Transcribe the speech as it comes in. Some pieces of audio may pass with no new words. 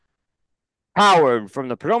Powered from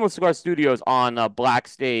the Perdomo Cigar Studios on the Black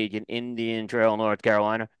Stage in Indian Trail, North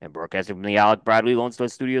Carolina, and broadcasting from the Alec Bradley Lone Star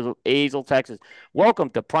Studios of Azle, Texas.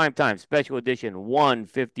 Welcome to Primetime Special Edition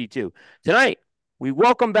 152. Tonight, we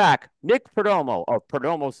welcome back Nick Perdomo of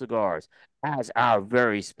Perdomo Cigars as our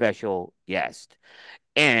very special guest.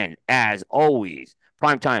 And as always,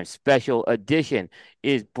 Primetime Special Edition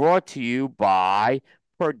is brought to you by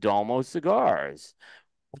Perdomo Cigars.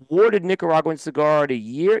 Awarded Nicaraguan Cigar of the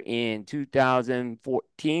Year in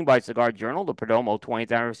 2014 by Cigar Journal, the Perdomo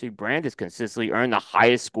 20th anniversary brand has consistently earned the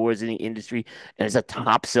highest scores in the industry and is a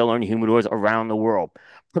top seller in humidors around the world.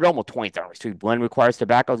 Perdomo 20th anniversary blend requires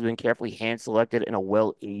tobacco has been carefully hand selected and a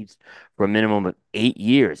well aged for a minimum of 8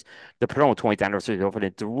 years. The Perdomo 20th anniversary is offered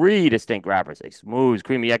in three distinct wrappers: a smooth,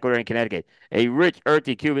 creamy Ecuadorian Connecticut, a rich,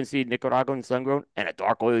 earthy Cuban seed Nicaraguan sun grown, and a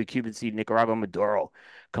dark, oily Cuban seed Nicaraguan Maduro.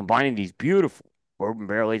 Combining these beautiful bourbon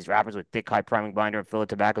barrel aged wrappers with thick, high priming binder and filler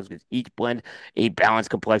tobaccos gives each blend a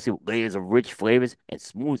balanced complexity with layers of rich flavors and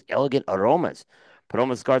smooth, elegant aromas.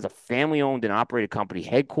 Perdomo Cigars is a family owned and operated company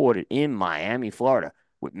headquartered in Miami, Florida,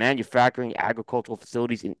 with manufacturing agricultural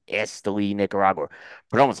facilities in Esteli, Nicaragua.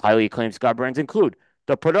 Perdomo's highly acclaimed cigar brands include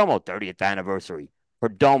the Perdomo 30th Anniversary,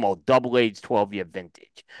 Perdomo Double Aged 12-Year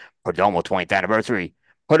Vintage, Perdomo 20th Anniversary,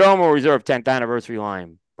 Perdomo Reserve 10th Anniversary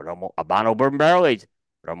Line, Perdomo Habano Bourbon Barrel Aged,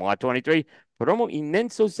 Perdomo Lot 23, Perdomo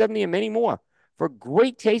Inmenso 70, and many more. For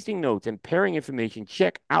great tasting notes and pairing information,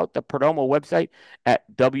 check out the Perdomo website at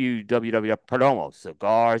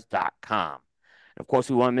www.perdomocigars.com. And of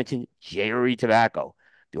course, we want to mention Jerry Tobacco.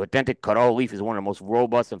 The authentic Corojo leaf is one of the most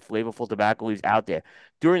robust and flavorful tobacco leaves out there.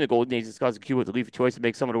 During the golden age, the cigars of Cuba was the leaf of choice to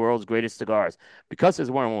make some of the world's greatest cigars. Because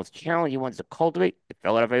it's one of the most challenging ones to cultivate, it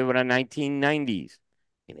fell out of favor in the 1990s.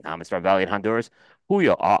 In the Amistad Valley in Honduras,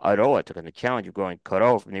 Julio Aroa took on the challenge of growing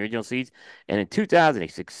Corojo from the original seeds, and in 2000, he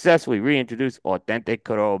successfully reintroduced authentic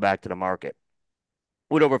Corojo back to the market.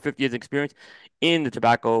 With over 50 years' experience in the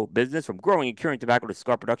tobacco business, from growing and curing tobacco to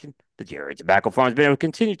cigar production, the Jerry Tobacco Farm has been able to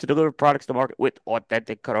continue to deliver products to market with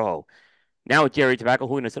authentic Corojo. Now with Jerry Tobacco,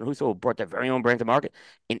 Julio and Son Huso brought their very own brand to market,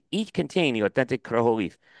 and each contain the authentic Corojo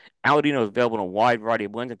leaf. Aladino is available in a wide variety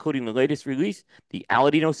of blends, including the latest release, the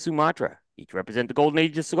Aladino Sumatra. Each represent the golden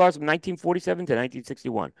age of cigars from 1947 to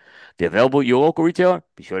 1961. They're available at your local retailer.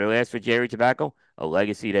 Be sure to ask for Jerry Tobacco, a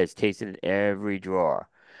legacy that is tasted in every drawer.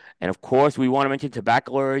 And of course, we want to mention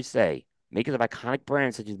Tabacalera Say, makers of iconic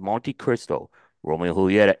brands such as Monte Cristo, Romeo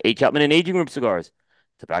Julieta, H. Upmann, and Aging Room Cigars.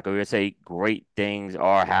 Tobacco USA, great things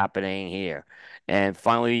are happening here. And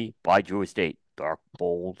finally, by Drew Estate, dark,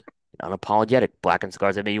 bold, and unapologetic. Blackened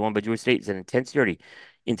cigars that made you one by Drew Estate is an intense journey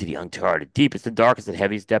into the uncharted, deepest, and darkest, and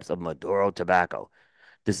heaviest depths of Maduro tobacco.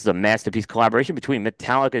 This is a masterpiece collaboration between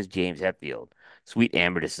Metallica's James Hetfield, Sweet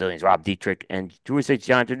Amber Distilling's Rob Dietrich, and Drew Estate's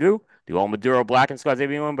John Drew. The Old Maduro Black and Scotch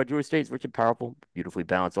Avion by Drew Estate's rich and powerful, beautifully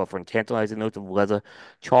balanced, offering tantalizing notes of leather,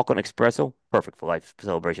 chocolate, and espresso, perfect for life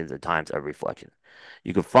celebrations and times of reflection.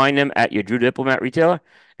 You can find them at your Drew Diplomat retailer.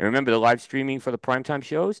 And remember the live streaming for the primetime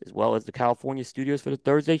shows, as well as the California studios for the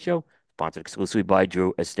Thursday show, sponsored exclusively by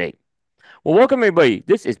Drew Estate. Well, welcome everybody.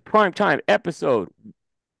 This is Primetime episode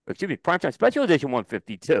Primetime Special Edition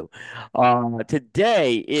 152.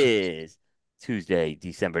 Today is Tuesday,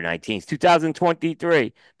 December 19th,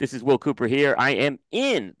 2023. This is Will Cooper here. I am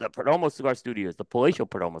in the Perdomo Cigar Studios, the Palatial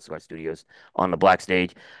Perdomo Cigar Studios on the Black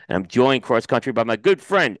Stage, and I'm joined cross country by my good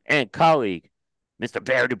friend and colleague, Mr.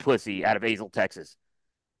 Bear Duplessis out of Azle, Texas.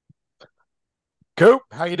 Coop,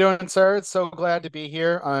 how you doing, sir? It's so glad to be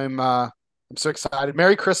here. I'm so excited.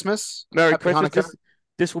 Merry Christmas. Merry Happy Christmas. Hanukkah.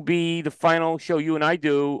 This will be the final show you and I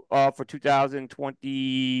do for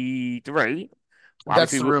 2023. That's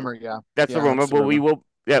Obviously, the rumor, yeah. that's the Yeah, rumor, that's the but we rumor.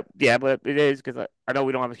 will. Yeah, but it is because I know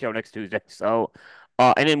we don't have a show next Tuesday. So,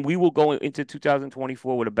 and then we will go into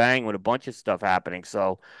 2024 with a bang, with a bunch of stuff happening.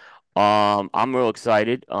 So, I'm real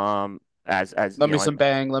excited. As Let me some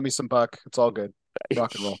bang, let me some buck. It's all good.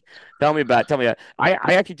 Rock and roll. tell me that.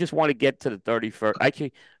 I actually just want to get to the 31st.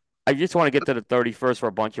 Actually, I just want to get to the 31st for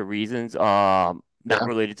a bunch of reasons. Not Yeah.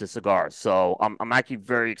 related to cigars. So I'm actually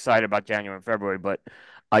very excited about January and February, but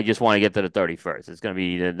I just want to get to the 31st. It's going to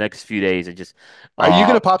be the next few days. It just Are you uh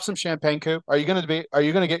gonna pop some champagne, Coop? Are you gonna get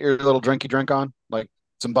your little drinky drink on? Like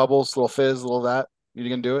some bubbles, little fizz, little that? You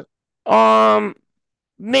gonna do it? um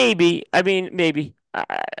maybe. I mean maybe.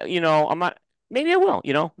 I'm not. Maybe I will.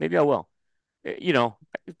 Maybe I will.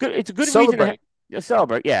 It's good. It's a good reason to Celebrate.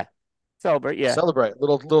 celebrate. Yeah, celebrate. Yeah, Celebrate.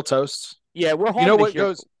 Little toast. yeah. We're You home know this what year.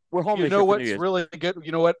 goes We're home you this know year for New what's Year's. really good?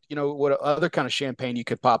 You know what other kind of champagne you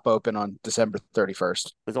could pop open on December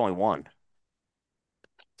 31st? There's only one.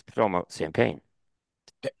 It's Perdomo champagne.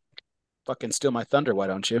 Fucking steal my thunder, why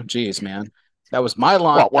don't you? Jeez, man. That was my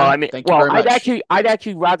Well, line. I mean, Thank you very much. I'd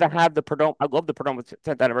actually rather have the Perdomo. I love the Perdomo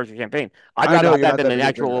 10th anniversary champagne. I'd I rather know have you're that not than that the big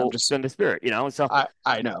a drinker. natural, than the spirit, you know? So, I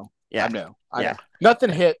know. I yeah, know. I know. yeah.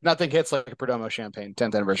 Nothing hits like a Perdomo champagne,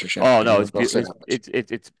 10th anniversary Oh, champagne. no, it's I'll beautiful. say that much.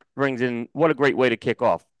 It's brings in, what a great way to kick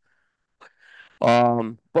off.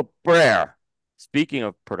 But Brer, speaking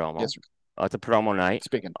of Yes, Perdomo, sir. it's a Perdomo night.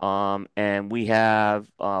 Speaking. And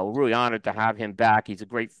we're really honored to have him back. He's a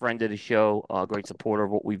great friend of the show, a great supporter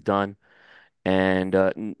of what we've done. And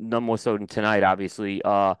none more so than tonight, obviously.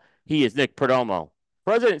 He is Nick Perdomo,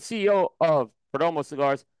 President and CEO of Perdomo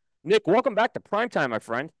Cigars. Nick, welcome back to Primetime, my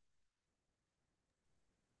friend.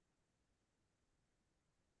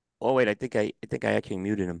 Oh wait, I think I actually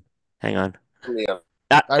muted him. Hang on. Yeah,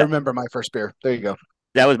 That I that, remember my first beer. There you go.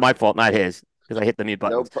 that was my fault, not his, because I hit the mute no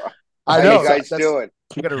buttons. problem. I How you know. guys That's doing?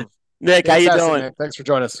 you got to Nick, how you fantastic, doing? Nick. Thanks for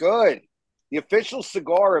joining us. Good. The official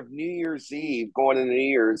cigar of New Year's Eve going into New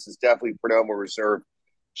Year's is definitely Perdomo Reserve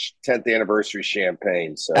 10th anniversary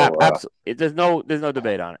champagne. So Absolutely. There's no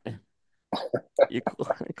debate on it. You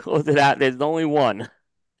close it out. There's only one.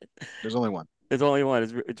 There's only one. There's only one.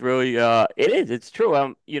 It's really it is. It's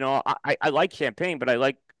true. You know, I like champagne, but I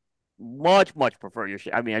like much prefer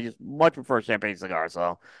I mean, I just much prefer champagne cigar.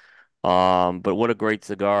 So, but what a great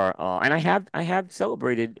cigar. And I have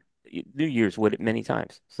celebrated New Year's with it many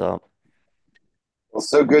times. So, well,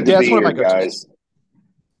 so good to Yeah, be it's one of my here, go-tos. guys.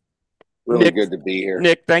 Really Nick, good to be here.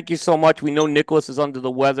 Nick, thank you so much. We know Nicholas is under the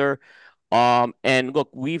weather. And look,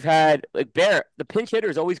 we've had like Bear, the pinch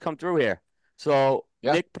hitters always come through here. So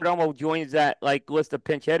Yeah. Nick Perdomo joins that like list of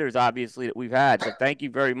pinch hitters, obviously, that we've had. So thank you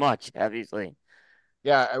very much, obviously.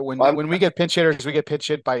 Yeah, I'm when we get pinch hitters, we get pinch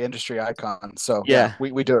hit by industry icons. So yeah,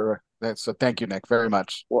 Yeah. we do it. So thank you, Nick, very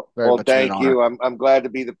much. Very well, much an thank honor. you. I'm glad to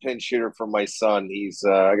be the pinch hitter for my son. He's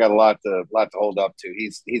I got a lot to hold up to.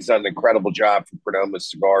 He's done an incredible job for Perdomo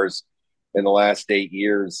Cigars in the last 8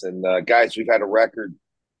 years. And guys, we've had a record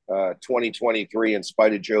 2023 in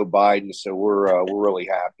spite of Joe Biden. So we're really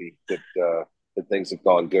happy that things have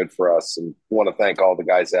gone good for us, and want to thank all the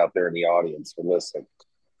guys out there in the audience for listening.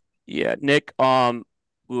 Yeah, Nick,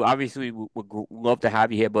 we obviously would love to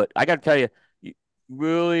have you here, but I got to tell you, you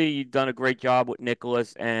really you've done a great job with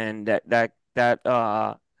Nicholas and that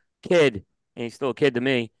kid, and he's still a kid to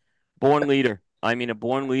me, born leader. I mean, a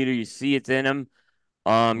born leader. You see it's in him.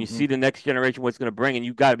 You Hmm. see the next generation what's going to bring, and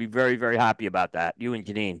you got to be very happy about that. You and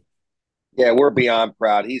Janine. Yeah, we're beyond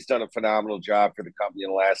proud. He's done a phenomenal job for the company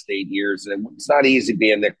in the last 8 years, and it's not easy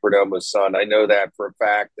being Nick Perdomo's son. I know that for a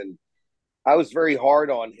fact, and I was very hard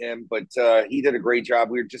on him, but he did a great job.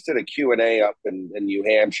 We just did a Q&A up in New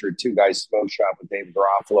Hampshire, Two Guys Smoke Shop with David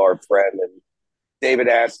Garofalo, our friend, and David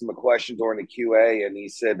asked him a question during the QA, and he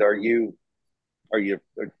said,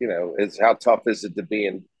 is how tough is it to be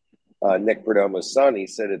in Nick Perdomo's son?" He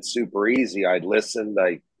said, "It's super easy. I listened.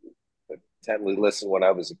 I intently listened when I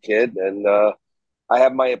was a kid, and I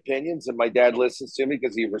have my opinions, and my dad listens to me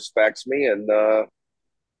because he respects me, and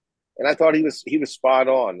I thought he was spot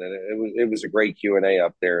on, and it was a great Q&A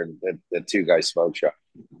up there in the Two Guys Smoke Shop.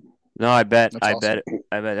 No, That's awesome.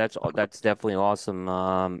 I bet that's definitely awesome.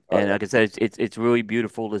 Oh And yeah, like I said, it's really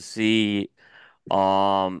beautiful to see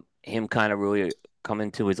him kind of really come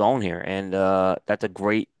into his own here, and that's a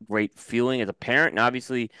great feeling as a parent. And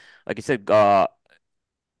obviously, like I said,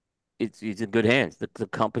 it's in good hands. The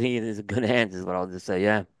company is in good hands, is what I'll just say.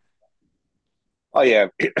 Yeah. oh yeah.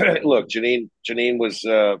 Look, Janine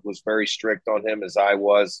was very strict on him as I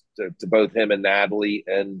was to both him and Natalie,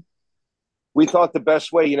 and we thought the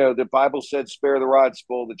best way, the Bible said, "Spare the rod,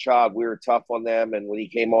 spoil the child." We were tough on them, and when he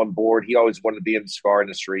came on board, he always wanted to be in the cigar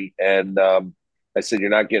industry, and I said, "You're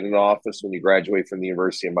not getting an office when you graduate from the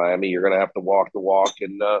University of Miami. You're going to have to walk the walk,"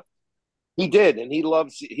 and he did, and he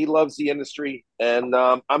loves the industry, and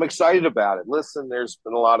I'm excited about it. Listen, there's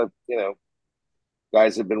been a lot of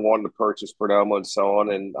guys have been wanting to purchase Perdomo and so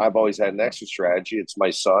on, and I've always had an exit strategy. It's my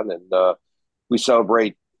son, and we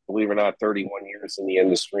celebrate, believe it or not, 31 years in the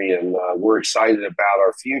industry, and we're excited about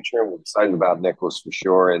our future. We're excited about Nicholas for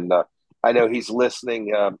sure, and I know he's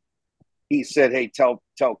listening. He said, "Hey, tell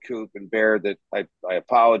Coop and Bear that I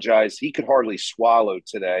apologize." He could hardly swallow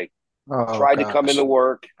today. Oh Tried to come into gosh.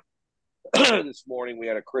 work this morning. We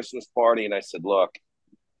had a Christmas party, and I said, "Look,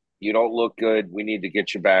 you don't look good. We need to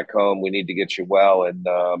get you back home. We need to get you well." And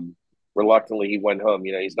reluctantly, he went home.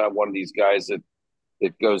 He's not one of these guys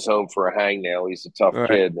that goes home for a hangnail. He's a tough All right.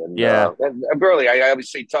 kid, and Yeah. really, I always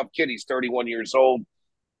say tough kid. He's 31 years old.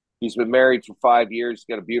 He's been married for 5 years.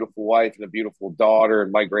 He's got a beautiful wife and a beautiful daughter,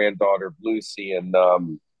 and my granddaughter Lucy. And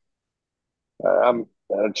I'm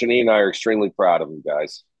Janine and I are extremely proud of him,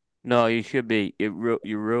 guys. No, you should be. You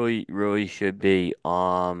really should be.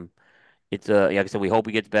 it's like I said, we hope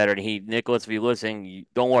he gets better. And Nicholas, if you're listening,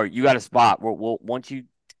 don't worry, you got a spot. We'll once you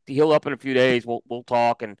heal up in a few days, we'll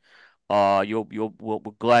talk and we're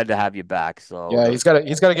glad to have you back. So Yeah, he's got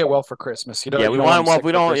to get well for Christmas. yeah, You we don't want want him him off. sick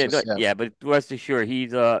We for don't. Yeah, Christmas. Yeah. yeah, but rest assured,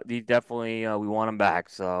 he's definitely we want him back.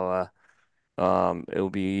 So it will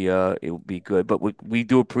be good. But we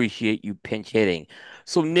do appreciate you pinch hitting.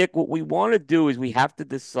 So Nick, what we want to do is we have to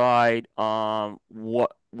decide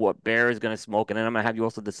what bear is going to smoke, and then I'm gonna have you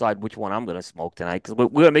also decide which one I'm going to smoke tonight because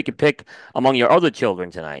we're gonna make you pick among your other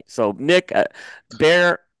children tonight. So Nick,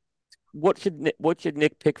 bear, what should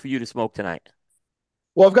Nick pick for you to smoke tonight?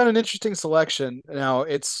 Well, I've got an interesting selection now.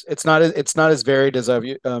 It's not as varied as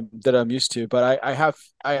that I'm used to, but I have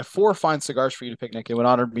four fine cigars for you to pick, Nick. It would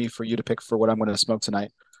honor me for you to pick for what I'm going to smoke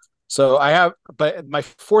tonight. So but my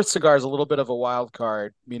fourth cigar is a little bit of a wild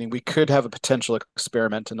card, meaning we could have a potential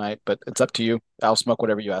experiment tonight, but it's up to you. I'll smoke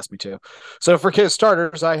whatever you ask me to. So for kids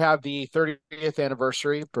starters, I have the 30th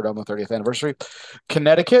anniversary, Perdomo 30th anniversary,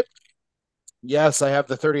 Connecticut. Yes, I have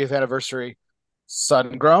the 30th anniversary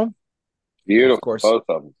Sun Grown. Of Beautiful, course, both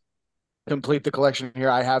of them. complete the collection here.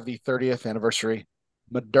 I have the 30th anniversary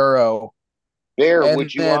Maduro. Bear, And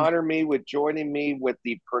would you then honor me with joining me with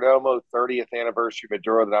the Perdomo 30th anniversary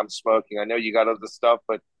Maduro that I'm smoking? I know you got other stuff,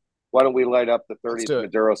 but why don't we light up the let's 30th do it.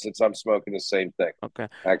 Maduro since I'm smoking the same thing? Okay.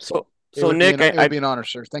 Excellent. So so Nick, It would be an honor,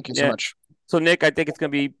 sir. Thank you so yeah. much. So Nick, I think it's gonna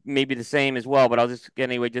be maybe the same as well, but I'll just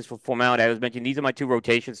anyway, just for formality, I was mentioning these are my two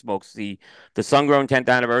rotation smokes: the Sungrown 10th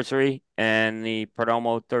anniversary and the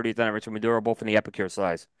Perdomo 30th anniversary Maduro, both in the Epicure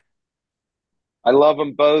size. I love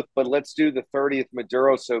them both, but let's do the 30th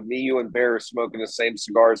Maduro so me, you, and Bear are smoking the same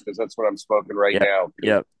cigars because that's what I'm smoking right Yep, now.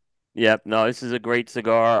 yep, yep. No, this is a great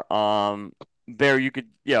cigar.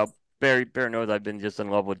 Bear, Bear knows I've been just in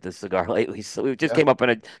love with this cigar lately. So it just Yeah, came up in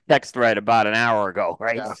a text thread about an hour ago,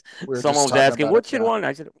 right? yeah. We were Someone just was talking asking, about it. "What should Yeah. one?"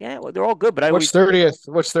 I said, "Yeah, well, they're all good, but I What's always, 30th?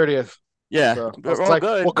 What's 30th? yeah, So I they're was all like,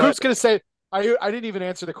 well, good, but." Coop's gonna say I didn't even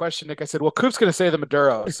answer the question, Nick. I said, well, Coop's gonna say the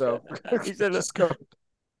Maduro. So He said, just go.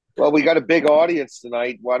 Well, we got a big audience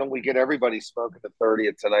tonight. Why don't we get everybody smoking the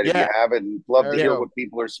 30th tonight if you "Yeah, have it? And love There to we yeah, hear go. what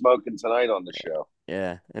people are smoking tonight on the show.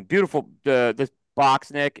 yeah." And beautiful. This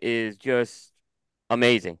box, Nick, is just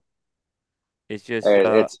amazing. It's just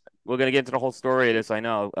And it's we're gonna get into the whole story of this, I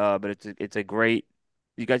know, but it's a great.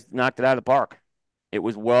 You guys knocked it out of the park. It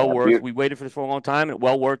was well worth. beautiful. We waited for this for a long time, and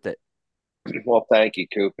well worth it. Well, thank you,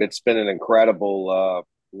 Coop. It's been an incredible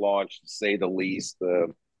launch, to say the least.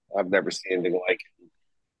 I've never seen anything like it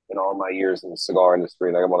in all my years in the cigar industry.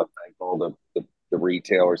 And I want to thank all the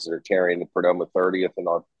retailers that are carrying the Perdomo 30th and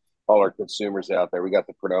all our consumers out there. We got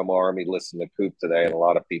the Perdomo Army listening to Coop today Yeah, and a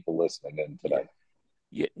lot of people listening in today.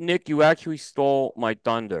 yeah. Nick, you actually stole my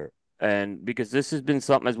thunder, and because this has been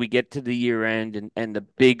something as we get to the year end and the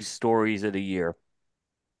big stories of the year,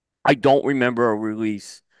 I don't remember a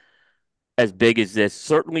release as big as this.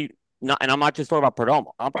 Certainly not, and I'm not just talking about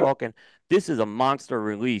Perdomo. I'm talking this is a monster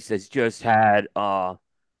release. It's just had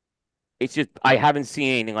it's just I haven't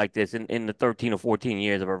seen anything like this in the 13 or 14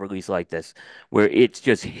 years of a release like this, where it's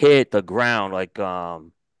just hit the ground like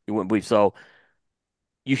you wouldn't believe. So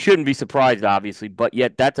you shouldn't be surprised, obviously, but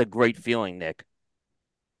yet that's a great feeling, Nick.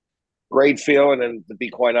 Great feeling, and to be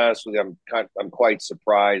quite honest with you, I'm quite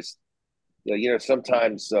surprised.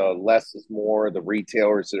 Sometimes less is more. The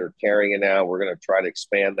retailers that are carrying it now, we're going to try to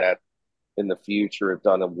expand that in the future. Have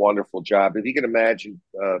done a wonderful job. If you can imagine,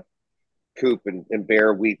 Coop and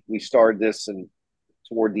Bear, we started this and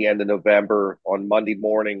toward the end of November. On Monday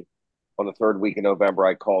morning, on the third week of November,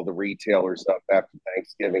 I called the retailers up after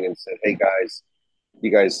Thanksgiving and said, "Hey guys, you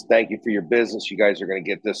guys, thank you for your business. You guys are going to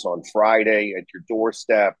get this on Friday at your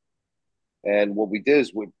doorstep." And what we did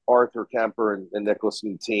is with Arthur Kemper and Nicholas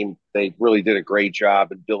and the team, they really did a great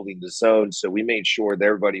job in building the zone. So we made sure that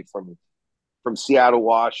everybody from Seattle,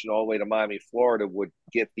 Washington, all the way to Miami, Florida, would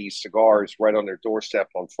get these cigars right on their doorstep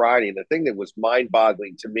on Friday. And the thing that was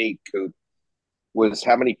mind-boggling to me, Coop, was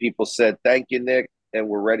how many people said, "Thank you, Nick, and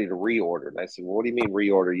we're ready to reorder." And I said, "Well, what do you mean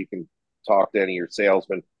reorder? You can talk to any of your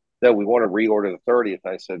salesmen." "No, we want to reorder the 30th."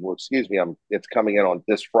 And I said, "Well, excuse me, it's coming in on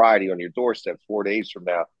this Friday on your doorstep 4 days from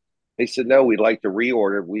now." They said, "No, we'd like to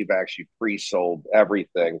reorder. We've actually pre-sold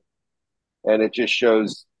everything." And it just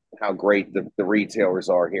shows how great the retailers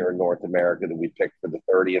are here in North America that we picked for the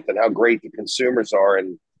 30th and how great the consumers are.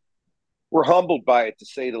 And we're humbled by it, to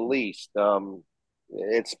say the least.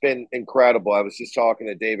 It's been incredible. I was just talking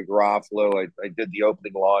to David Garofalo. I did the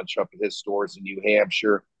opening launch up at his stores in New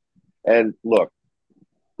Hampshire. And look,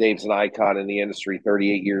 Dave's an icon in the industry,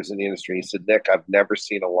 38 years in the industry. He said, "Nick, I've never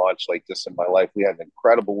seen a launch like this in my life. We had an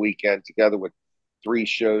incredible weekend together with three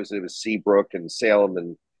shows. It was Seabrook and Salem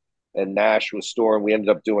and and Nashua store, and we ended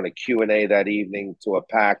up doing a Q&A that evening to a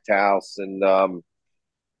packed house. And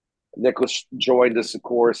Nicholas joined us, of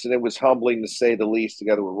course, and it was humbling to say the least.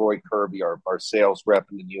 Together with Roy Kirby, our sales rep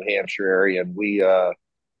in the New Hampshire area, and we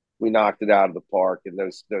knocked it out of the park. And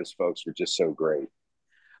those folks were just so great.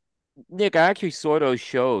 Nick, I actually saw those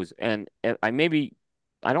shows, and I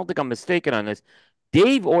don't think I'm mistaken on this.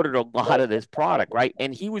 Dave ordered a lot of this product, right?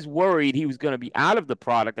 And he was worried he was going to be out of the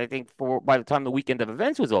product, I think, for by the time the weekend of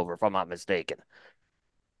events was over, if I'm not mistaken.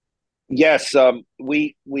 Yes,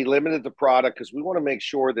 we limited the product because we want to make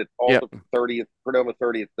sure that all Yeah. the 30th Perdomo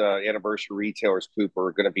 30th anniversary retailers, Cooper,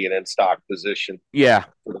 are going to be in stock position Yeah.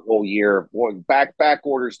 for the whole year. Well, back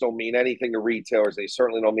orders don't mean anything to retailers. They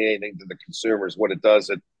certainly don't mean anything to the consumers. What it does,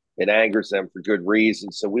 it angers them for good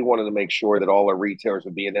reason. So we wanted to make sure that all our retailers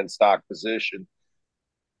would be in stock position.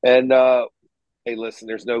 And hey, listen,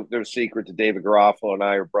 there's no secret to David Garofalo and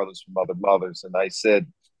I are brothers from other mothers. And I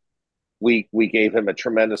said we gave him a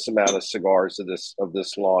tremendous amount of cigars of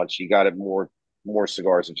this launch. He got it more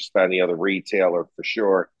cigars than just about any other retailer for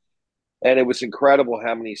sure. And it was incredible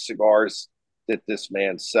how many cigars that this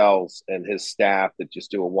man sells and his staff that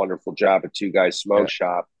just do a wonderful job at Two Guys Smoke Yeah.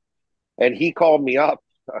 Shop. And he called me up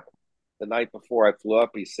the night before I flew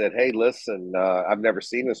up. He said, "Hey, listen, I've never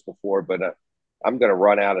seen this before, but I'm going to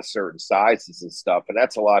run out of certain sizes and stuff." And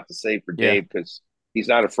that's a lot to say for Yeah. Dave because he's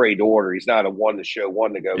not afraid to order. He's not a one to show,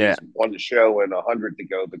 one to go. Yeah. He's one to show and 100 to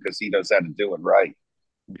go because he knows how to do it right.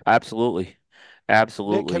 Absolutely. Nick,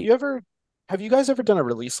 Absolutely. have you guys ever done a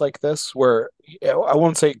release like this where I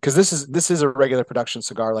won't say because this is a regular production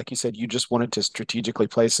cigar, like you said, you just wanted to strategically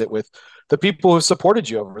place it with the people who supported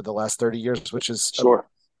you over the last 30 years, which is Sure.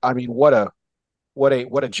 I mean, what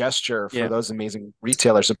a gesture for Yeah. those amazing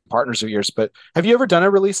retailers and partners of yours. But have you ever done a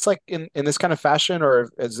release like in this kind of fashion, or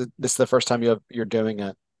this the first time you're doing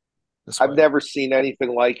it this I've way? never seen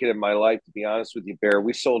anything like it in my life, to be honest with you, Bear.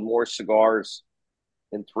 We sold more cigars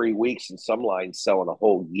in 3 weeks and some lines sell in a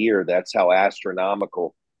whole year. That's how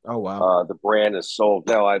astronomical Oh wow. the brand is sold.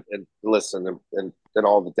 No, I and listen, in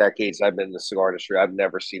all the decades I've been in the cigar industry, I've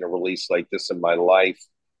never seen a release like this in my life.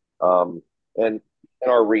 Um, and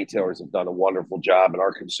and our retailers have done a wonderful job, and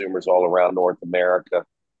our consumers all around North America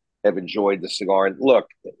have enjoyed the cigar. And look,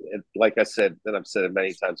 like I said, and I've said it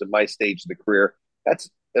many times, at my stage of the career, that's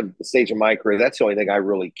the stage of my career. That's the only thing I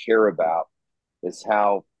really care about is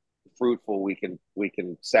how fruitful we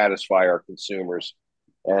can satisfy our consumers.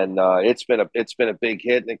 And it's been a big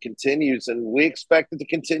hit, and it continues, and we expect it to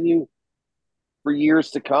continue for years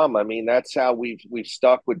to come. I mean, that's how we've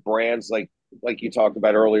stuck with brands like you talked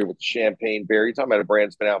about earlier with the Champagne Bear. You're talking about a brand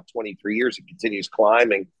that's been out 23 years and continues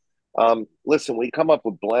climbing. Listen, we come up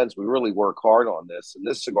with blends. We really work hard on this, and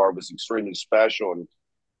this cigar was extremely special. And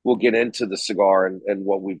we'll get into the cigar and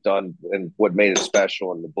what we've done and what made it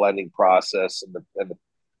special and the blending process and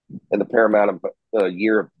the paramount of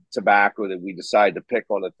year of tobacco that we decided to pick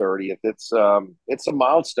on the 30th. It's a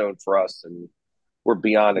milestone for us, and we're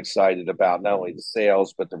beyond excited about not only the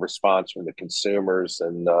sales but the response from the consumers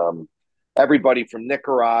and everybody from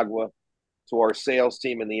Nicaragua to our sales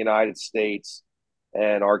team in the United States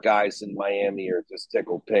and our guys in Miami are just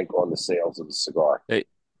tickled pink on the sales of the cigar. Eh,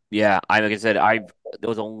 Yeah, like I said, there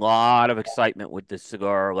was a lot of excitement with this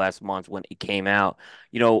cigar last month when it came out.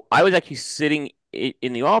 I was actually sitting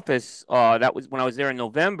in the office. That was when I was there in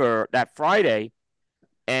November, that Friday,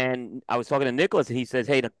 and I was talking to Nicholas, and he says,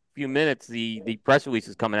 "Hey, in a few minutes, the press release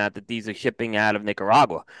is coming out that these are shipping out of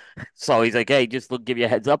Nicaragua." So he's like, "Hey, just look, give you a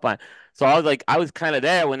heads up on." So I was like, I was kind of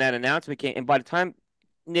there when that announcement came, and by the time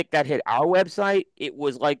Nick that hit our website, it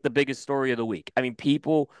was like the biggest story of the week. I mean,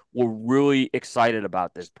 people were really excited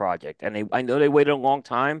about this project, and I know they waited a long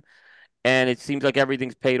time, and it seems like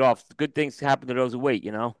everything's paid off. Good things happen to those who wait.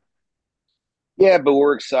 Yeah, but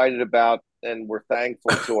we're excited about and we're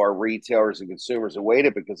thankful to our retailers and consumers who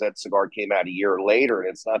waited because that cigar came out a year later and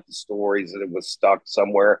it's not the stories that it was stuck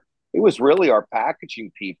somewhere. It was really our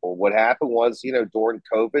packaging people. What happened was, during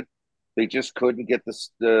COVID, they just couldn't get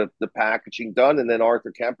the packaging done. And then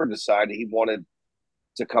Arthur Kemper decided he wanted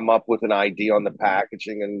to come up with an idea on the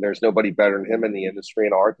packaging, and there's nobody better than him in the industry.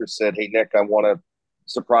 And Arthur said, "Hey Nick, I want to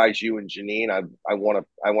surprise you and Janine. I want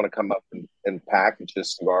to come up and package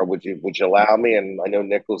this cigar. Would you allow me?" And I know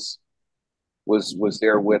Nicholas was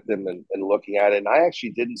there with him and looking at it. And I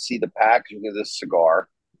actually didn't see the packaging of this cigar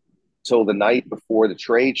till the night before the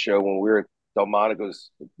trade show when we were at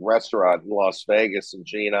Delmonico's restaurant in Las Vegas, and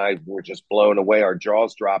G and I were just blown away. Our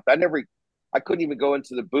jaws dropped. I couldn't even go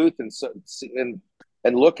into the booth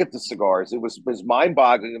and look at the cigars. It was mind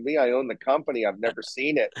boggling to me. I own the company. I've never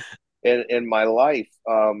seen it in my life.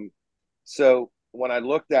 So when I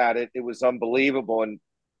looked at it, it was unbelievable. And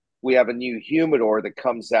we have a new humidor that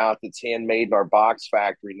comes out that's handmade in our box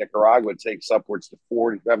factory in Nicaragua. It takes upwards to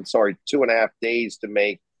 2.5 days to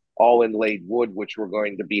make all inlaid wood, which we're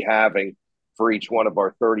going to be having for each one of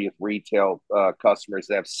our 30th retail customers.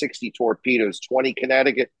 They have 60 torpedoes, 20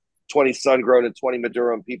 Connecticut, 20 sun grown, and 20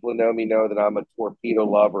 Maduro. And people who know me know that I'm a torpedo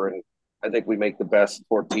lover. And I think we make the best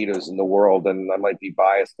torpedoes in the world. And I might be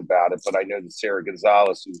biased about it, but I know that Sarah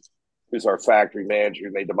Gonzalez, who's our factory manager,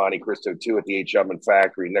 who made the Monte Cristo 2 at the H. Upman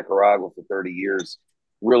factory in Nicaragua for 30 years,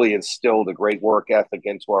 really instilled a great work ethic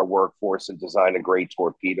into our workforce and designed a great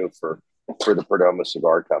torpedo for the Perdomo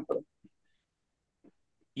Cigar Company.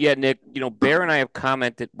 Yeah, Nick, Bear and I have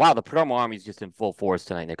commented. Wow, the Perdomo Army is just in full force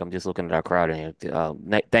tonight, Nick. I'm just looking at our crowd here.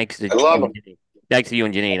 Thanks to I love you and them. Janine. Thanks to you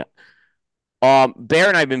and Janine. Bear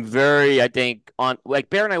and I have been very, I think, on like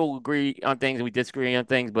Bear and I will agree on things and we disagree on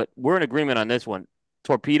things, but we're in agreement on this one.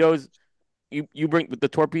 Torpedoes, you bring the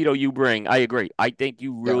torpedo you bring. I agree. I think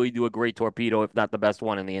you Yeah. really do a great torpedo, if not the best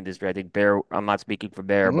one in the industry. I think Bear. I'm not speaking for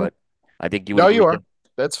Bear, Hmm. but I think you would No, agree you to. are.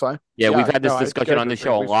 That's fine. Yeah, we've Yeah. had this No, I discussion gotta on this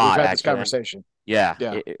agree. show a We've lot, had this actually. conversation. Yeah.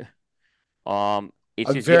 Yeah. It's I'm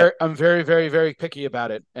just yeah, very picky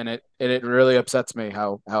about it, and it really upsets me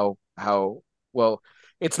how well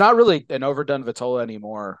it's not really an overdone Vitola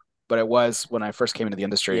anymore, but it was when I first came into the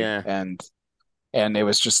industry, yeah, and it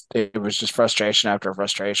was just frustration after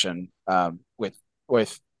frustration, with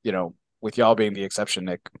with y'all being the exception,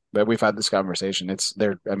 Nick. But we've had this conversation.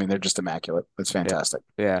 They're just immaculate. It's yeah, fantastic.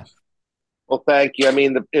 yeah, Well, thank you. I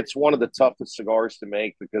mean, it's one of the toughest cigars to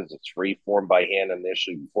make because it's free formed by hand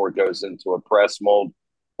initially before it goes into a press mold.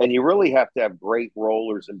 And you really have to have great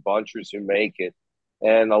rollers and bunchers who make it.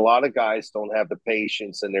 And a lot of guys don't have the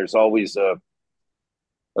patience, and there's always a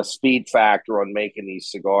speed factor on making these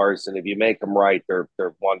cigars. And if you make them right, they're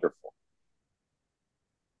wonderful.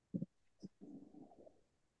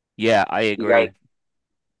 yeah. I You guys,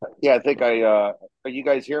 agree. yeah, I think you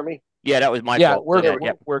guys hear me? Yeah, that was my Yeah, fault, we're There we, Nick. we're,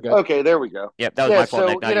 Yep, we're good. okay, there we go. yep. That was Yeah, my fault, so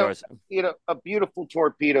Nick. Not yours. a beautiful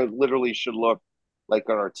torpedo literally should look like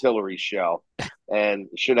an artillery shell, and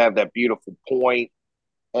should have that beautiful point.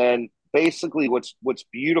 And basically, what's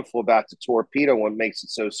beautiful about the torpedo, what makes it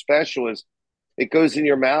so special, is it goes in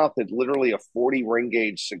your mouth at literally a 40 ring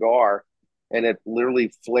gauge cigar, and it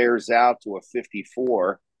literally flares out to a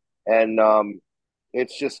 54. And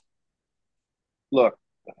it's just look,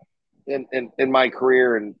 in my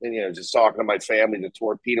career, and just talking to my family, the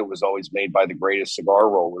torpedo was always made by the greatest cigar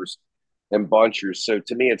rollers and bunchers. So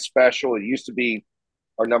to me, it's special. It used to be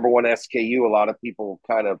our number one SKU. A lot of people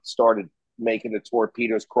kind of started making the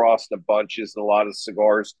torpedoes, cross the bunches, and a lot of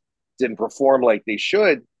cigars didn't perform like they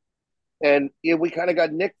should. And we kind of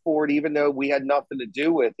got nicked for it, even though we had nothing to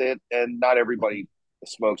do with it. And not everybody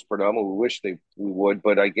smokes Perdomo. We wish we would,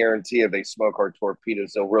 but I guarantee if they smoke our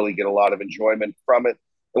torpedoes, they'll really get a lot of enjoyment from it.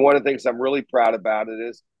 And one of the things I'm really proud about it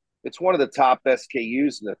is it's one of the top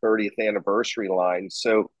SKUs in the 30th anniversary line.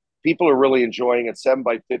 So people are really enjoying it.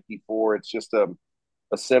 7x54. It's just a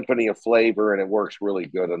symphony of flavor, and it works really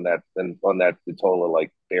good on that vitola,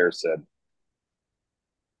 like Bear said.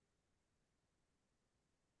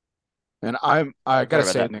 And I Sorry gotta about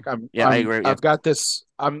say, that. Nick, Yeah, I agree. Yeah, I've got this.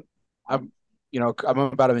 I'm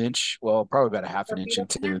about an inch, well, probably about a half an inch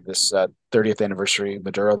into this 30th anniversary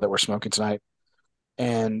Maduro that we're smoking tonight,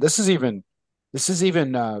 and this is even this is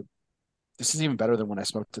even better than when I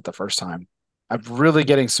smoked it the first time. I'm really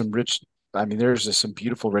getting some rich. I mean, there's just some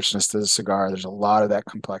beautiful richness to the cigar. There's a lot of that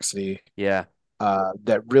complexity yeah,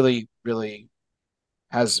 that really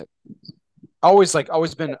has always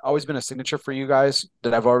been a signature for you guys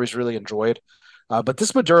that I've always really enjoyed. But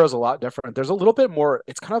this Maduro is a lot different. There's a little bit more.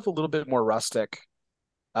 It's kind of a little bit more rustic,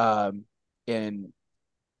 um, in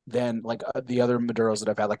than like the other Maduros that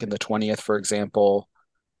I've had, like in the 20th, for example,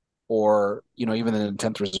 or even in the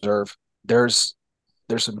 10th Reserve. There's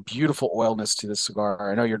there's some beautiful oilness to this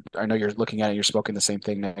cigar. I know you're looking at it, you're smoking the same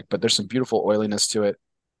thing, Nick, but there's some beautiful oiliness to it.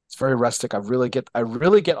 It's very rustic. I really get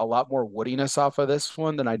a lot more woodiness off of this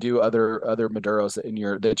one than I do other Maduros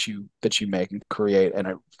that you make and create, and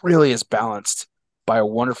it really is balanced by a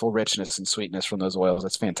wonderful richness and sweetness from those oils.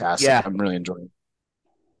 It's fantastic. yeah, I'm really enjoying it.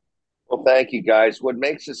 Well, thank you guys. What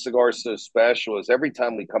makes this cigar so special is every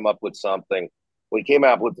time we come up with something, we came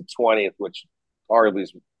out with the 20th, which arguably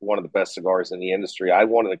is one of the best cigars in the industry. I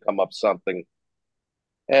wanted to come up something,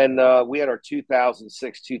 and we had our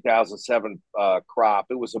 2006, 2007 crop.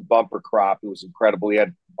 It was a bumper crop. It was incredible. We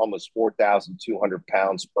had almost 4,200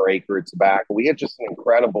 pounds per acre of tobacco. We had just an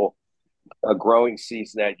incredible growing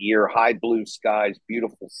season that year. High blue skies,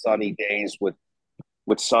 beautiful sunny days with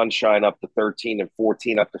sunshine up to 13 and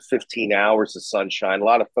 14, up to 15 hours of sunshine. A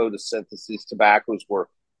lot of photosynthesis. Tobaccos were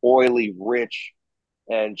oily, rich,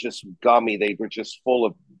 and just gummy. They were just full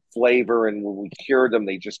of flavor, and when we cured them,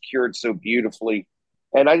 they just cured so beautifully.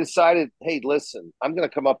 And I decided, hey, listen, I'm going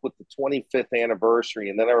to come up with the 25th anniversary.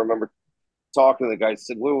 And then I remember talking to the guy,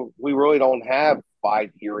 said, we really don't have 5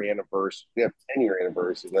 year anniversary. We have 10 year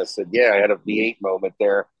anniversary. And I said, yeah, I had a V8 moment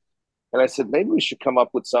there. And I said, maybe we should come up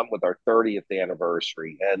with something with our 30th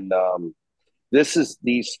anniversary. And this is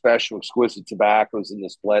these special, exquisite tobaccos in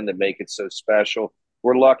this blend that make it so special.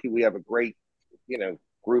 We're lucky we have a great,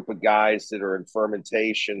 group of guys that are in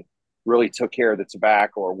fermentation. Really took care of the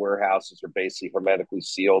tobacco. Our warehouses are basically hermetically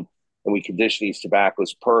sealed, and we condition these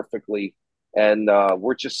tobaccos perfectly. And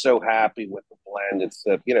we're just so happy with the blend. It's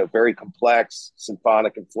very complex,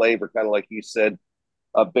 symphonic in flavor, kind of like you said,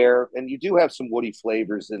 bear. And you do have some woody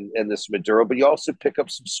flavors in this Maduro, but you also pick up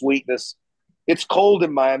some sweetness. It's cold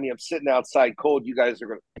in Miami. I'm sitting outside cold. You guys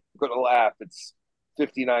are gonna laugh. It's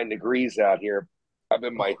 59 degrees out here. I'm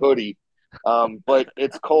in my hoodie, but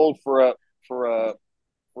it's cold for a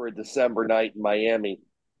for a December night in Miami.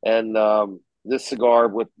 And this cigar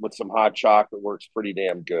with some hot chocolate works pretty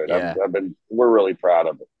damn good. Yeah, We're really proud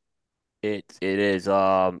of it. it is.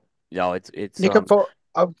 It's Nick, I've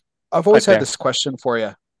Hi always had Bear. this question for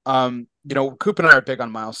you. Coop and I are big on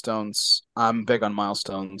milestones. I'm big on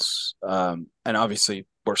milestones. And obviously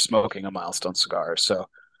we're smoking a milestone cigar. So,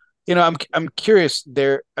 I'm curious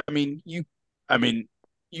there. I mean,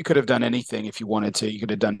 you could have done anything if you wanted to. You could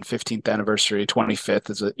have done 15th anniversary, 25th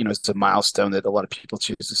as a milestone that a lot of people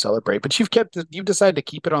choose to celebrate. But you've decided to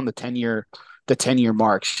keep it on the 10 year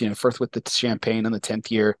marks, first with the champagne on the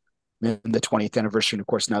 10th year, and the 20th anniversary, and of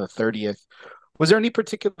course now the 30th. Was there any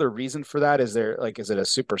particular reason for that? Is it a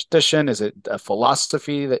superstition? Is it a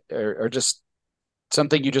philosophy that, or just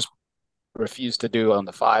something you just refuse to do on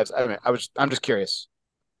the fives? I'm just curious.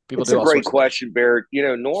 People It's do a all great sorts of things. question, Barrett.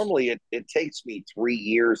 Normally it takes me 3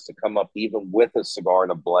 years to come up even with a cigar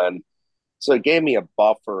and a blend. So it gave me a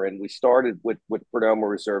buffer, and we started with Perdomo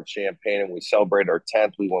Reserve Champagne, and we celebrated our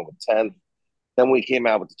 10th. We went with 10th. Then we came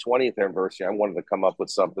out with the 20th anniversary. I wanted to come up with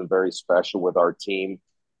something very special with our team.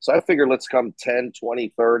 So I figured let's come 10,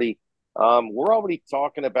 20, 30. We're already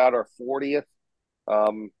talking about our 40th.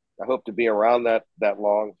 I hope to be around that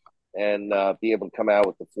long and be able to come out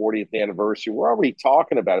with the 40th anniversary. We're already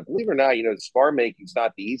talking about it. Believe it or not, the cigar making is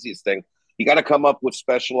not the easiest thing. You got to come up with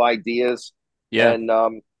special ideas, Yeah,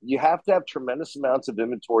 and you have to have tremendous amounts of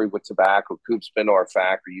inventory with tobacco. Coop's been to our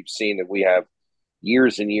factory. You've seen that we have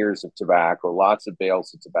years and years of tobacco, lots of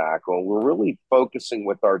bales of tobacco. And we're really focusing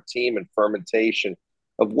with our team and fermentation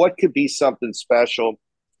of what could be something special.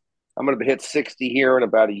 I'm going to hit 60 here in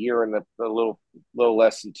about a year and a little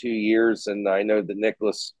less than 2 years. And I know that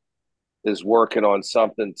Nicholas is working on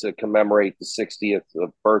something to commemorate the 60th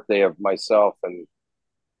birthday of myself. And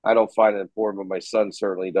I don't find it important, but my son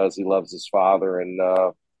certainly does. He loves his father. And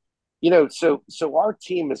so our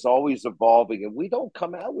team is always evolving, and we don't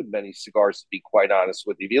come out with many cigars, to be quite honest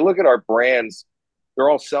with you. If you look at our brands, they're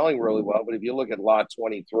all selling really well. But if you look at Lot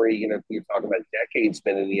 23, you're talking about decades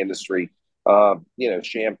been in the industry.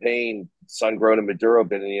 Champagne, Sun Grown and Maduro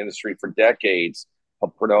been in the industry for decades.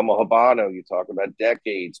 Perdomo Habano, you talk about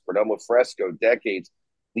decades. Perdomo Fresco, decades.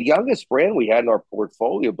 The youngest brand we had in our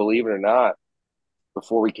portfolio, believe it or not,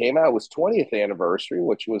 before we came out was 20th anniversary,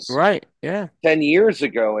 which was right. Yeah, 10 years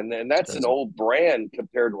ago. And It's that's an crazy. old brand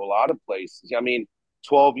compared to a lot of places. I mean,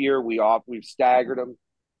 12 year, we've staggered them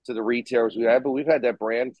to the retailers we have, but we've had that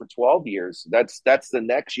brand for 12 years. That's the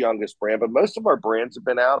next youngest brand. But most of our brands have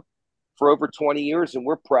been out for over 20 years, and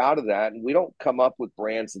we're proud of that. And we don't come up with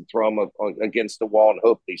brands and throw them against the wall and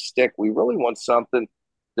hope they stick. We really want something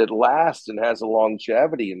that lasts and has a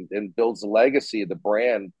longevity and builds a legacy of the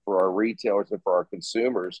brand for our retailers and for our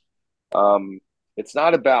consumers. Um, it's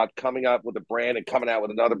not about coming up with a brand and coming out with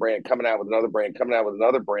another brand, coming out with another brand, coming out with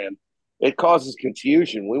another brand. It causes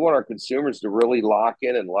confusion. We want our consumers to really lock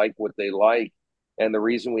in and like what they like. And the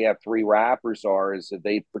reason we have three wrappers is that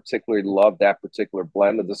they particularly love that particular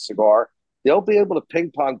blend of the cigar. They'll be able to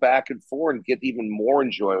ping pong back and forth and get even more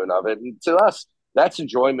enjoyment of it. And to us, that's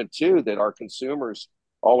enjoyment too, that our consumers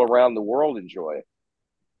all around the world enjoy it.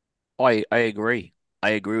 I agree.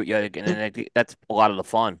 I agree with you, and I think that's a lot of the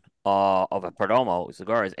fun of a Perdomo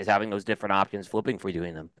cigar is having those different options, flipping for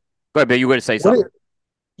doing them. Go ahead, but you were going to say What? something.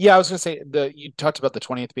 Yeah, I was gonna say you talked about the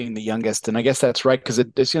 20th being the youngest, and I guess that's right because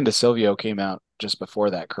Descienda Silvio came out just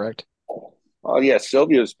before that, correct? Oh yeah,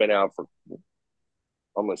 Silvio's been out for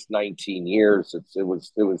almost 19 years. It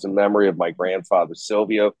was a memory of my grandfather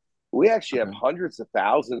Silvio. We actually have Okay. hundreds of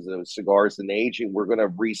thousands of those cigars in aging. We're going to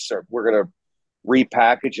research. We're going to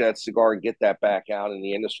repackage that cigar and get that back out in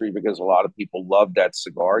the industry because a lot of people love that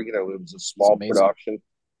cigar. It was a It's small amazing. production.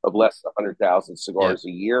 of less than 100,000 Yeah. cigars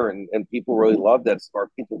a year, and people really love that cigar.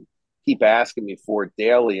 People keep asking me for it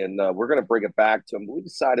daily, and we're going to bring it back to them. We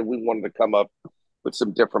decided we wanted to come up with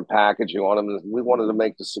some different packaging on them. We wanted to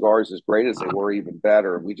make the cigars as great as they were, even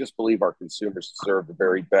better. We just believe our consumers deserve the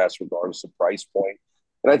very best, regardless of price point.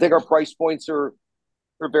 And I think our price points are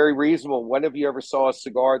very reasonable. When have you ever saw a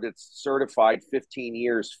cigar that's certified 15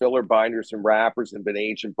 years, filler binders and wrappers, and been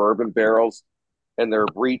aged in bourbon barrels, and they're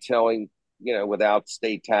retailing, without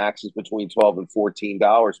state taxes between $12 and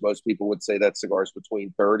 $14? Most people would say that cigar's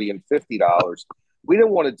between $30 and $50. We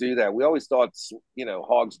didn't want to do that. We always thought,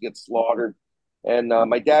 hogs get slaughtered. And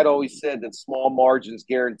my dad always said that small margins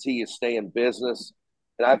guarantee you stay in business.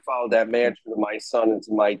 And I followed that mantra to my son and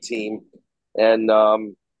to my team. And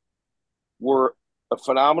we're a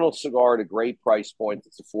phenomenal cigar at a great price point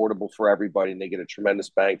that's affordable for everybody, and they get a tremendous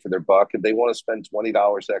bang for their buck. If they want to spend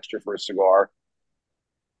 $20 extra for a cigar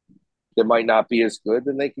that might not be as good,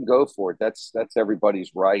 then they can go for it. That's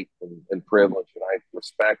everybody's right and privilege, and I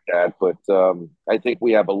respect that. But I think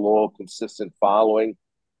we have a loyal, consistent following,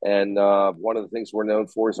 and one of the things we're known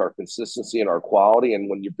for is our consistency and our quality. And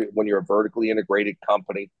when you're a vertically integrated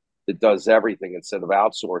company that does everything instead of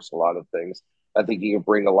outsource a lot of things, I think you can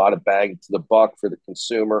bring a lot of bang to the buck for the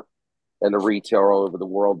consumer and the retailer all over the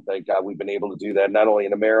world. Thank God we've been able to do that, not only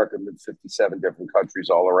in America, but in 57 different countries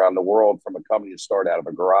all around the world, from a company that started out of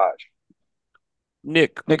a garage.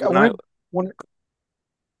 Nick, Nick, I when I wanted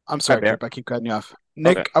I'm Hi, sorry, Bear. Trip. I keep cutting you off.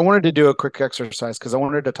 Okay. Nick, I wanted to do a quick exercise because I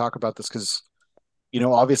wanted to talk about this because,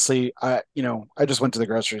 obviously I just went to the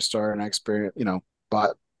grocery store and I experienced,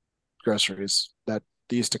 bought groceries that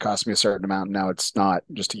they used to cost me a certain amount. And now it's not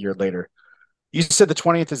just a year later. You said the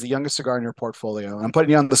 20th is the youngest cigar in your portfolio. I'm putting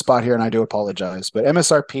you on the spot here and I do apologize. But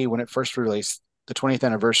MSRP, when it first released, the 20th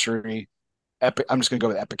anniversary, Epic, I'm just going to go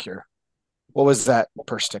with Epicure. What was that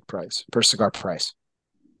per stick price, per cigar price?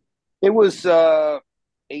 It was $8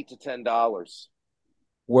 to $10,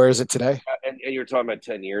 Where is it today? and you're talking about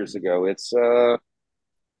 10 years ago. It's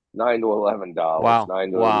 $9 to $11, Wow. Wow.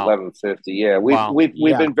 $9 to $11.50. Yeah, Wow. we've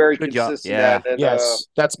Yeah. been very Good job. consistent Yeah. at, and Yes,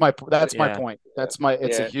 that's my Yeah. point. yeah, It's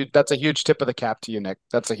a yeah, huge tip of the cap to you, Nick.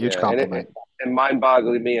 That's a huge yeah, and compliment. and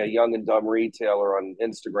mind-boggling me, a young and dumb retailer on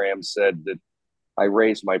Instagram said that I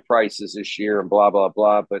raised my prices this year and blah blah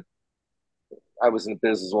blah. But I was in the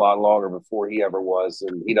business a lot longer before he ever was,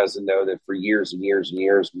 and he doesn't know that for years and years and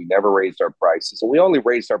years we never raised our prices, and we only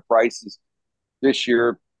raised our prices this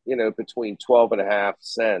year, between 12.5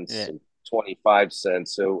 cents Yeah. and 25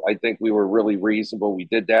 cents. So I think we were really reasonable. We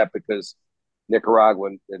did that because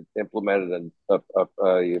Nicaragua implemented an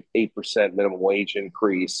 8% minimum wage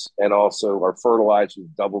increase, and also our fertilizer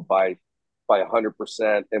doubled by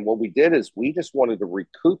 100%. And what we did is we just wanted to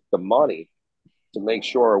recoup the money to make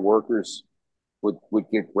sure our workers would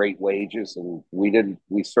get great wages, and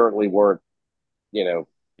we certainly weren't, you know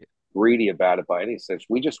greedy about it by any sense.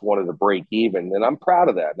 We just wanted to break even, and I'm proud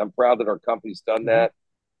of that. And I'm proud that our company's done Hmm. that.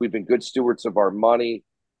 We've been good stewards of our money.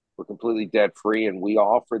 We're completely debt free, and we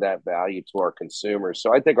offer that value to our consumers.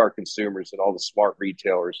 So I think our consumers and all the smart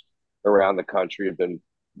retailers around the country have been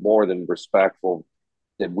more than respectful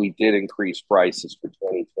that we did increase prices for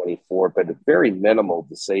 2024, but very minimal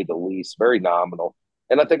to say the least, very nominal.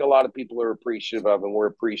 And I think a lot of people are appreciative of, and we're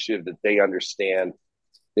appreciative that they understand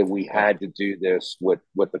that we Yeah. had to do this with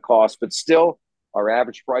the cost. But still, our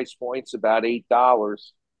average price point's about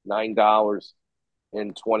 $8, $9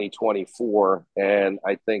 in 2024, and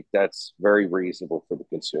I think that's very reasonable for the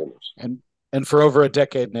consumers. And for over a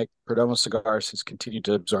decade, Nick, Perdomo Cigars has continued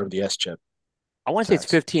to absorb the S chip I want to say it's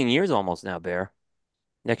tax. 15 years almost now, Bear.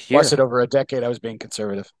 Next Well, I year. said over a decade. I was being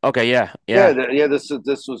conservative. Okay. Yeah. Yeah, Yeah. yeah. This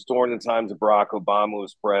was during the times of Barack Obama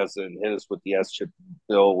was president. Hit us with the S chip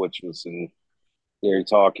bill, which was in, you're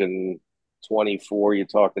talking 24, you're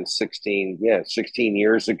talking 16, yeah, 16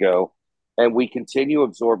 years ago. And we continue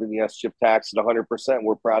absorbing the S chip tax at 100%.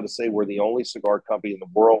 We're proud to say we're the only cigar company in the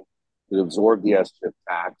world that absorbed the S chip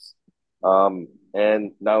tax.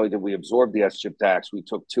 And not only did we absorb the S chip tax, we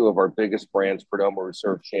took two of our biggest brands, Perdomo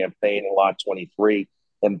Reserve Champagne and Lot 23,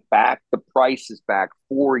 and backed the prices back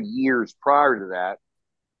 4 years prior to that.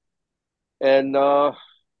 And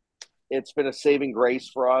it's been a saving grace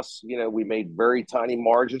for us. We made very tiny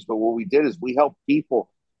margins, but what we did is we helped people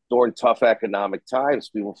during tough economic times.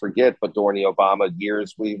 People forget, but during the Obama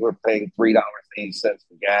years, we were paying $3.80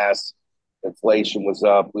 for gas. Inflation was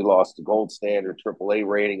up. We lost the gold standard, AAA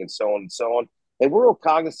rating, and so on and so on. And we're real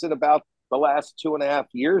cognizant about the last 2.5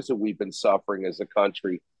 years that we've been suffering as a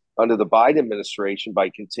country under the Biden administration by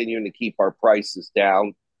continuing to keep our prices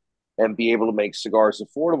down and be able to make cigars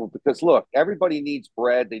affordable. Because look, everybody needs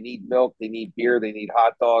bread, they need milk, they need beer, they need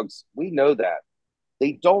hot dogs. We know that.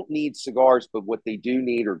 they don't need cigars, but what they do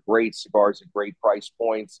need are great cigars at great price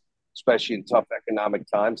points, especially in tough economic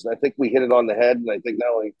times. And I think we hit it on the head. And I think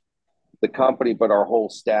not only the company, but our whole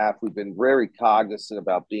staff, we've been very cognizant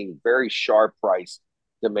about being very sharp priced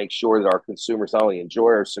to make sure that our consumers not only enjoy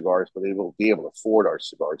our cigars, but they will be able to afford our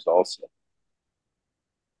cigars also.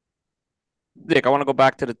 Nick, I want to go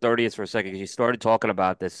back to the 30th for a second because you started talking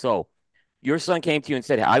about this. So, your son came to you and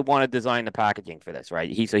said, "I want to design the packaging for this," right?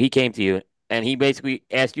 He came to you and he basically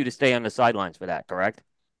asked you to stay on the sidelines for that, correct?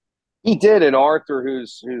 He did, and Arthur,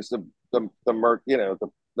 who's the merc, the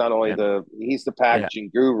not only Yeah, he's the yeah. packaging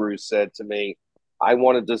guru, said to me, "I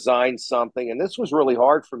want to design something," and this was really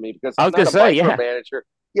hard for me because I I'm was gonna not a say, yeah, micromanager.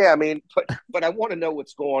 Yeah, I mean, but I want to know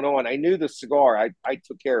what's going on. I knew the cigar. I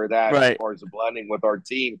took care of that as right. far as the blending with our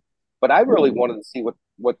team, but I really wanted to see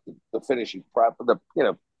what the finishing prep,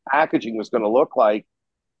 the packaging was going to look like.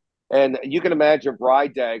 And you can imagine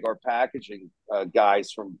Breidag, our packaging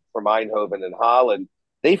guys from Eindhoven and Holland,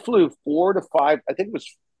 they flew 4 to 5. I think it was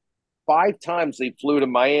 5 times they flew to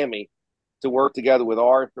Miami to work together with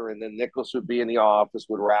Arthur, and then Nicholas would be in the office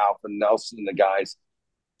with Ralph and Nelson and the guys.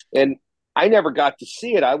 And I never got to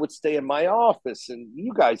see it. I would stay in my office, and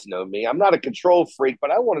you guys know me. I'm not a control freak, but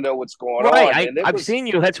I want to know what's going Right. on. And it I've was, seen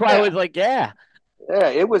you. That's why I yeah, was like, yeah, yeah,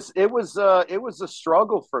 it was a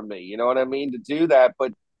struggle for me. You know what I mean to do that,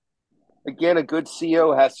 but again, a good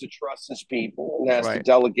CEO has to trust his people and has to right,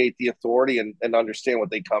 delegate the authority and understand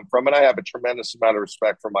what they come from. And I have a tremendous amount of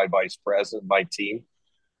respect for my vice president, my team.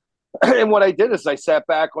 And what I did is I sat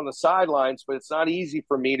back on the sidelines, but it's not easy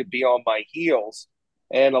for me to be on my heels.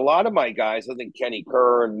 And a lot of my guys, I think Kenny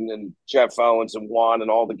Kerr and Jeff Owens and Juan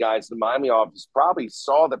and all the guys in the Miami office probably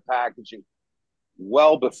saw the packaging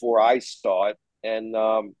well before I saw it. And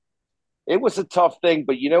it was a tough thing,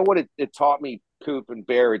 but you know what it taught me, Coop and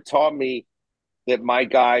Bear? It taught me that my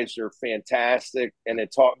guys are fantastic. And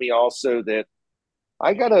it taught me also that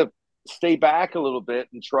I got to stay back a little bit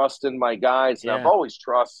and trust in my guys. And I've yeah, always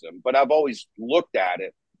trusted them, but I've always looked at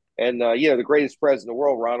it. And, the greatest president in the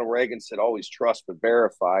world, Ronald Reagan, said, always trust but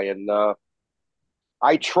verify. And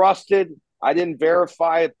I trusted. I didn't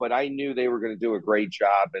verify it, but I knew they were going to do a great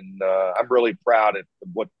job. And I'm really proud of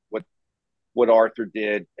what Arthur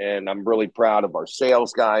did, and I'm really proud of our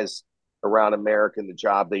sales guys around America and the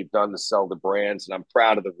job they've done to sell the brands. And I'm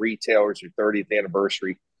proud of the retailers, your 30th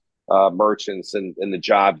anniversary merchants, and the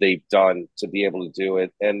job they've done to be able to do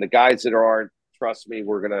it. And the guys that aren't, trust me,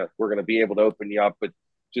 we're gonna be able to open you up, but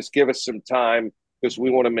just give us some time because we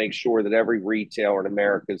want to make sure that every retailer in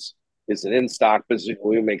America is an in stock position.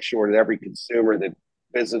 We make sure that every consumer that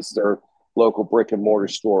visits their local brick and mortar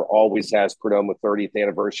store always has Perdomo 30th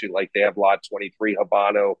anniversary, like they have Lot 23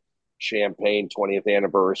 Habano Champagne 20th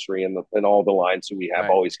anniversary, and all the lines that we have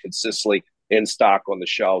right. always consistently in stock on the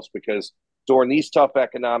shelves. Because during these tough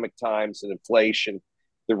economic times and inflation,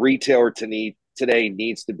 the retailer today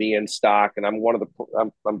needs to be in stock. And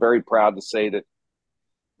I'm very proud to say that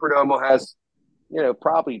Perdomo has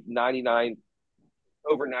probably 99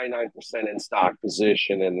 over 99% in stock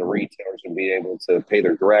position, and the retailers will be able to pay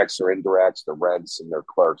their directs or indirects, their rents and their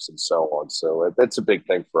clerks and so on. So that's a big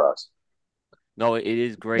thing for us. No, it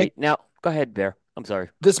is Nick, great. Now, go ahead, Bear. I'm sorry.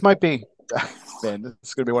 this might be, man, this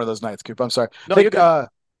is gonna be one of those nights, Coop. I'm sorry. No, you're Nick, good.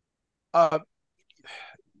 uh,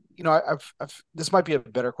 this might be a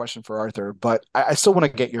better question for Arthur, but I still want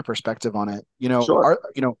to get your perspective on it. Sure.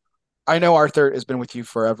 I know Arthur has been with you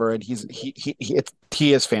forever, and he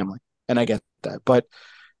is family, and I get that. But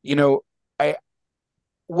you know, I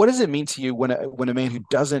what does it mean to you when a man who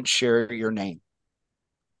doesn't share your name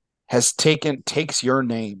takes your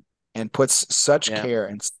name and puts such Yeah. care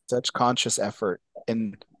and such conscious effort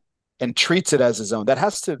and treats it as his own? That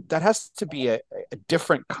has to be a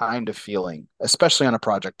different kind of feeling, especially on a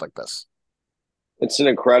project like this. It's an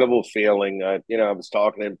incredible feeling. I was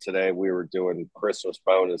talking to him today. We were doing Christmas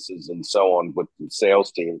bonuses and so on with the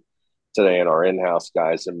sales team today and our in-house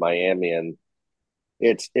guys in Miami. And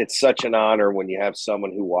it's such an honor when you have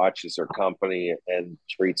someone who watches their company and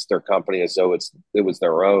treats their company as though it was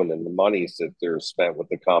their own, and the monies that they're spent with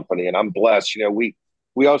the company. And I'm blessed.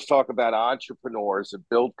 We always talk about entrepreneurs that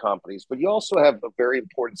build companies, but you also have a very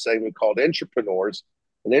important segment called entrepreneurs,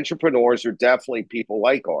 and entrepreneurs are definitely people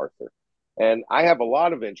like Arthur. And I have a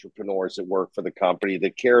lot of entrepreneurs that work for the company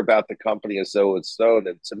that care about the company as though it's own.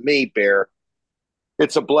 And to me, Bear,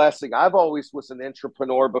 it's a blessing. I've always was an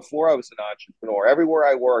entrepreneur before I was an entrepreneur. Everywhere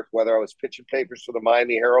I worked, whether I was pitching papers for the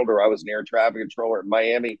Miami Herald or I was an air traffic controller in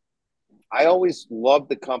Miami, I always loved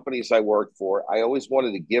the companies I worked for. I always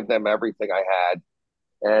wanted to give them everything I had.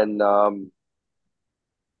 And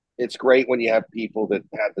it's great when you have people that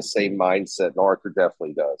have the same mindset, and Arthur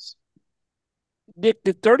definitely does. Nick,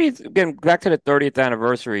 the 30th, again, back to the 30th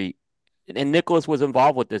anniversary, and Nicholas was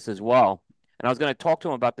involved with this as well. And I was going to talk to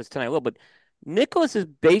him about this tonight a little, but Nicholas is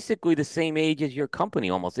basically the same age as your company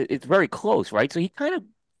almost. It's very close, right? So he kind of,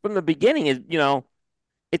 from the beginning, is,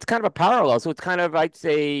 it's kind of a parallel. So it's kind of, I'd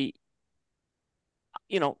say,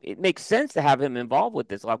 it makes sense to have him involved with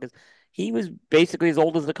this a lot because he was basically as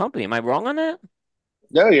old as the company. Am I wrong on that?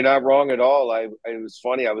 No, you're not wrong at all. It was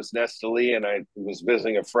funny. I was Nestali and I was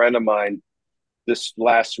visiting a friend of mine this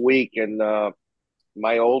last week, and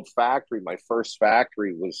my old factory, my first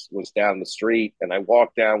factory, was down the street, and I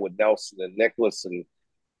walked down with Nelson and Nicholas, and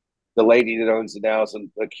the lady that owns it now is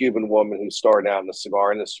a Cuban woman who started out in the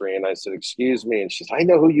cigar industry. And I said, "Excuse me," and she said, "I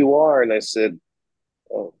know who you are." And I said,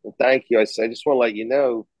 "Oh, well, thank you." I said, "I just want to let you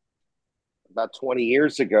know, about 20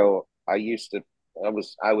 years ago, I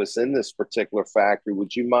was in this particular factory.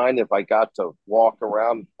 Would you mind if I got to walk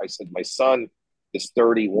around?" I said, "My son is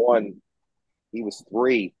 31. He was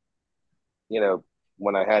 3, you know,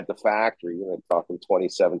 when I had the factory, talking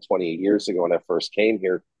 27, 28 years ago when I first came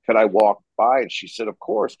here. Could I walk by?" And she said, "Of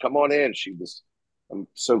course, come on in." I'm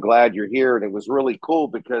so glad you're here. And it was really cool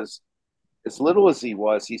because as little as he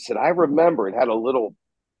was, he said, "I remember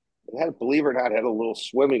believe it or not, it had a little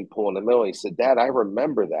swimming pool in the middle." He said, "Dad, I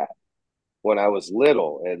remember that when I was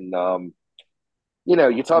little." And, you're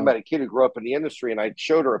talking Mm. about a kid who grew up in the industry, and I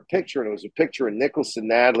showed her a picture, and it was a picture of Nicholas and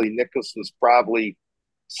Natalie. Nicholas was probably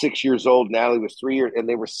 6 years old. Natalie was 3 years, and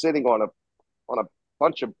they were sitting on a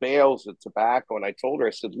bunch of bales of tobacco. And I told her,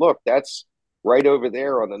 I said, "Look, that's right over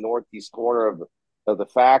there on the northeast corner of the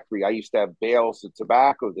factory. I used to have bales of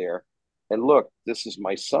tobacco there. And look, this is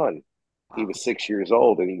my son." He Wow. was 6 years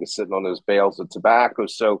old, and he was sitting on those bales of tobacco.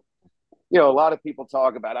 So, a lot of people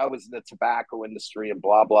talk about, I was in the tobacco industry and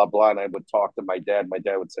blah, blah, blah. And I would talk to my dad. My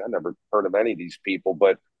dad would say, "I never heard of any of these people."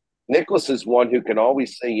 But Nicholas is one who can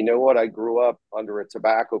always say, "You know what? I grew up under a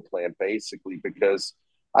tobacco plant," basically, because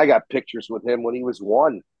I got pictures with him when he was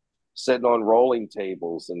 1, sitting on rolling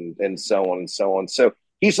tables and so on and so on. So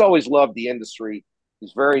he's always loved the industry.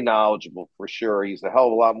 He's very knowledgeable for sure. He's a hell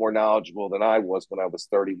of a lot more knowledgeable than I was when I was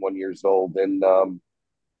 31 years old. And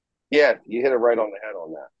yeah, you hit it right on the head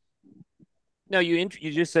on that. No, you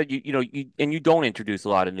just said you don't introduce a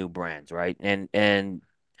lot of new brands, right? And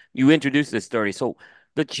you introduced this 30. So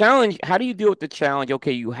the challenge, how do you deal with the challenge?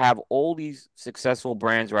 Okay, you have all these successful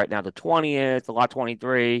brands right now, the 20th, the Lot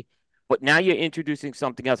 23, but now you're introducing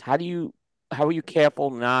something else. How are you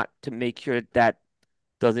careful not to make sure that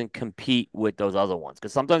doesn't compete with those other ones?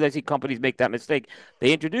 Because sometimes I see companies make that mistake.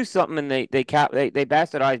 They introduce something and they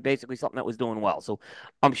bastardize basically something that was doing well. So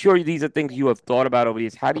I'm sure these are things you have thought about over the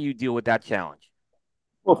years. How do you deal with that challenge?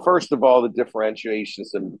 Well, first of all, the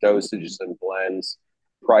differentiations and dosages and blends,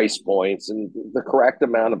 price points, and the correct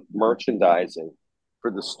amount of merchandising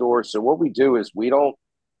for the store. So what we do is we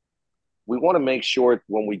want to make sure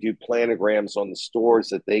when we do planograms on the stores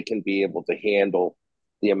that they can be able to handle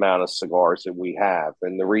the amount of cigars that we have.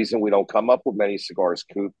 And the reason we don't come up with many cigars,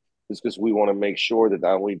 Coop, is because we want to make sure that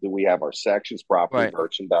not only do we have our sections properly Right.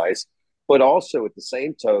 merchandised, but also at the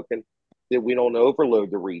same token that we don't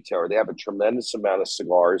overload the retailer. They have a tremendous amount of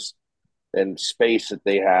cigars and space that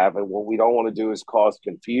they have. And what we don't want to do is cause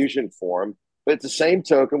confusion for them. But at the same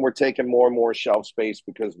token, we're taking more and more shelf space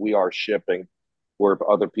because we are shipping where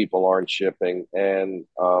other people aren't shipping. And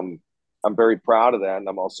I'm very proud of that. And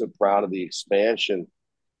I'm also proud of the expansion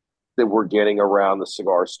that we're getting around the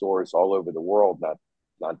cigar stores all over the world,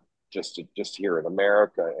 not just here in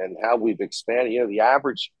America, and how we've expanded. The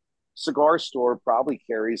average cigar store probably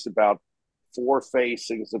carries about 4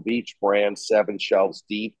 facings of each brand, 7 shelves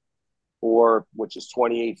deep, or which is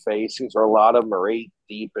 28 facings, or a lot of them are 8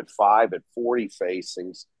 deep at 40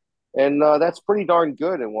 facings. And that's pretty darn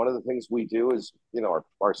good. And one of the things we do is,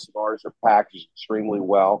 our cigars are packaged extremely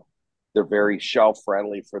well. They're very shelf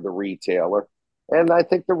friendly for the retailer. And I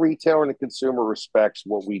think the retailer and the consumer respects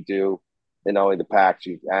what we do in not only the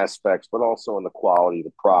packaging aspects, but also in the quality of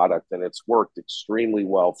the product. And it's worked extremely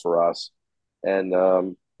well for us. And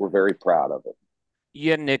we're very proud of it.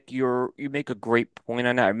 Yeah, Nick, you make a great point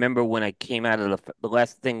on that. I remember when I came out of the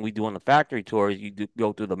last thing we do on the factory tour is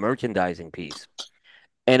go through the merchandising piece.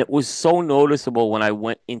 And it was so noticeable when I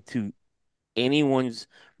went into anyone's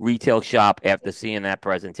retail shop after seeing that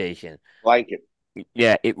presentation. Like it.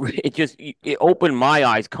 Yeah, it opened my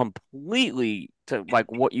eyes completely to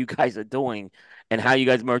like what you guys are doing and how you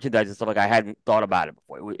guys merchandise and stuff. Like I hadn't thought about it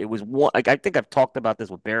before. It was one like I think I've talked about this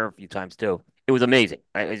with Bear a few times too. It was amazing.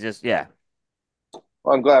 It's just yeah.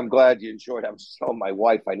 Well, I'm glad you enjoyed it. I'm just telling my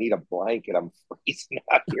wife I need a blanket. I'm freezing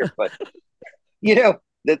out here. But you know,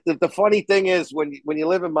 the funny thing is when you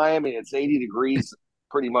live in Miami, it's 80 degrees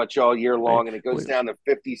pretty much all year Wait, long, and it goes wait, down to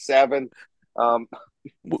 57. Um,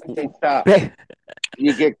 w- w- it's tough. Bear,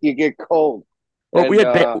 You get cold, well, we and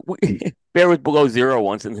had Bear, Bear was below zero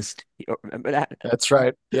once in the studio. Remember that? That's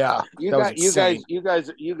right. Yeah, you that was got insane. you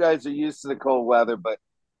guys are used to the cold weather, but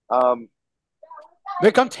um,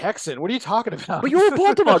 Nick, I'm Texan. What are you talking about? But you were a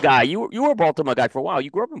Baltimore guy. You were a Baltimore guy for a while. You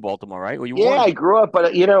grew up in Baltimore, right? Or you were yeah, born I in? grew up,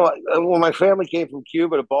 but when my family came from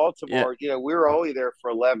Cuba to Yeah, Baltimore, we were only there for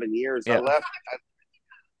 11 years. yeah.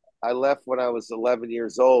 I left when I was 11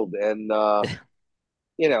 years old, and I'm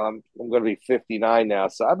going to be 59 now,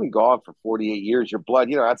 so I've been gone for 48 years. Your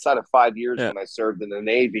blood, outside of 5 years Yeah. when I served in the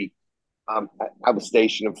Navy, I was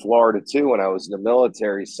stationed in Florida too when I was in the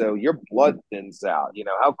military. So your blood thins out.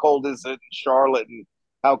 How cold is it in Charlotte, and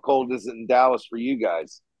how cold is it in Dallas for you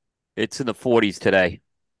guys? It's in the 40s today.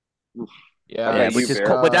 How Yeah, Yeah, about which you, it's is Bear?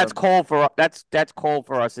 cold. But that's cold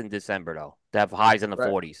for us in December though. To have highs in the right.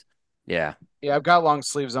 40s. Yeah. Yeah, I've got long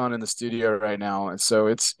sleeves on in the studio right now, and so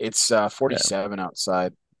it's Yeah. 47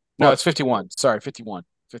 outside. No, Well, it's 51. Sorry, 51.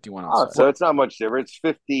 51 Oh, outside. so well, it's not much different. It's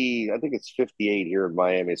 50. I think it's 58 here in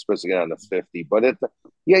Miami. It's supposed to get down to 50, but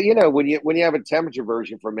yeah, when you have a temperature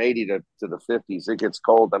version from 80 to the 50s, it gets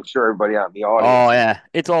cold. I'm sure everybody out in the oh audience is yeah.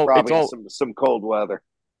 It's probably in all some cold weather.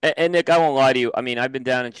 and Nick, I won't lie to you. I mean, I've been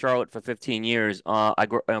down in Charlotte for 15 years.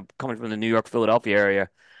 Coming from the New York, Philadelphia area.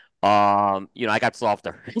 I got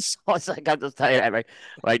softer. So it's like I'm just telling you that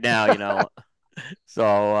right now. So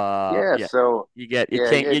Yeah. yeah. So yeah,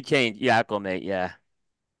 You change, you acclimate, yeah.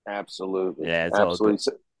 absolutely, Yeah, it's all good.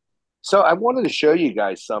 absolutely. So I wanted to show you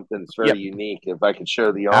guys something that's very Yep. unique. If I could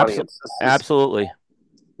show the Absolutely. audience, Absolutely.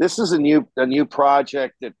 this is a new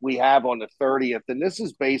project that we have on the 30th, and this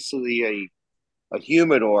is basically a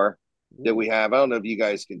humidor that we Ooh. have. I don't know if you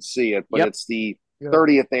guys can see it, but Yep. it's the Yeah.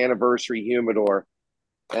 30th anniversary humidor.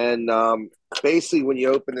 And basically, when you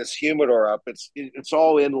open this humidor up, it's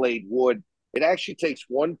all inlaid wood. It actually takes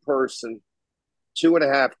one person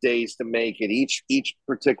 2.5 days to make it. Each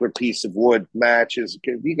particular piece of wood matches.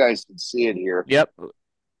 You guys can see it here. Yep.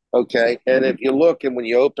 Okay, and if you look and when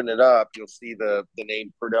you open it up, you'll see the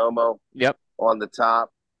name Perdomo Yep. on the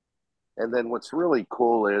top. And then what's really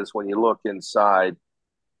cool is when you look inside,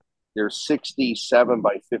 there's 67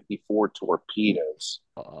 by 54 torpedoes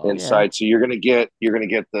Oh yeah. inside. So you're gonna get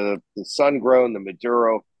the sun grown, the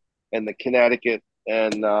Maduro, and the Connecticut,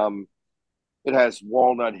 and it has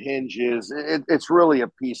walnut hinges. It's really a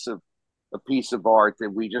piece of art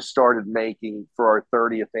that we just started making for our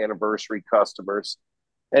 30th anniversary customers,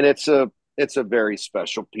 and it's a very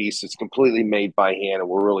special piece. It's completely made by hand, and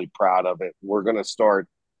we're really proud of it. We're gonna start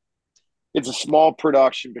it's a small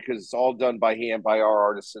production because it's all done by hand by our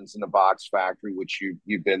artisans in the box factory, which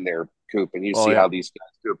you've been there, Coop, and you Oh see yeah. how these guys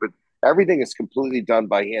do it. But everything is completely done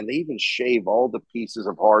by hand. They even shave all the pieces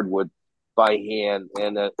of hardwood by hand,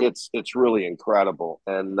 and it's really incredible.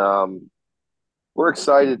 And we're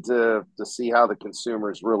excited to see how the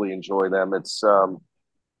consumers really enjoy them. It's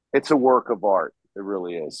a work of art. It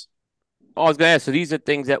really is. Oh, I was gonna ask, so these are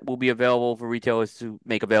things that will be available for retailers to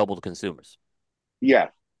make available to consumers. Yeah,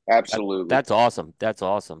 That, absolutely. that's awesome. That's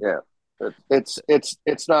awesome. Yeah.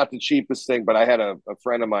 It's not the cheapest thing, but I had a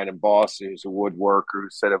friend of mine in Boston who's a woodworker who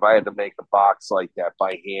said if I had to make a box like that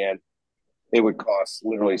by hand, it would cost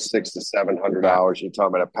literally six to seven hundred Right. dollars. You're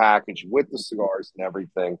talking about a package with the cigars and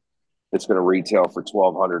everything. It's going to retail for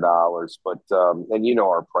 $1,200, but and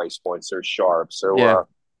our price points are sharp, so Yeah.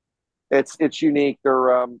 it's unique.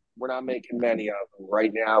 We're not making many of them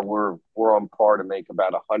right now. We're on par to make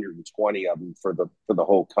about 120 of them for the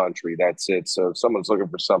whole country. That's it. So if someone's looking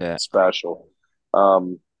for something Yeah. special,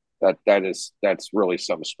 um, that's really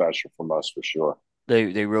something special from us for sure.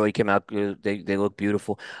 They really came out good. They look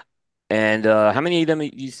beautiful. And how many of them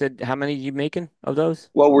you said, how many are you making of those?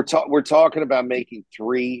 Well, we're talking about making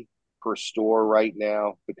three per store right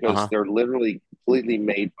now because Uh-huh. they're literally completely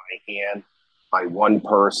made by hand by one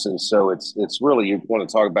person. So it's really you want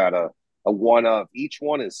to talk about a one of each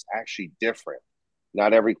one is actually different.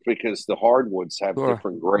 Not every because the hardwoods have Sure.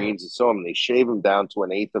 different grains and so on. They shave them down to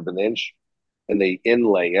an eighth of an inch, and they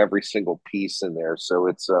inlay every single piece in there. So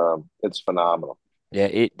it's phenomenal.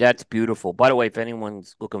 Yeah, that's beautiful. By the way, if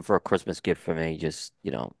anyone's looking for a Christmas gift for me, just,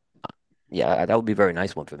 yeah, that would be a very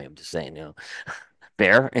nice one for me. I'm just saying,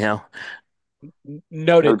 Bear, No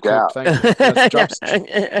Noted, Coop. doubt. Thank you. Yes, drops.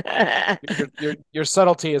 Your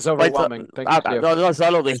subtlety is overwhelming. Thank you. No, no,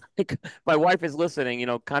 subtly. My wife is listening.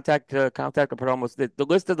 Contact the Perdomo. The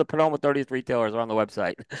list of the Perdomo 30th retailers are on the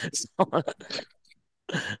website. So,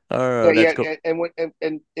 Yeah, oh, that's yeah, cool. and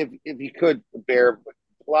if you could bear,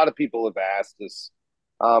 a lot of people have asked us.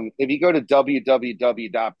 If you go to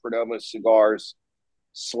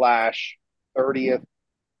www.perdomocigars/30th,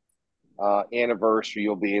 anniversary,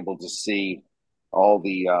 you'll be able to see all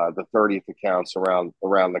the 30th accounts around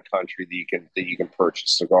the country that you can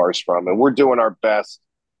purchase cigars from, and we're doing our best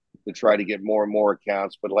to try to get more and more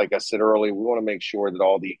accounts. But like I said earlier, we want to make sure that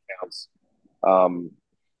all the accounts, um,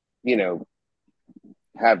 you know,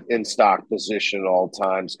 have in stock position at all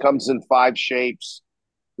times. Comes in five shapes.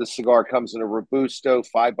 The cigar comes in a Robusto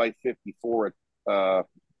 5x54,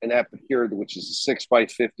 an Epicure, which is a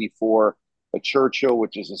 6x54, a Churchill,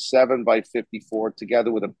 which is a 7x54,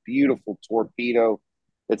 together with a beautiful Torpedo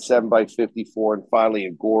at 7x54, and finally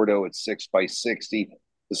a Gordo at 6x60.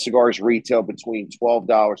 The cigars retail between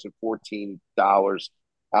 $12 and $14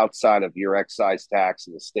 outside of your excise tax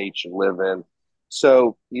in the state you live in.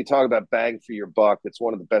 So you talk about bang for your buck. It's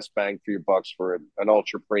one of the best bang for your bucks for an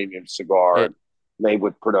ultra premium cigar It, made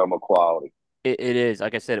with Perdomo quality. it is.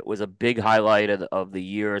 Like I said, it was a big highlight of the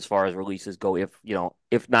year as far as releases go.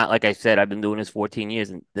 If not, like I said, I've been doing this 14 years,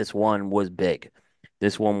 and this one was big.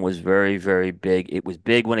 This one was very, very big. It was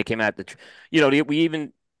big when it came out. We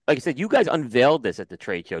even, like I said, you guys unveiled this at the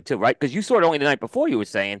trade show too, right? Because you saw it only the night before. You were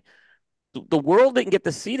saying the world didn't get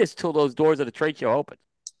to see this till those doors of the trade show opened.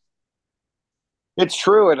 It's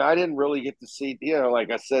true, and I didn't really get to see,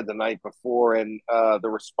 like I said the night before, and the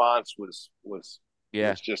response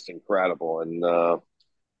Yeah, was just incredible, and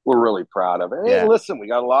we're really proud of it. Hey, yeah. listen, we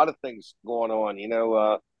got a lot of things going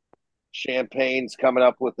on. Champagne's coming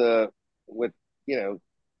up with you know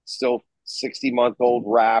still 60-month-old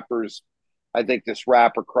wrappers. I think this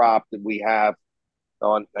wrapper crop that we have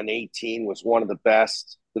on an 18 was one of the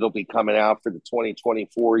best that'll be coming out for the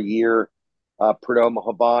 2024 year. Perdomo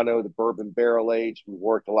Habano, the bourbon barrel age. We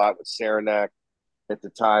worked a lot with Saranac at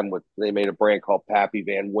the time. They made a brand called Pappy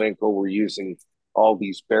Van Winkle. We're using all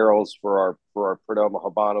these barrels for our Perdomo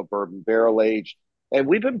Habano bourbon barrel age, and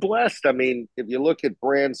we've been blessed. I mean, if you look at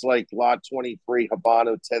brands like Lot 23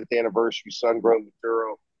 Habano 10th anniversary Sun Grown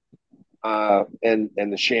Maduro, and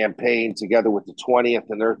the champagne together with the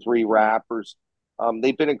 20th and their three wrappers.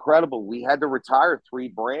 They've been incredible. We had to retire three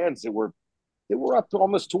brands that were up to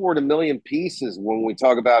almost toward a million pieces when we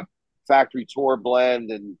talk about factory tour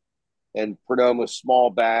blend and Perdomo small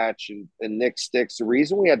batch and Nick Sticks. The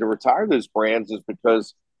reason we had to retire those brands is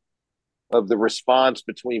because of the response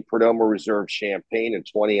between Perdomo Reserve Champagne and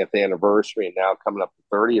 20th anniversary, and now coming up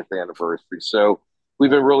to 30th anniversary. So we've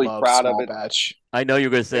been I really love proud of small it. batch. I know you're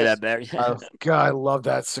going to say that, Yes, Barry. Oh God, I love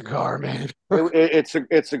that cigar, man. it's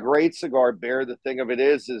a great cigar, Bear. The thing of it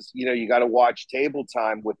is you got to watch table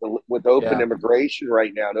time with open Yeah. immigration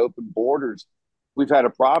right now and open borders. We've had a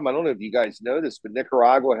problem. I don't know if you guys know this, but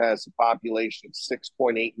Nicaragua has a population of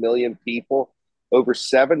 6.8 million people. Over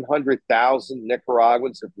 700,000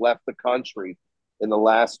 Nicaraguans have left the country in the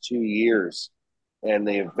last 2 years, and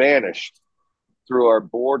they have vanished through our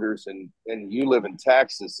borders. And you live in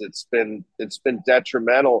Texas. It's been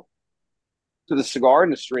detrimental to the cigar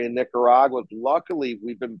industry in Nicaragua. Luckily,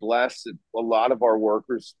 we've been blessed that a lot of our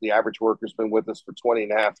workers, the average worker's been with us for 20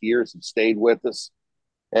 and a half years and stayed with us.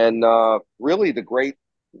 And really, the great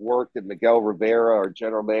work that Miguel Rivera, our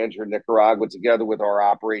general manager in Nicaragua, together with our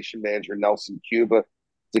operation manager, Nelson Cuba,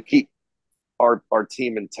 to keep our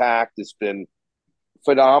team intact has been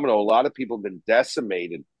phenomenal. A lot of people have been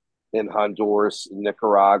decimated in Honduras,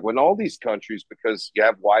 Nicaragua, and all these countries because you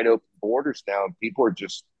have wide open borders now, and people are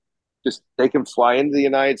just they can fly into the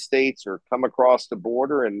United States or come across the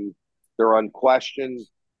border and they're unquestioned.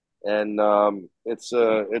 And it's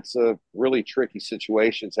a really tricky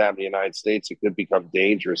situation to have in the United States. It could become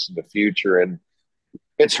dangerous in the future, and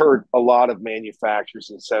it's hurt a lot of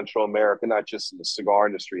manufacturers in Central America, not just in the cigar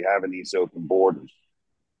industry, having these open borders.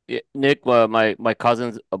 Yeah, Nick, my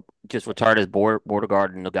cousin's just retired as border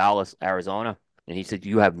guard in Nogales, Arizona, and he said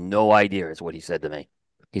you have no idea. Is what he said to me.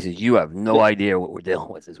 He says you have no idea what we're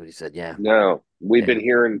dealing with. Is what he said. Yeah, No, yeah, we've been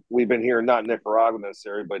hearing not Nicaragua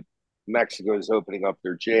necessarily, but Mexico is opening up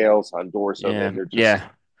their jails. Honduras, yeah, and they're just yeah,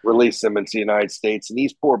 release them into the United States. And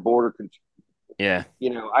these poor yeah.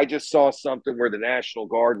 I just saw something where the National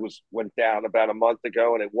Guard went down about a month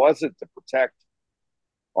ago, and it wasn't to protect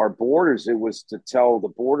our borders; it was to tell the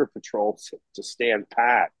border patrol to stand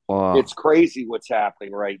pat. Oh, It's crazy what's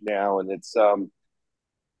happening right now, and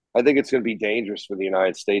I think it's going to be dangerous for the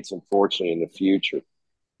United States, unfortunately, in the future.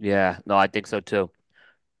 yeah. No, I think so too.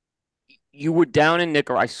 You were down in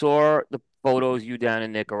Nicaragua. I saw the photos you down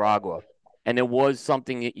in Nicaragua, and there was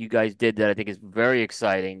something that you guys did that I think is very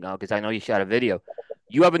exciting. Because I know you shot a video.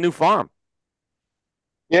 You have a new farm.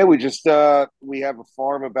 Yeah, we have a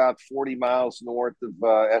farm about 40 miles north of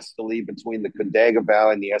Esteli, between the Condega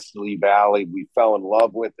Valley and the Esteli Valley. We fell in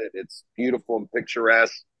love with it. It's beautiful and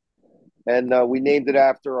picturesque. and we named it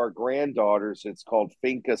after our granddaughters. It's called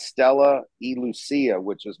Finca Stella y Lucia,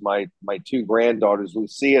 which is my two granddaughters.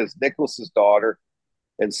 Lucia is Nicholas's daughter,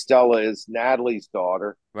 and Stella is Natalie's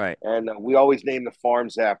daughter. Right. And we always name the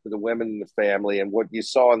farms after the women in the family. And what you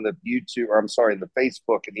saw in the YouTube, or I'm sorry, in the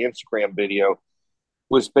Facebook and the Instagram video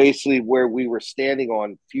was basically where we were standing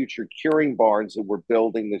on future curing barns that we're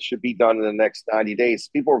building that should be done in the next 90 days.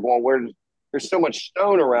 People were going, where there's so much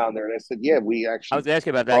stone around there. And I said, yeah, we I actually was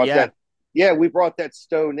asking about that. brought Yeah. that. Yeah, we brought that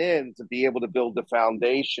stone in to be able to build the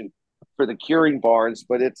foundation for the curing barns,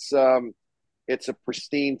 but it's a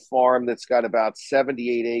pristine farm that's got about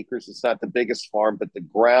 78 acres. It's not the biggest farm, but the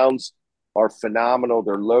grounds are phenomenal.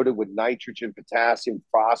 They're loaded with nitrogen, potassium,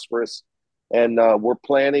 phosphorus, and we're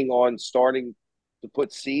planning on starting to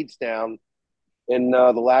put seeds down in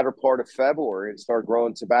the latter part of February and start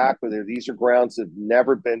growing tobacco there. These are grounds that have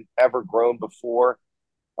never been ever grown before.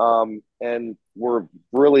 And we're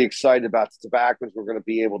really excited about the tobaccos we're going to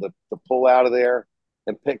be able to pull out of there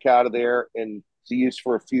and pick out of there and to use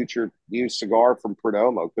for a future use cigar from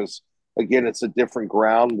Perdomo. Because again, it's a different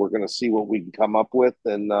ground. We're going to see what we can come up with,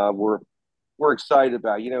 and we're excited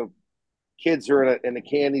about. Kids are in a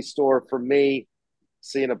candy store. For me,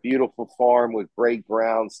 seeing a beautiful farm with great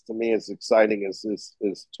grounds to me is exciting as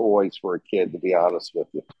toys for a kid. To be honest with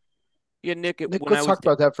you. Yeah, Nick. Nick, When I let's was talk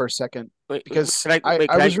about that for a second because can I I wait?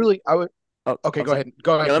 I Can was I? really I would Oh, okay, I'm sorry.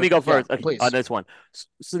 go Yeah, ahead let me first. go Yeah, first okay, on please. this one.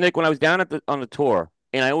 So, Nick, when I was down on the tour,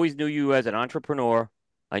 and I always knew you as an entrepreneur,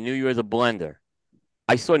 I knew you as a blender.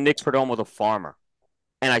 I saw Nick Perdomo, the farmer,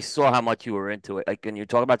 and I saw how much you were into it. Like, when you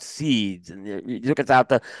talk about seeds, and you took us out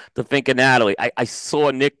to Finca Natalie. I saw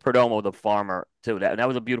Nick Perdomo, the farmer, too. That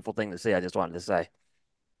was a beautiful thing to see. I just wanted to say.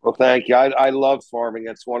 Well, thank you. I love farming.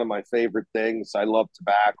 It's one of my favorite things. I love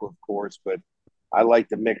tobacco, of course, but I like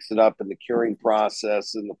to mix it up in the curing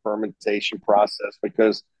process and the fermentation process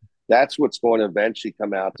because that's what's going to eventually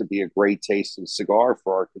come out to be a great tasting cigar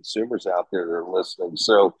for our consumers out there that are listening.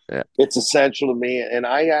 So Yeah, it's essential to me. And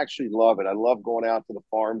I actually love it. I love going out to the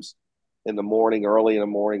farms in the morning, early in the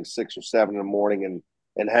morning, 6 or 7 in the morning,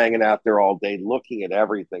 and hanging out there all day, looking at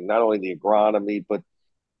everything, not only the agronomy, but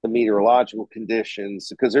the meteorological conditions,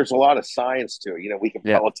 because there's a lot of science to it. We can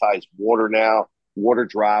yeah. pelletize water now, water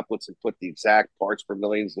droplets, and put the exact parts per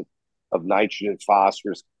millions of nitrogen,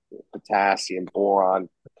 phosphorus, potassium, boron,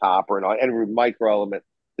 copper, and every micro element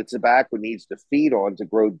the tobacco needs to feed on to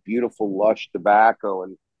grow beautiful, lush tobacco.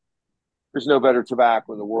 And there's no better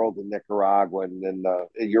tobacco in the world than Nicaragua. And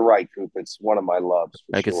you're right, Coop. It's one of my loves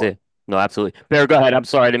for I could sure. see. No, absolutely. Bear, go ahead. I'm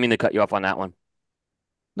sorry. I didn't mean to cut you off on that one.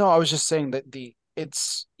 No, I was just saying that the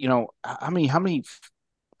it's how many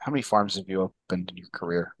farms have you opened in your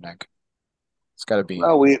career, Nick? It's got to be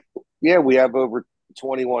Well, we have over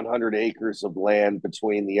 2,100 acres of land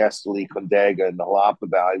between the Esteli, Condega, and the Jalapa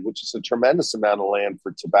Valley, which is a tremendous amount of land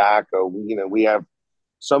for tobacco. We have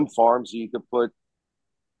some farms you could put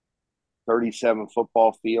 37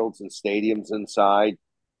 football fields and stadiums inside,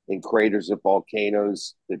 in craters of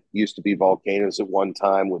volcanoes that used to be volcanoes at one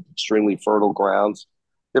time with extremely fertile grounds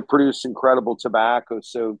that produce incredible tobacco.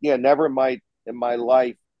 So yeah, never in my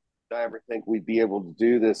life did I ever think we'd be able to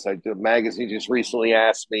do this. A magazine just recently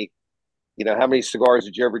asked me, how many cigars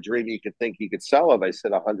did you ever dream you could think you could sell of? I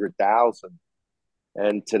said 100,000.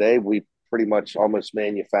 And today we pretty much almost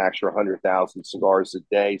manufacture 100,000 cigars a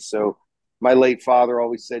day. So my late father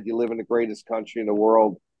always said, you live in the greatest country in the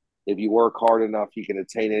world. If you work hard enough, you can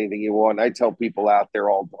attain anything you want. And I tell people out there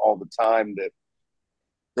all the time that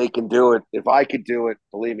they can do it. If I could do it,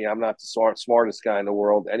 believe me, I'm not the smartest guy in the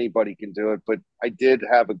world. Anybody can do it. But I did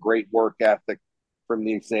have a great work ethic from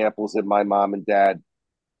the examples that my mom and dad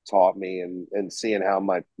taught me, and seeing how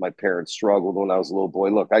my parents struggled when I was a little boy.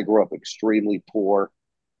 Look, I grew up extremely poor,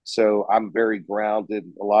 so I'm very grounded.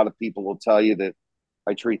 A lot of people will tell you that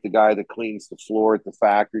I treat the guy that cleans the floor at the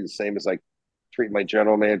factory the same as I treat my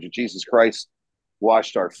general manager. Jesus Christ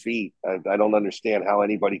washed our feet. I don't understand how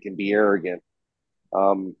anybody can be arrogant.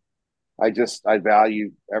 Um, I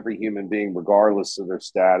value every human being regardless of their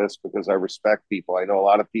status because I respect people. I know a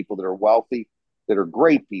lot of people that are wealthy that are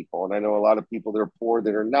great people, and I know a lot of people that are poor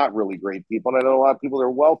that are not really great people, and I know a lot of people that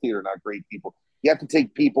are wealthy that are not great people. You have to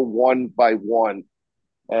take people one by one,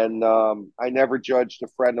 and I never judged a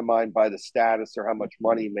friend of mine by the status or how much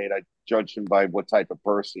money he made. I judged him by what type of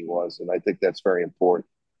person he was, and I think that's very important.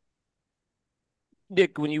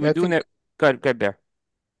 Nick, when you were yeah, I doing think that, go ahead, Bear.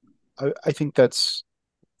 I think that's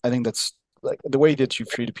like the way that you've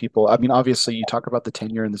treated people. I mean, obviously you talk about the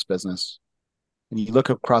tenure in this business and you look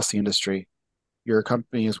across the industry, your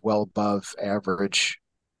company is well above average,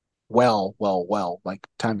 like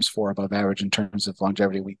times four above average in terms of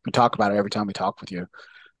longevity. We talk about it every time we talk with you.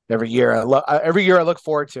 every year I look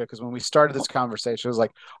forward to it because when we started this conversation, it was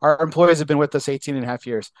like our employees have been with us 18 and a half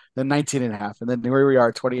years, then 19 and a half, and then here we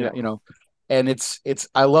are 20, Yeah. and it's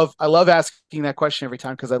I love asking that question every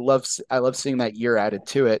time because I love seeing that year added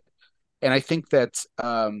to it. And I think that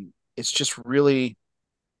it's just really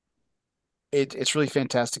it's really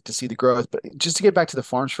fantastic to see the growth. But just to get back to the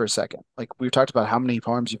farms for a second, like we've talked about how many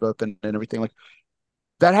farms you've opened and everything, like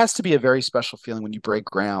that has to be a very special feeling when you break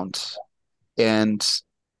ground. And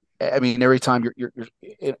I mean, every time you're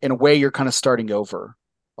in a way you're kind of starting over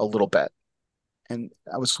a little bit. And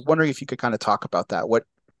I was wondering if you could kind of talk about that. What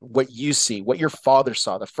you see, what your father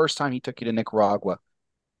saw the first time he took you to Nicaragua,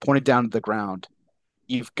 pointed down to the ground.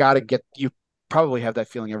 You probably have that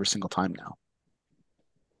feeling every single time now.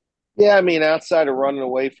 Yeah, I mean, outside of running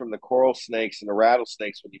away from the coral snakes and the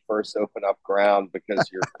rattlesnakes when you first open up ground because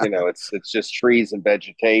it's just trees and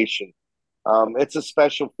vegetation. It's a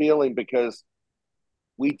special feeling because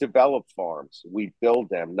we develop farms, we build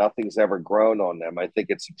them. Nothing's ever grown on them. I think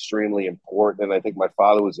it's extremely important, and I think my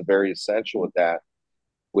father was a very essential at that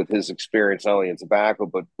with his experience not only in tobacco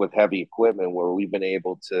but with heavy equipment, where we've been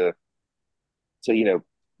able to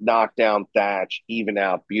knock down thatch, even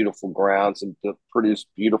out beautiful grounds, and to produce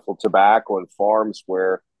beautiful tobacco in farms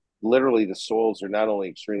where literally the soils are not only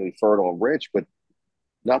extremely fertile and rich, but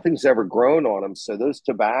nothing's ever grown on them. So those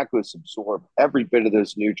tobaccos absorb every bit of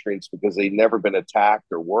those nutrients because they've never been attacked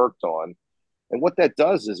or worked on. And what that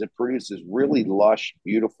does is it produces really lush,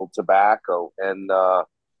 beautiful tobacco. And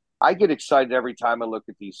I get excited every time I look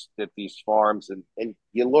at these farms, and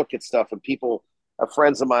you look at stuff and people,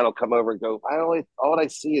 friends of mine will come over and go, I only all I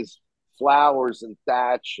see is flowers and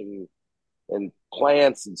thatch and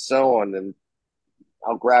plants and so on. And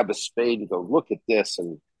I'll grab a spade and go, look at this,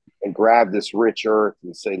 and grab this rich earth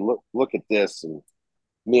and say, look at this. And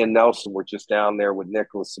me and Nelson were just down there with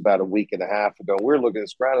Nicholas about a week and a half ago. We are looking at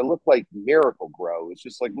this ground. It looked like miracle grow. It's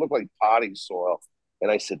just like looked like potting soil.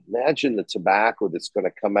 And I said, imagine the tobacco that's going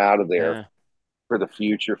to come out of there Yeah. for the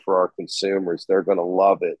future for our consumers. They're going to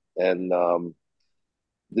love it. And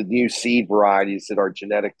the new seed varieties that our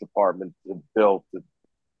genetic department have built,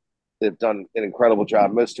 they've done an incredible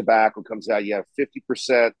job. Most tobacco comes out, you have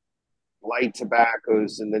 50% light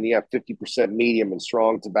tobaccos, and then you have 50% medium and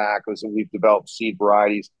strong tobaccos. And we've developed seed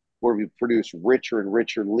varieties where we produce richer and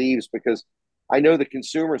richer leaves because I know the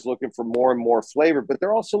consumer is looking for more and more flavor, but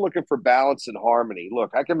they're also looking for balance and harmony.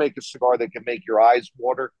 Look, I can make a cigar that can make your eyes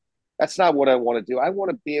water. That's not what I want to do. I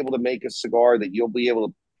want to be able to make a cigar that you'll be able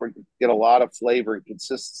to get a lot of flavor and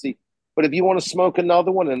consistency. But if you want to smoke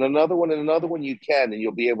another one and another one and another one, you can, and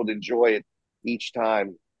you'll be able to enjoy it each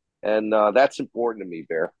time. And that's important to me,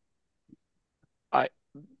 Bear. I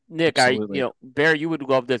Nick, Absolutely. Bear, you would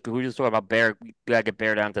love this because we were just talking about Bear. We gotta get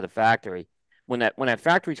Bear down to the factory. When that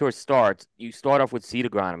factory tour starts, you start off with seed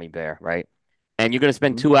agronomy, Bear, right? And you're gonna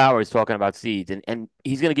spend Mhm. 2 hours talking about seeds, and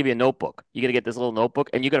he's gonna give you a notebook. You're gonna get this little notebook,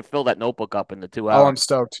 and you're gonna fill that notebook up in the two Oh, hours. I'm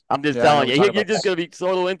stoked. I'm just Yeah, I know telling we you, talk you're about just that. gonna be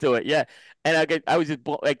so into it, yeah. And I was just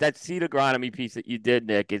like that seed agronomy piece that you did,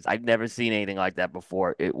 Nick. Is I've never seen anything like that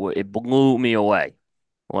before. It blew me away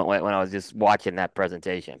when I was just watching that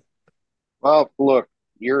presentation. Well, look,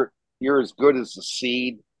 you're you're as good as the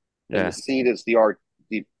seed, and the Yeah, seed is the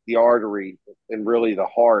artery and really the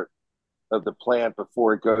heart of the plant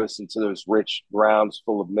before it goes into those rich grounds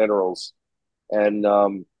full of minerals. And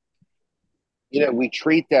we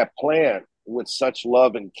treat that plant with such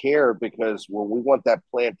love and care because when we want that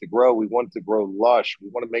plant to grow, we want it to grow lush. We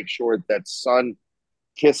want to make sure that sun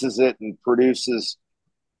kisses it and produces,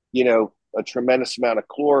 a tremendous amount of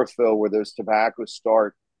chlorophyll where those tobaccos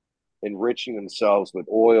start enriching themselves with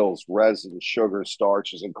oils, resins, sugars,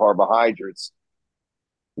 starches, and carbohydrates.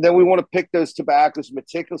 Then we want to pick those tobaccos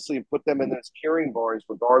meticulously and put them in those curing barns,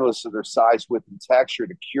 regardless of their size, width, and texture,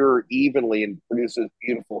 to cure evenly and produce those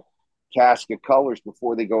beautiful casket colors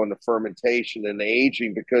before they go into fermentation and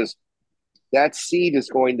aging. Because that seed is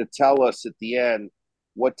going to tell us at the end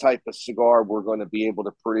what type of cigar we're going to be able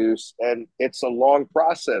to produce. And it's a long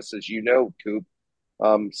process, as you know, Coop.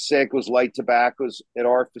 Seco's light tobaccos at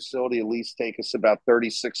our facility at least take us about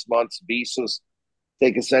 36 months. Visos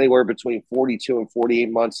take us anywhere between 42 and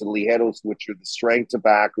 48 months. And Ligeros, which are the strength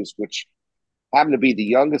tobaccos, which happen to be the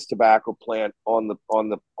youngest tobacco plant on the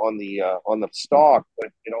stalk, but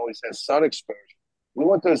it always has sun exposure. We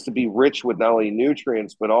want those to be rich with not only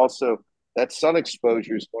nutrients, but also that sun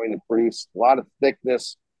exposure is going to produce a lot of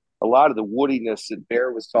thickness, a lot of the woodiness that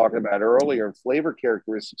Bear was talking about earlier, and flavor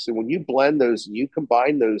characteristics. And when you blend those and you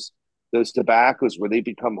combine those tobaccos where they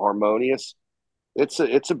become harmonious, it's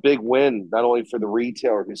a big win not only for the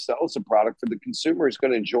retailer who sells the product, for the consumer who's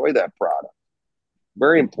going to enjoy that product.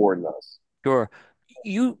 Very important to us. sure.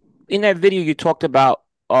 you in that video you talked about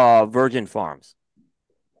virgin farms.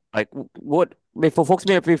 Like what for folks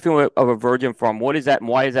may be familiar of a virgin farm, what is that and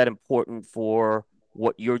why is that important for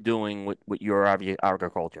what you're doing with your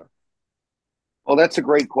agriculture? Well, that's a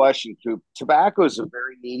great question, Coop. Tobacco is a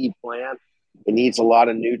very needy plant. It needs a lot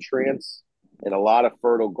of nutrients and a lot of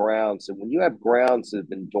fertile grounds. And when you have grounds that have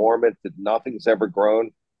been dormant, that nothing's ever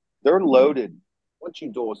grown, they're loaded. What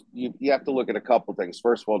you do is you have to look at a couple things.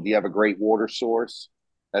 First of all, do you have a great water source?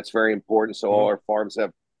 That's very important. So all Mhm. our farms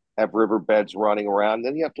have riverbeds running around.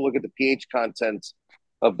 Then you have to look at the pH content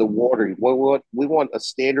of the water. We want a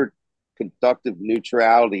standard conductive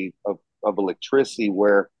neutrality of electricity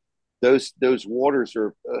where those waters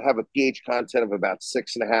have a pH content of about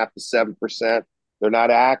 6.5 to 7%. They're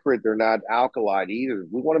not acrid. They're not alkaline either.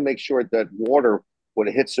 We want to make sure that water, when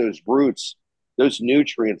it hits those roots, those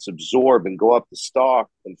nutrients absorb and go up the stalk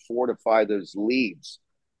and fortify those leaves.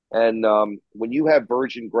 And when you have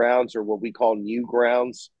virgin grounds or what we call new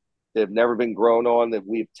grounds that have never been grown on that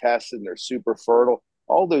we've tested and they're super fertile,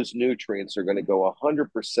 all those nutrients are going to go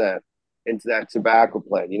 100% into that tobacco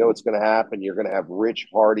plant. You know what's going to happen? You're going to have rich,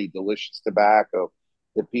 hearty, delicious tobacco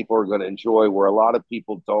that people are going to enjoy, where a lot of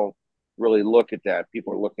people don't really look at that.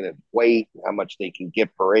 People are looking at weight, how much they can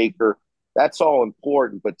get per acre. That's all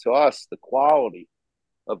important. But to us, the quality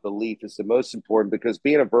of the leaf is the most important because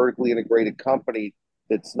being a vertically integrated company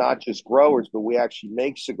that's not just growers, but we actually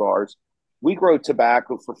make cigars. We grow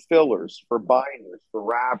tobacco for fillers, for binders, for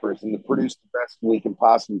wrappers, and to produce the best we can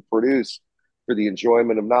possibly produce for the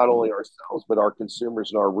enjoyment of not only ourselves, but our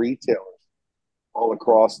consumers and our retailers all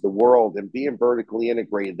across the world. And being vertically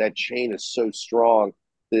integrated, that chain is so strong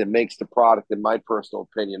that it makes the product, in my personal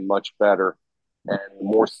opinion, much better and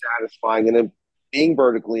more satisfying. And then being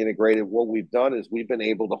vertically integrated, what we've done is we've been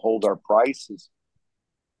able to hold our prices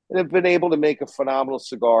and have been able to make a phenomenal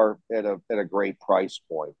cigar at a great price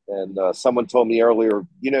point. And someone told me earlier,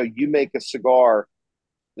 you make a cigar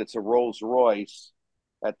that's a Rolls Royce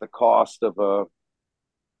at the cost of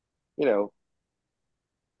you know,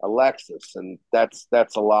 a Lexus, and that's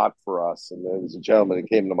a lot for us. And there was a gentleman that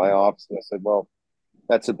came to my office, and I said, "Well,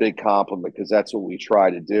 that's a big compliment because that's what we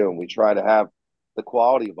try to do, and we try to have the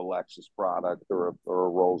quality of a Lexus product or a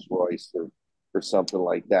Rolls Royce or something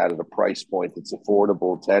like that at a price point that's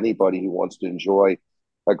affordable to anybody who wants to enjoy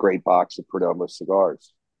a great box of Perdomo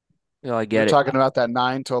cigars." I You're get it. talking about that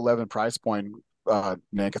 9 to 11 price point,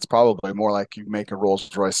 Nick. It's probably more like you make a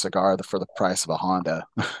Rolls Royce cigar for the price of a Honda.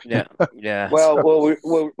 Yeah, yeah. Well, So,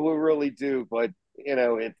 we really do, but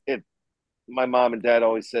it. My mom and dad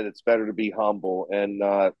always said it's better to be humble, and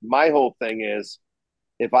my whole thing is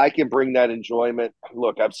if I can bring that enjoyment.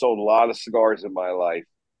 Look, I've sold a lot of cigars in my life.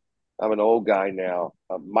 I'm an old guy now.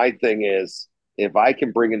 My thing is if I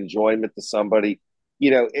can bring enjoyment to somebody,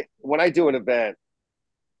 when I do an event,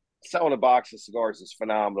 selling a box of cigars is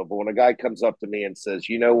phenomenal. But when a guy comes up to me and says,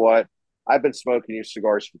 "You know what? I've been smoking your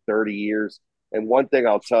cigars for 30 years. And one thing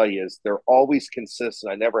I'll tell you is they're always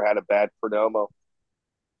consistent. I never had a bad Perdomo."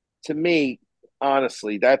 To me,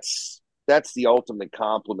 honestly, that's the ultimate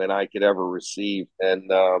compliment I could ever receive.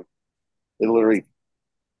 And it literally,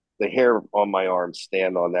 the hair on my arm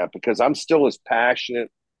stand on that because I'm still as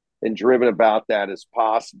passionate and driven about that as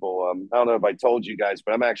possible. I don't know if I told you guys,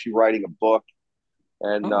 but I'm actually writing a book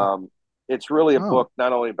and Oh, it's really a oh, book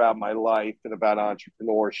not only about my life and about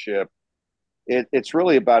entrepreneurship. It's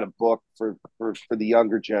really about a book for the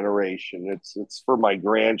younger generation. It's for my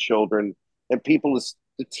grandchildren and people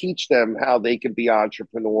to teach them how they can be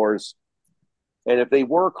entrepreneurs. And if they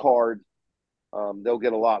work hard, they'll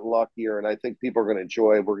get a lot luckier. And I think people are going to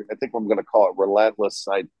enjoy it. I think I'm going to call it relentless.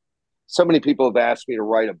 So many people have asked me to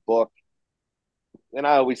write a book, and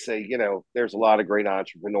I always say, there's a lot of great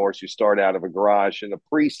entrepreneurs who start out of a garage. And a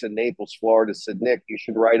priest in Naples, Florida said, "Nick, you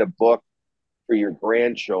should write a book for your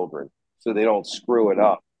grandchildren so they don't screw it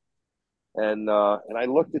up." And I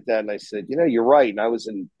looked at that and I said, you're right. And I was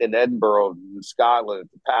in Edinburgh, in Scotland,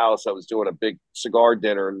 at the Palace. I was doing a big cigar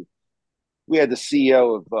dinner, and we had the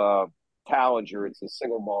CEO of Tallinger. It's a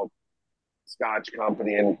single malt Scotch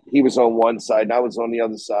company, and he was on one side, and I was on the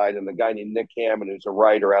other side. And the guy named Nick Hammond, who's a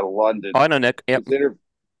writer out of London, I know Nick. Yep. was inter.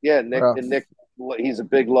 Yeah, Nick yeah. and Nick. He's a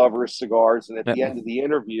big lover of cigars, and at Yep. the end of the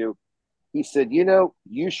interview, he said,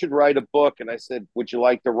 you should write a book." And I said, "Would you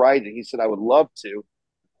like to write it?" He said, "I would love to."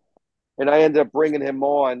 And I ended up bringing him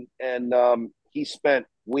on, and he spent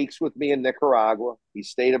weeks with me in Nicaragua. He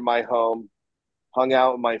stayed at my home, hung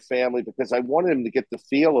out with my family because I wanted him to get the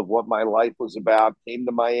feel of what my life was about. Came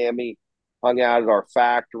to Miami, hung out at our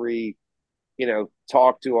factory,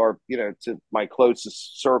 talked to to my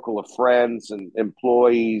closest circle of friends and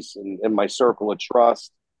employees and my circle of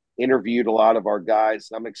trust. interviewed a lot of our guys.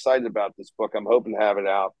 I'm excited about this book. I'm hoping to have it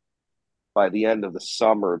out by the end of the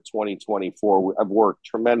summer of 2024. I've worked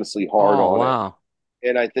tremendously hard Oh, on it, wow.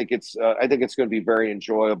 and I think it's going to be very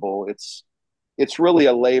enjoyable. It's really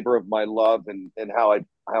a labor of my love, and how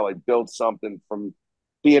I built something from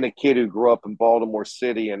being a kid who grew up in Baltimore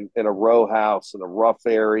City and in a row house in a rough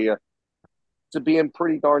area to being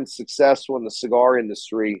pretty darn successful in the cigar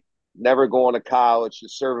industry, never going to college,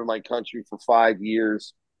 just serving my country for 5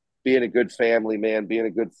 years, being a good family man, being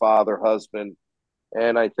a good father, husband.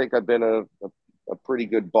 And I think I've been a pretty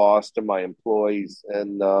good boss to my employees.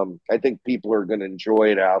 And I think people are going to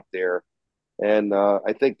enjoy it out there. And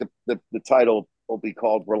I think the title will be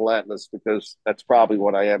called Relentless because that's probably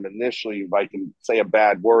what I am initially. If I can say a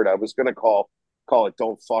bad word, I was going to call it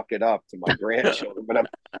 "Don't fuck it up" to my grandchildren, but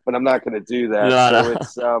I'm not going to do that. No, So no.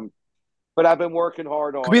 it's but I've been working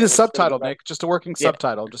hard Could on be it. the It's going to be subtitle, about Nick. Just a working Yeah.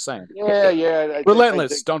 subtitle. I'm just saying. yeah. I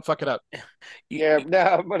Relentless. think Don't fuck it up. You, yeah.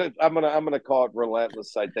 No, I'm gonna call it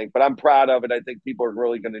Relentless. I think, but I'm proud of it. I think people are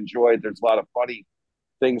really going to enjoy it. There's a lot of funny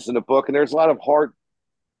things in the book, and there's a lot of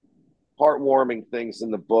heartwarming things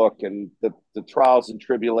in the book, and the trials and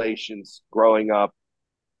tribulations growing up,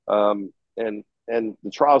 and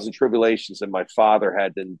the trials and tribulations that my father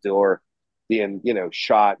had to endure, being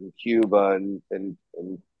shot in Cuba and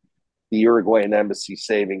the Uruguayan embassy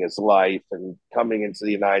saving his life, and coming into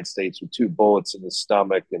the United States with two bullets in his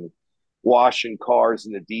stomach, and washing cars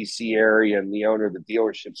in the DC area. And the owner of the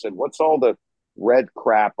dealership said, "What's all the red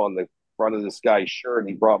crap on the front of this guy's shirt?" And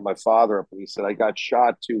he brought my father up and he said, "I got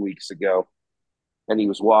shot 2 weeks ago." And he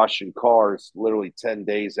was washing cars literally 10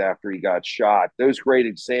 days after he got shot. Those great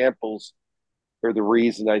examples are the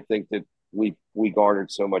reason I think that we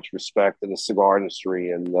garnered so much respect in the cigar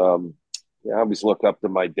industry. And yeah, I always look up to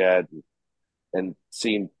my dad and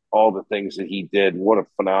seeing all the things that he did. And what a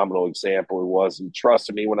phenomenal example he was. And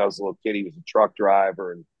trusted me when I was a little kid. He was a truck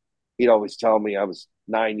driver, and he'd always tell me I was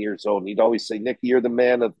 9 years old, and he'd always say, "Nicky, you're the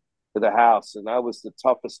man of the house." And I was the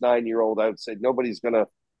toughest 9 year old. I would say, nobody's gonna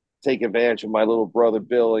take advantage of my little brother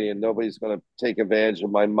Billy, and nobody's gonna take advantage of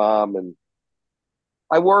my mom. And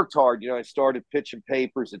I worked hard. I started pitching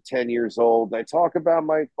papers at 10 years old. I talk about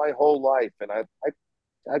my whole life, and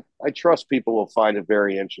I trust people will find it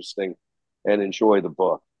very interesting and enjoy the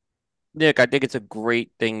book. Nick, I think it's a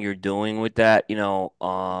great thing you're doing with that.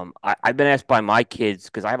 I've been asked by my kids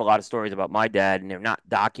because I have a lot of stories about my dad and they're not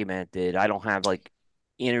documented. I don't have like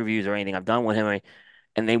interviews or anything I've done with him.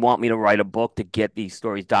 And they want me to write a book to get these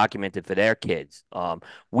stories documented for their kids.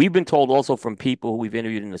 We've been told also from people who we've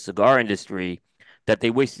interviewed in the cigar industry that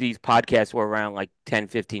they wish these podcasts were around like 10,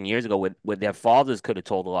 15 years ago where their fathers could have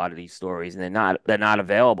told a lot of these stories and they're not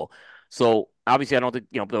available. So obviously I don't think,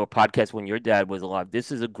 there were podcasts when your dad was alive.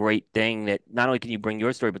 This is a great thing that not only can you bring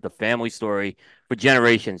your story, but the family story for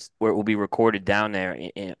generations where it will be recorded down there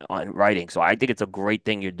on writing. So I think it's a great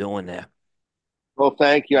thing you're doing there. Well,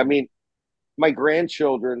 thank you. I mean, my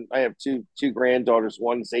grandchildren, I have two granddaughters.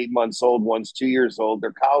 One's 8 months old, one's 2 years old.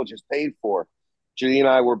 Their college is paid for. Judy and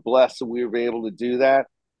I were blessed that we were able to do that.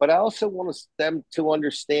 But I also want them to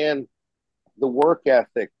understand the work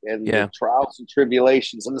ethic and the Yeah. trials and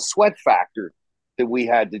tribulations and the sweat factor that we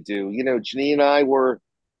had to do. Janine and I were,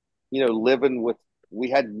 living with, we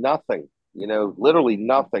had nothing, literally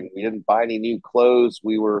nothing. We didn't buy any new clothes.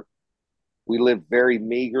 We lived very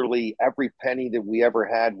meagerly. Every penny that we ever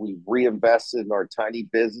had, we reinvested in our tiny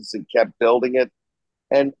business and kept building it.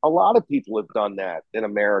 And a lot of people have done that in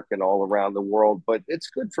America and all around the world, but it's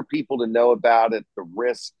good for people to know about it, the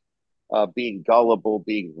risk, being gullible,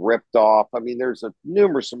 being ripped off. I mean, there's a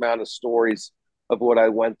numerous amount of stories of what I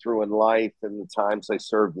went through in life and the times I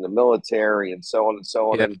served in the military and so on and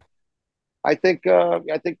so on. Yeah. And I think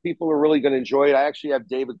people are really going to enjoy it. I actually have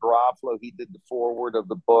David Garofalo. He did the foreword of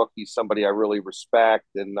the book. He's somebody I really respect,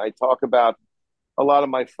 and I talk about a lot of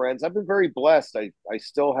my friends. I've been very blessed. I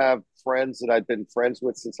still have friends that I've been friends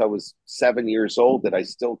with since I was 7 years old that I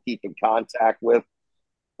still keep in contact with.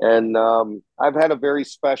 And I've had a very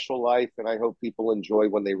special life, and I hope people enjoy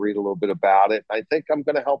when they read a little bit about it. I think I'm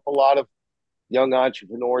going to help a lot of young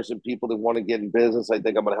entrepreneurs and people that want to get in business. I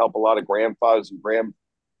think I'm going to help a lot of grandfathers and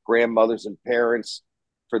grandmothers and parents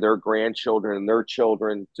for their grandchildren and their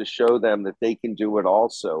children to show them that they can do it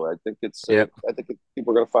also. Yeah.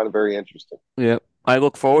 People are going to find it very interesting. Yeah, I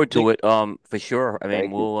look forward to Nick, it. For sure. I mean,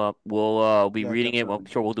 Thank you. we'll be yeah, reading it. I'm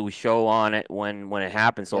definitely. sure we'll do a show on it when it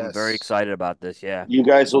happens. So I'm very Yes. excited about this. Yeah. You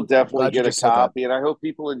guys will I'm definitely glad you get a just said that. copy, and I hope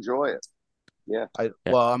people enjoy it. Yeah. I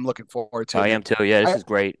Yeah, well, I'm looking forward to it, I am Nick. too. Yeah, this I is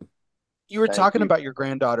great. you were Thank talking you. about your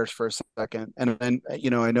granddaughters for a second, and then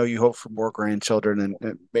I know you hope for more grandchildren,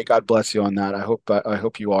 and may God bless you on that. I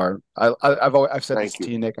hope you are. I've said this Thank you.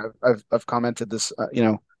 to you, Nick. I've commented this.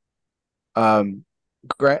 Um,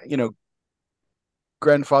 gra- you know,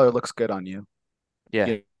 grandfather looks good on you. Yeah,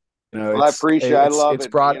 You know, Well, I appreciate it. I love it's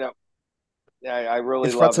it. brought I really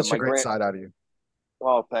it's brought love it. such a My great grand side out of you.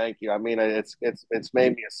 Oh, thank you. I mean, it's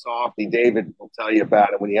made me a softie. David will tell you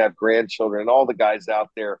about it when you have grandchildren, and all the guys out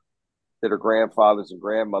there that are grandfathers and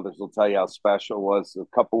grandmothers will tell you how special it was. A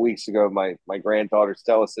couple of weeks ago, my granddaughter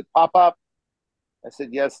Stella said, "Pop up." I said,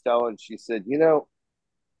 "Yes, Stella," and she said,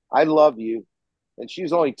 I love you." And she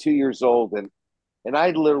was only 2 years old, and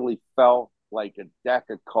I literally felt like a deck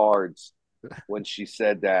of cards when she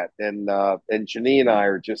said that. And Janine and I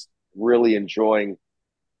are just really enjoying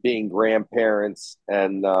being grandparents,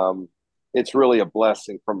 and it's really a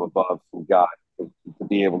blessing from above from God to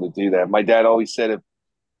be able to do that. My dad always said, if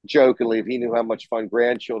jokingly, if he knew how much fun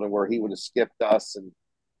grandchildren were, he would have skipped us. And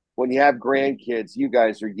when you have grandkids, you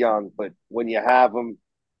guys are young, but when you have them,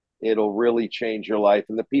 it'll really change your life.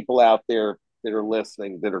 And the people out there that are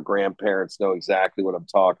listening that are grandparents know exactly what I'm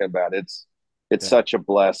talking about. It's yeah. such a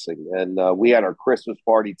blessing. And we had our Christmas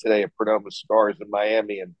party today at Perdomo Cigars in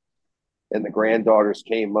Miami, and the granddaughters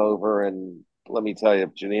came over, and let me tell you,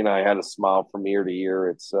 Janine and I had a smile from ear to ear.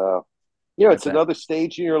 I It's bet. another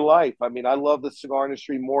stage in your life. I mean, I love the cigar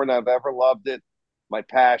industry more than I've ever loved it. My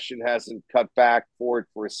passion hasn't cut back for it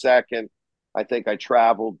for a second. I think I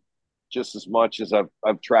traveled just as much as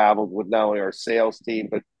I've traveled with not only our sales team,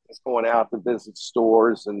 but just going out to visit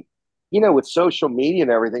stores. And, with social media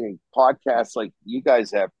and everything and podcasts like you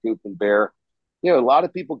guys have, Coop and Bear, a lot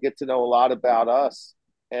of people get to know a lot about us.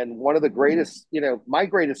 And one of the greatest, my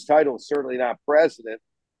greatest title is certainly not president.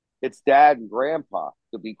 It's dad and grandpa,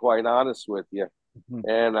 to be quite honest with you. Mhm.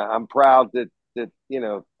 And I'm proud that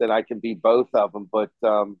I can be both of them. But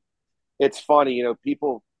it's funny,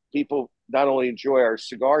 people not only enjoy our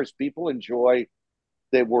cigars, people enjoy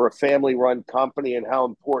that we're a family run company and how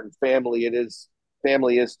important family is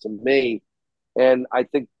to me. And I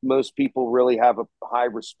think most people really have a high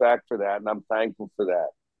respect for that, and I'm thankful for that,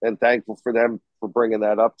 and thankful for them for bringing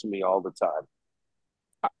that up to me all the time.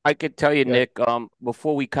 I could tell you, Yeah, Nick,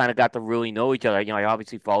 before we kind of got to really know each other, I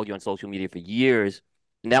obviously followed you on social media for years,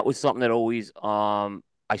 and that was something that always,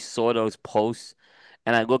 I saw those posts,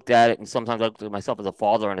 and I looked at it, and sometimes I looked at myself as a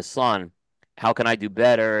father and a son. How can I do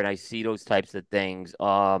better? And I see those types of things.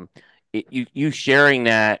 You sharing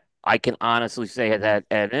that, I can honestly say has mhm. had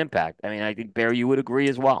an impact. I mean, I think Barry, you would agree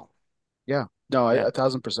as well. Yeah. No, Yeah,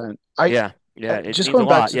 1,000%. yeah, yeah. It Just means a going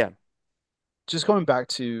back lot. to Yeah,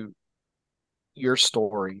 your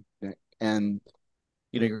story, Nick, and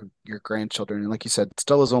your grandchildren, and like you said,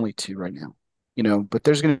 Stella's only 2 right now. But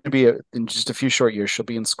there's going to be in just a few short years, she'll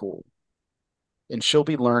be in school, and she'll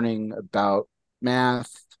be learning about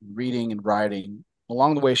math, reading, and writing.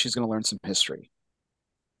 Along the way, she's going to learn some history,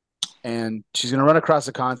 and she's going to run across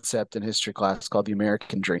a concept in history class called the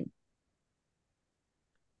American Dream.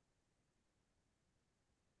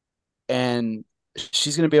 And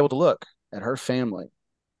she's going to be able to look at her family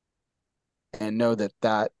and know that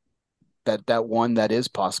one that is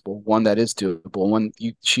possible, one that is doable,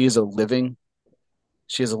 she is a living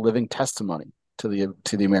testimony to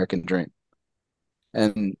the American dream.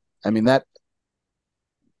 And I mean that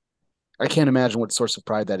I can't imagine what source of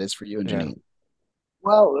pride that is for you and yeah. Janine.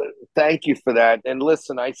 Well, thank you for that. And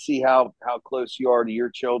listen, I see how close you are to your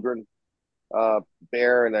children, uh,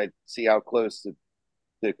 Bear, and I see how close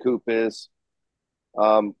the Coop is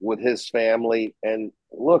with his family. And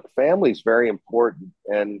look, family is very important,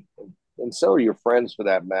 and so are your friends for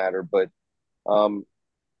that matter. But um,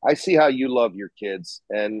 I see how you love your kids,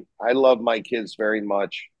 and I love my kids very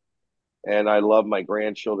much, and I love my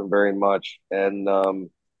grandchildren very much, and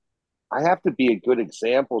I have to be a good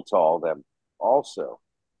example to all of them also.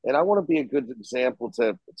 And I want to be a good example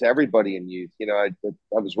to everybody in youth. I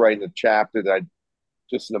was writing a chapter that I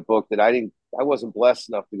just in a book that I wasn't blessed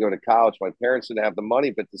enough to go to college. My parents didn't have the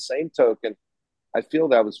money, but the same token, I feel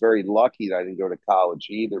that I was very lucky that I didn't go to college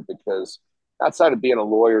either, because outside of being a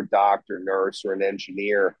lawyer, doctor, nurse, or an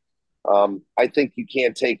engineer, I think you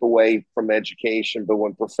can't take away from education. But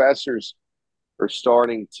when professors are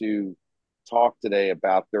starting to talk today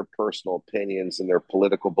about their personal opinions and their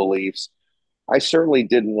political beliefs, I certainly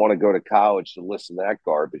didn't want to go to college to listen to that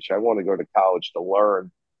garbage. I want to go to college to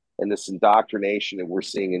learn. And this indoctrination that we're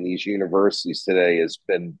seeing in these universities today it's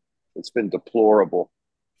been deplorable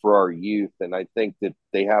for our youth. And I think that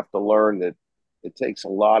they have to learn that it takes a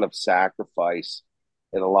lot of sacrifice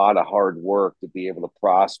and a lot of hard work to be able to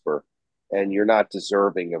prosper. And you're not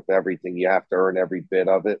deserving of everything. You have to earn every bit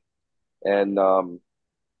of it. And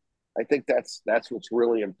I think that's what's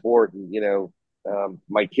really important.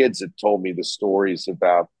 My kids have told me the stories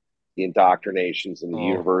about the indoctrinations and the Oh,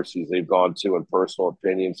 universities they've gone to and personal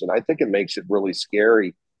opinions, and I think it makes it really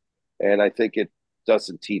scary. And I think it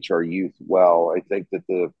doesn't teach our youth well. I think that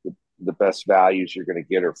the best values you're going to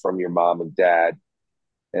get are from your mom and dad,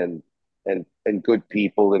 and and good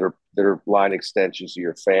people that are line extensions of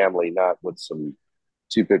your family, not what some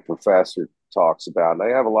stupid professor talks about. And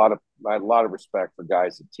I have a lot of respect for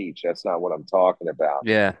guys that teach. That's not what I'm talking about.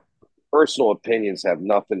 yeah. Personal opinions have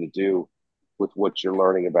nothing to do with what you're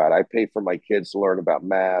learning about. I pay for my kids to learn about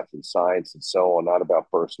math and science and so on, not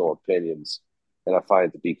about personal opinions. And I find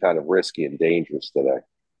it to be kind of risky and dangerous today.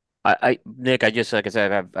 Nick, I just like I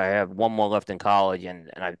said, I have one more left in college,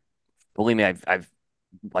 and I believe me, I've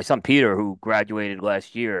my son Peter, who graduated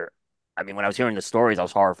last year. I mean, when I was hearing the stories, I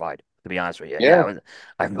was horrified, to be honest with you. Yeah, Yeah,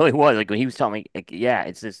 I really was. Like when he was telling me, like, yeah,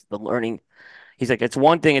 it's just the learning. He's like, it's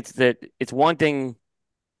one thing, it's one thing,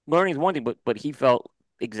 learning is one thing, but he felt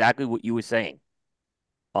exactly what you were saying.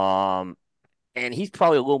 Um, and he's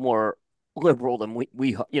probably a little more liberal than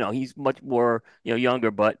he's much more,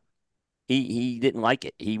 younger, but he didn't like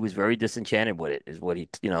it. He was very disenchanted with it, is what he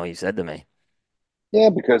said to me. yeah,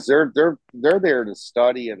 because they're there to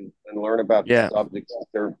study and learn about the Yeah, subjects that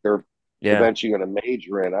they're yeah, eventually going to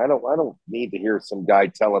major in. I don't need to hear some guy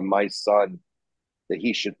telling my son that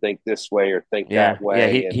he should think this way or think yeah, that yeah.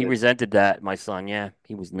 way, He and that resented that, my son. Yeah,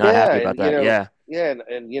 he was not yeah, happy about and that. Yeah,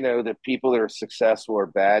 and that people that are successful are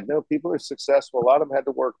bad. No, people are successful. A lot of them had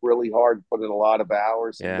to work really hard, put in a lot of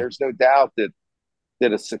hours, and yeah. there's no doubt that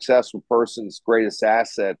a successful person's greatest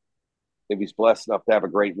asset, if he's blessed enough to have a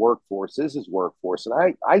great workforce, is his workforce.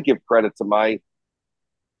 And I give credit to my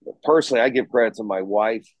personally, I give credit to my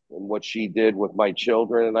wife and what she did with my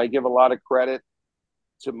children, and I give a lot of credit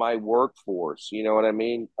to my workforce. You know what I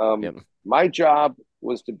mean? Yep. My job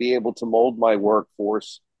was to be able to mold my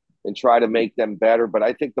workforce and try to make them better. But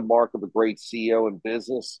I think the mark of a great CEO in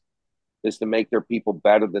business is to make their people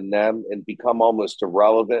better than them and become almost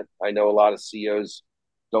irrelevant. I know a lot of CEOs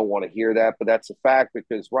don't want to hear that, but that's a fact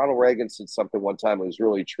because Ronald Reagan said something one time that was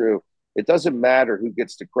really true. It doesn't matter who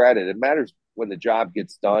gets the credit. It matters when the job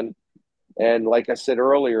gets done. And like I said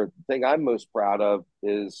earlier, the thing I'm most proud of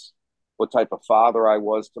is what type of father I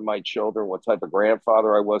was to my children, what type of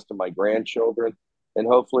grandfather I was to my grandchildren. And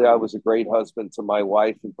hopefully I was a great husband to my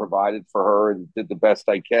wife and provided for her and did the best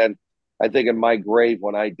I can. I think in my grave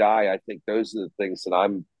when I die, I think those are the things that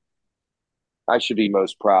I should be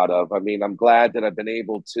most proud of. I mean, I'm glad that I've been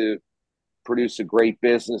able to produce a great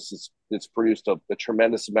business. It's produced a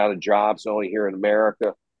tremendous amount of jobs, not only here in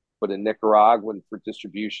America, but in Nicaragua and for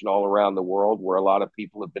distribution all around the world, where a lot of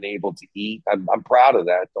people have been able to eat. I'm proud of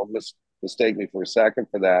that. Don't mistake me for a second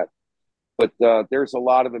for that. But there's a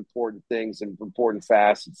lot of important things and important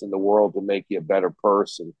facets in the world to make you a better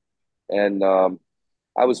person. And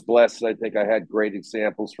I was blessed. I think I had great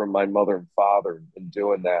examples from my mother and father in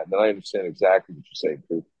doing that. And I understand exactly what you're saying,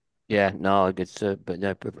 Coop. Yeah, no, it's but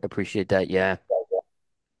I appreciate that. Yeah.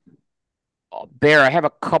 Bear, I have a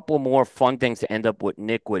couple more fun things to end up with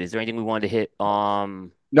Nick with. Is there anything we wanted to hit? No,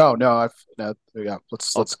 no, I've no, yeah.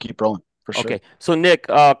 Let's keep rolling for sure. Okay, so Nick,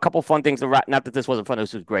 a couple fun things to wrap. Not that this wasn't fun,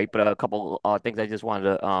 this was great, but a couple things I just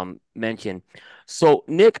wanted to mention. So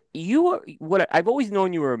Nick, you are what I've always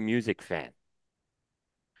known you were a music fan,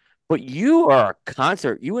 but you are a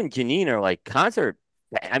concert. You and Janine are like concert.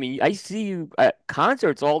 I mean, I see you at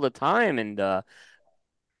concerts all the time, and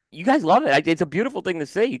you guys love it. It's a beautiful thing to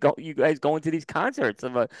see. You guys going to these concerts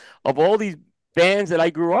of all these bands that I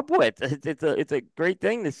grew up with. It's a great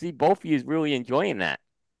thing to see both of you really enjoying that.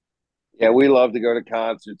 Yeah, we love to go to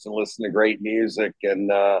concerts and listen to great music.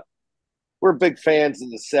 And we're big fans of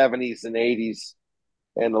the 70s and 80s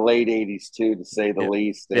and the late 80s too, to say the Yep.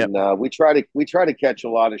 least. Yep. And we try to catch a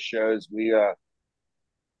lot of shows. We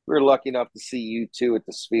were lucky enough to see you two at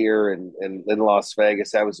the Sphere in Las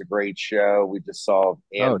Vegas. That was a great show. We just saw Oh,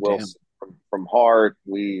 Ann damn. Wilson from Heart.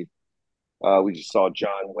 We just saw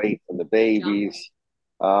John Waite from the Babies.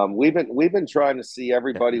 We've been trying to see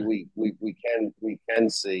everybody Yeah. we can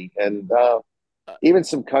see, and Uh, even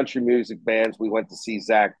some country music bands. We went to see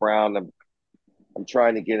Zach Brown. I'm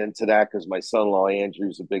trying to get into that because my son-in-law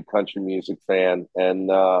Andrew's a big country music fan,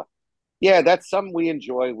 and yeah, that's something we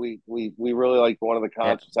enjoy. We really like going to the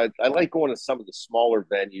yeah. concerts. I like going to some of the smaller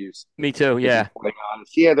venues, Me too. to be Yeah. quite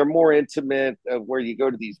honest. Yeah, they're more intimate. Where you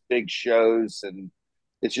go to these big shows and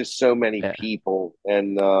it's just so many Yeah. people,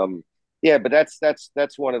 and yeah, but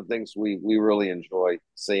that's one of the things we really enjoy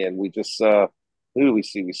seeing. We just who do we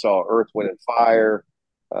see? We saw Earth, Wind, and Fire.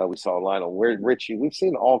 We saw Lionel Richie. We've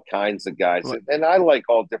seen all kinds of guys, Like, and I like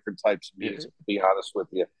all different types of yeah, music. To be honest with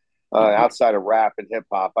you, you- outside of rap and hip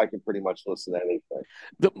hop, I can pretty much listen to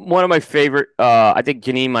anything. one of my favorite. I think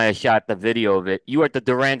Janine might have shot the video of it. You were at the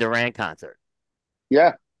Duran Duran concert.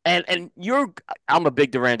 Yeah, And I'm a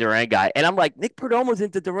big Duran Duran guy, and I'm like Nick Perdomo's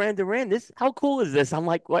into Duran Duran. This how cool is this? I'm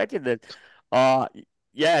like watching this. Uh,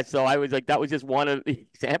 yeah. So I was like, that was just one of the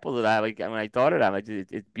examples of that. Like when I thought of that,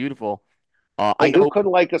 it's beautiful. I hey, who know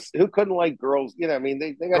couldn't like us? Who couldn't like girls? I mean,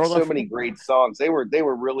 they got girls are so many free. great songs. They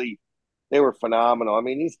were really they were phenomenal. I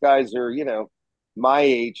mean, these guys are my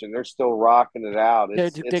age and they're still rocking it out.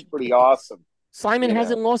 It's pretty awesome. Simon You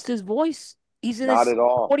hasn't know, lost his voice. He's in not his at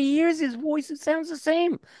all. 40 years. His voice it sounds the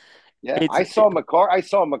same. Yeah, It's I saw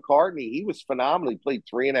McCartney. He was phenomenal. He played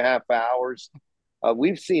 3.5 hours.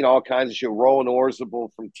 We've seen all kinds of shit. Roland Orzabal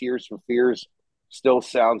from Tears for Fears still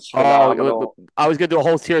sounds phenomenal. I was gonna do a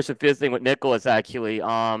whole Tears for Fears thing with Nicholas actually.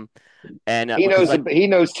 And because like He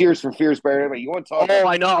knows Tears for Fears better than anybody. You want to talk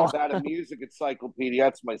I know. about a music encyclopedia?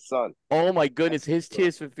 That's my son. Oh my goodness, That's my his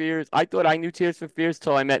Tears for Fears. I thought I knew Tears for Fears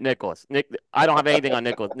till I met Nicholas. I don't have anything on son.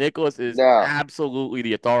 Nicholas. Nicholas is No. absolutely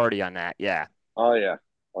the authority on that. Yeah. Oh yeah.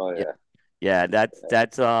 Oh Yeah. yeah. Yeah, And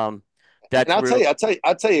that's real.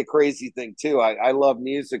 I'll tell you a crazy thing too. I love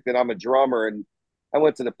music and I'm a drummer and I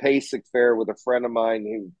went to the PASIC fair with a friend of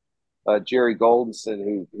mine Jerry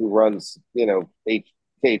Goldenson who runs,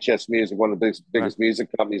 KHS Music, one of the Right. biggest music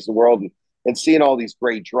companies in the world and seeing all these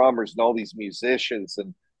great drummers and all these musicians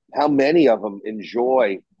and how many of them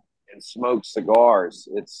enjoy and smoke cigars.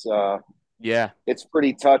 Yeah. It's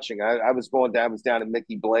pretty touching. I was down in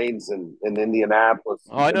Mickey Blaine's in Indianapolis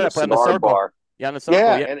Oh, I know in the that play on the cigar circle. bar. Yeah, on the circle.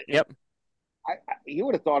 Yeah, Yep. and Yep. you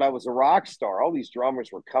would have thought I was a rock star. All these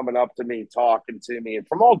drummers were coming up to me, talking to me, and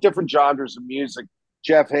from all different genres of music,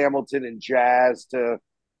 Jeff Hamilton and jazz to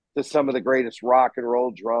some of the greatest rock and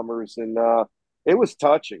roll drummers, and it was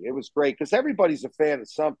touching. It was great because everybody's a fan of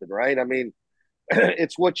something, right? I mean,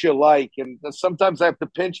 it's what you like, and sometimes I have to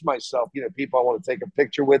pinch myself. People I want to take a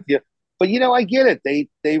picture with you, but I get it.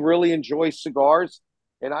 They really enjoy cigars,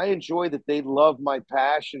 and I enjoy that they love my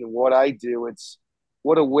passion and what I do. It's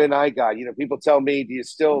what a win I got. People tell me, "Do you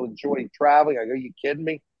still enjoy traveling?" I go, "You kidding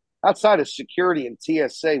me?" Outside of security and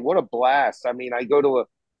TSA, what a blast! I mean, I go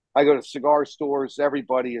to cigar stores.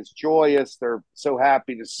 Everybody is joyous. They're so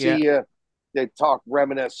happy to Yeah. see you. They talk,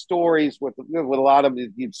 reminisce stories with a lot of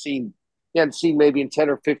them you hadn't seen maybe in 10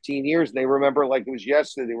 or 15 years, and they remember like it was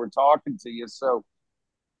yesterday they were talking to you. So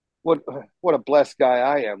what what a blessed guy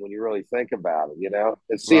I am when you really think about it.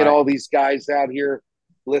 And seeing Right. all these guys out here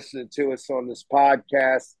listening to us on this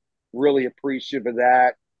podcast, really appreciative of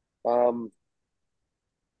that. Um,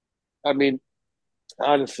 I mean,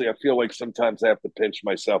 honestly, I feel like sometimes I have to pinch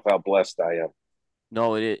myself how blessed I am.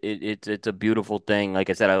 No, it's a beautiful thing. Like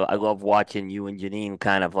I said, I love watching you and Janine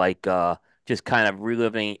kind of like just kind of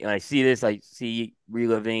reliving. When I see this, I see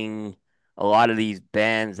reliving a lot of these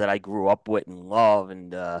bands that I grew up with and love,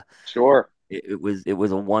 and Sure. it was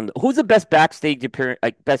a one. Who's the best backstage appearance,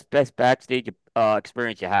 like best backstage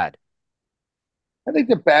experience you had? I think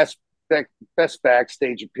the best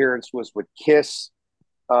backstage appearance was with Kiss.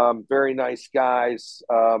 Very nice guys.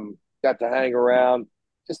 Got to hang around.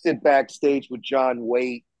 Just did backstage with John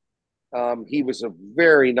Waite. He was a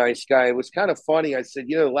very nice guy. It was kind of funny. I said,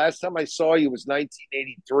 the last time I saw you was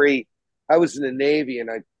 1983. I was in the Navy and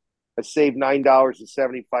I saved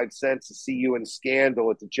 $9.75 to see you in Scandal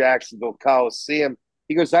at the Jacksonville Coliseum.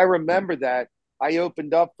 He goes, I remember that. I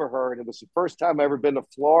opened up for her, and it was the first time I ever been to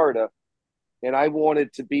Florida and I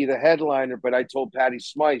wanted to be the headliner, but I told Patty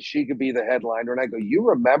Smythe she could be the headliner. And I go, you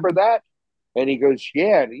remember that? And he goes,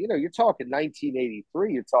 yeah. And, you're talking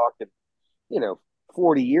 1983. You're talking, you know,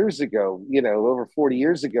 40 years ago, over 40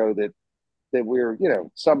 years ago that we were,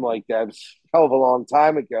 something like that. It was a hell of a long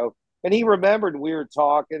time ago. And he remembered we were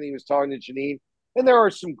talking. He was talking to Janine. And there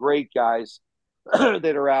are some great guys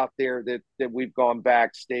that are out there that we've gone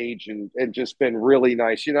backstage and just been really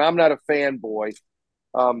nice. I'm not a fanboy,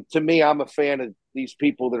 to me, I'm a fan of these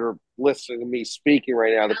people that are listening to me speaking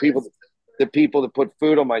right now. The people that put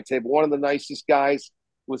food on my table. One of the nicest guys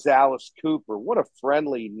was Alice Cooper. What a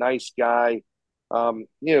friendly, nice guy.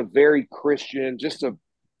 Very Christian. Just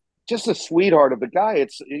a sweetheart of a guy.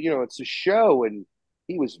 It's a show, and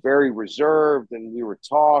he was very reserved, and we were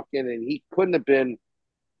talking, and he couldn't have been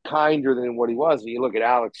kinder than what he was. And you look at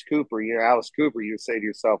Alice Cooper, you say to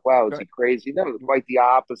yourself, wow, is he Right. crazy? No, quite the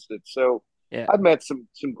opposite. So Yeah. I've met some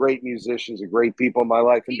great musicians and great people in my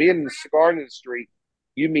life. And being in the cigar industry,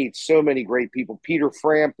 you meet so many great people. Peter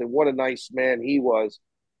Frampton, what a nice man he was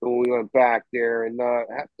when we went back there. And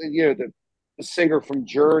the singer from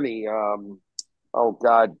Journey, oh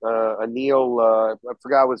God, Anil, I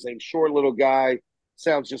forgot his name, short little guy,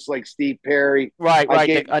 sounds just like Steve Perry. Right, I right.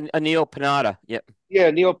 gave Anil Panada. Yep. Yeah,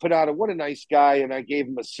 Neil Panada, what a nice guy. And I gave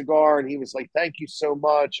him a cigar and he was like, thank you so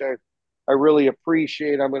much. I really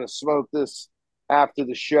appreciate it. I'm going to smoke this after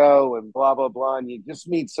the show and blah, blah, blah. And you just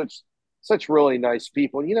meet such really nice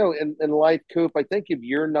people. You know, in life, Coop, I think if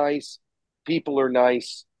you're nice, people are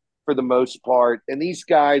nice for the most part. And these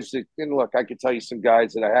guys, and look, I could tell you some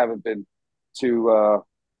guys that I haven't been too,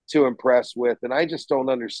 too impressed with. And I just don't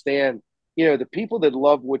understand, you know, the people that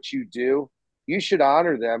love what you do, you should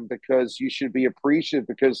honor them because you should be appreciative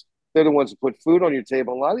because they're the ones that put food on your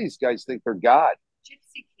table. A lot of these guys think they're God,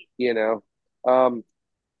 you know. Um,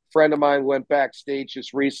 Friend of mine went backstage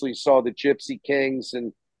just recently, saw the Gypsy Kings,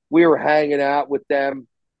 and we were hanging out with them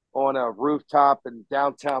on a rooftop in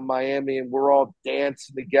downtown Miami, and we're all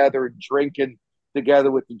dancing together and drinking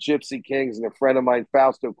together with the Gypsy Kings. And a friend of mine,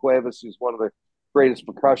 Fausto Cuevas, who's one of the greatest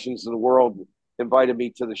percussionists in the world, invited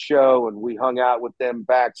me to the show, and we hung out with them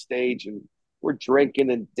backstage, and we're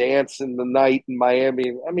drinking and dancing the night in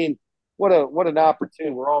Miami. I mean, what an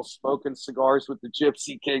opportunity! We're all smoking cigars with the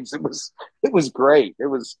Gypsy Kings. It was great. It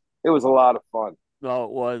was a lot of fun. No,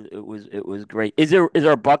 it was great. Is there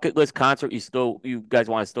a bucket list concert you guys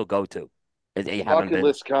want to still go to? If you haven't Bucket been.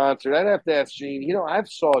 list concert. I'd have to ask Gene. You know, I've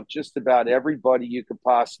saw just about everybody you could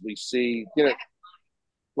possibly see. You know,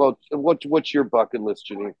 well, what's your bucket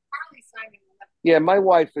list, Janine? Yeah, my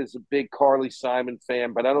wife is a big Carly Simon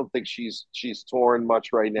fan, but I don't think she's touring much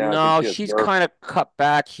right now. I think No, she has she's nerve. kind of cut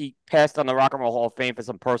back. She passed on the Rock and Roll Hall of Fame for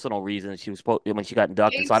some personal reasons. She was supposed when she got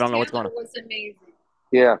inducted, so I don't know what's going on.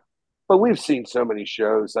 Yeah, but we've seen so many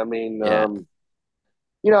shows. I mean, Yeah.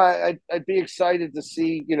 you know, I'd be excited to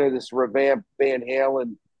see, you know, this revamped Van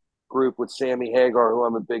Halen group with Sammy Hagar, who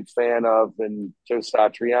I'm a big fan of, and Joe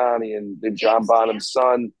Satriani and John Bonham's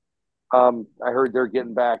son. I heard they're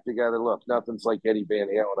getting back together. Look, nothing's like Eddie Van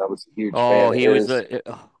Halen. I was a huge Oh, fan of he was his.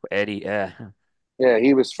 the Eddie. Yeah, Yeah,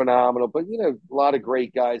 he was phenomenal. But you know, a lot of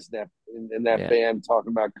great guys in that yeah, band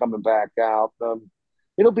talking about coming back out.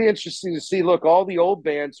 It'll be interesting to see. Look, all the old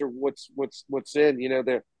bands are what's in. You know,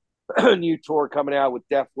 the new tour coming out with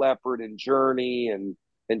Def Leppard and Journey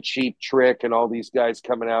and Cheap Trick and all these guys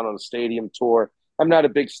coming out on a stadium tour. I'm not a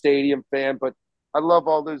big stadium fan, but I love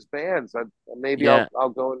all those bands. Maybe yeah. I'll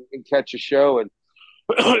go and catch a show and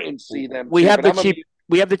and see them We too. have But the I'm a cheap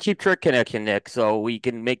we have the Cheap Trick connection, Nick, so we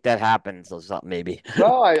can make that happen. So something maybe.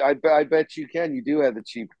 well, I bet you can. You do have the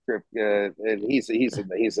Cheap Trick, and he's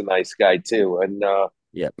a nice guy too. And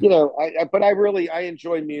Yep. you know, but I really I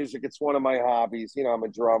enjoy music. It's one of my hobbies. You know, I'm a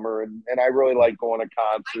drummer, and I really like going to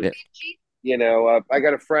Yeah. concerts. You know, I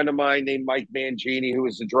got a friend of mine named Mike Mangini who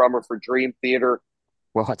was the drummer for Dream Theater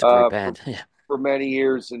Well, that's a great uh, for band. Yeah. for many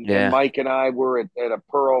years, and Yeah. Mike and I were at a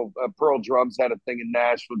Pearl Drums had a thing in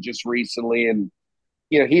Nashville just recently, and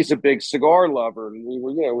you know he's a big cigar lover, and we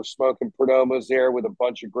were we're smoking Perdomos there with a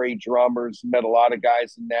bunch of great drummers. Met a lot of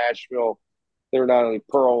guys in Nashville. They're not only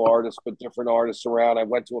Pearl artists but different artists around. I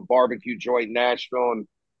went to a barbecue joint in Nashville, and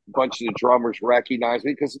a bunch of the drummers recognized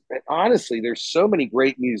me because honestly, there's so many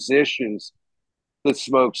great musicians that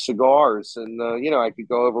smoke cigars. And you know, I could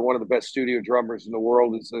go over one of the best studio drummers in the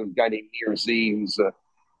world is a guy named Nir Z, who's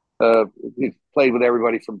he played with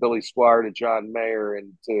everybody from Billy Squire to John Mayer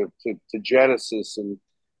and to Genesis, and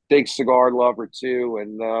big cigar lover too.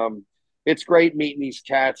 And it's great meeting these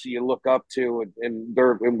cats that you look up to and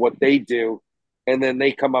they're and what they do, and then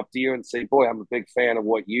they come up to you and say, "Boy, I'm a big fan of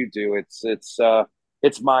what you do."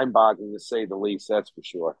 It's mind boggling to say the least. That's for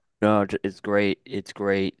sure. No, it's great. It's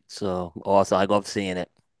great. So awesome. I love seeing it.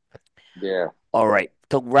 Yeah. All right.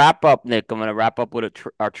 To wrap up, Nick, I'm going to wrap up with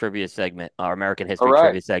our trivia segment, our American All history right.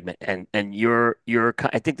 trivia segment, and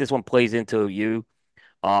I think this one plays into you.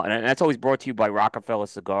 And that's always brought to you by Rockefeller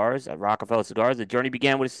Cigars. At Rockefeller Cigars, the journey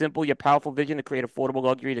began with a simple yet powerful vision to create affordable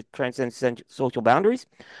luxury that transcends social boundaries.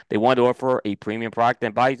 They wanted to offer a premium product that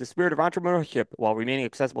embodies the spirit of entrepreneurship while remaining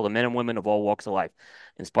accessible to men and women of all walks of life.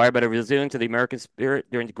 Inspired by the resilience of the American spirit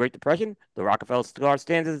during the Great Depression, the Rockefeller Cigar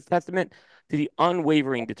stands as a testament to the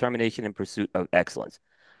unwavering determination and pursuit of excellence.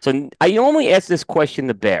 So I only ask this question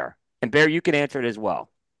to Bear, and Bear, you can answer it as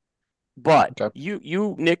well. But Okay.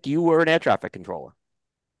 Nick, you were an air traffic controller.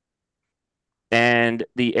 And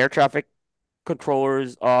the air traffic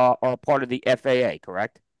controllers are part of the FAA,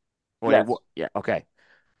 correct? Or Yes. yeah, okay.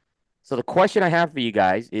 So the question I have for you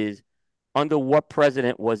guys is, under what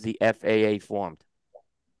president was the FAA formed?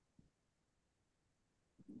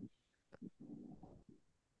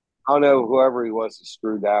 I don't know whoever he was to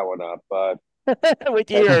screw that one up, but Wait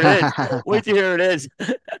till you hear it is. Wait till you hear it is.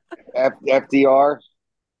 FDR.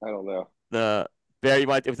 I don't know. The Bear,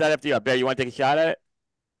 was that after you? Bear, you want to take a shot at it?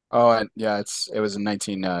 Oh, and yeah, it was in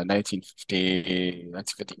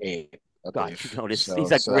 1958, I God, believe. you know this. He's So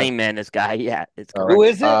like so that Rain Man. This guy. Yeah, it's so Who correct.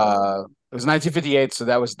 is it? it was 1958. So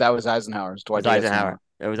that was Eisenhower. It was It Dwight was D. Eisenhower. Eisenhower.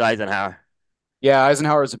 It was Eisenhower. Yeah,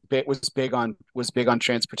 Eisenhower was big on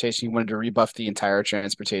transportation. He wanted to rebuff the entire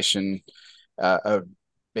transportation,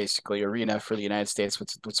 basically arena for the United States.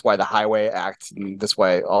 That's why the Highway Act, and that's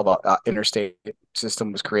why all the interstate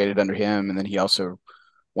system was created under him. And then he also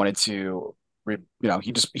wanted to,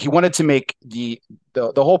 he wanted to make the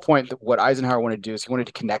whole point that what Eisenhower wanted to do is he wanted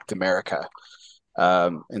to connect America.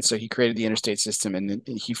 And so he created the interstate system, and then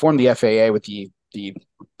he formed the FAA with the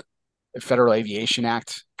Federal Aviation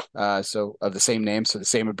Act, so of the same name, so the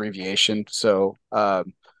same abbreviation.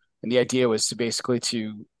 And the idea was to basically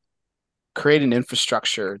to create an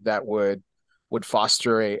infrastructure that would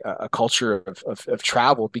foster a culture of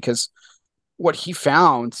travel, because what he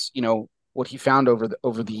found,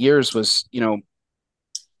 over the years was, in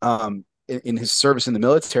his service in the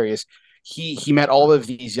military, is he met all of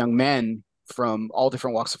these young men from all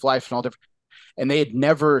different walks of life and all different, and they had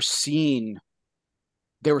never seen,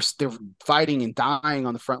 they were fighting and dying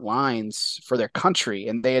on the front lines for their country,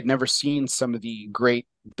 and they had never seen some of the great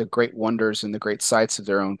wonders and the great sights of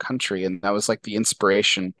their own country. And that was like the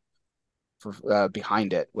inspiration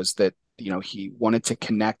behind it, was that he wanted to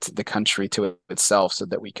connect the country to itself so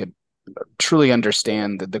that we could truly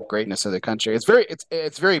understand the greatness of the country.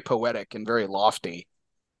 It's very poetic and very lofty,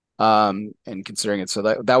 and considering it. So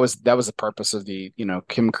that was the purpose of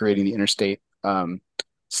him creating the interstate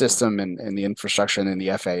system, and the infrastructure, and then the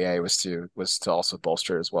FAA was to also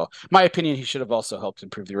bolster it as well. My opinion, he should have also helped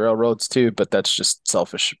improve the railroads too, but that's just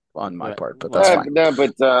selfish on my Right. part. But that's Well, fine. No,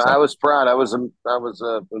 but I So was proud. I was a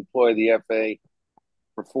employee of the FA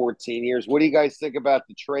for 14 years. What do you guys think about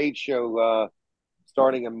the trade show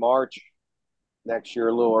starting in March next year,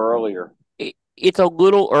 a little earlier? it's a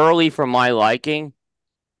little early for my liking,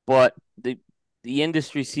 but the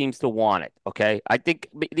industry seems to want it. Okay, I think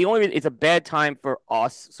the only reason it's a bad time for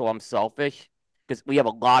us, so I'm selfish because we have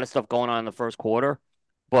a lot of stuff going on in the first quarter.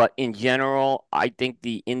 But in general, I think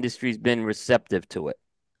the industry's been receptive to it,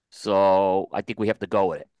 so I think we have to go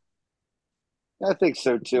with it. I think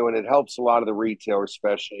so too, and it helps a lot of the retailers,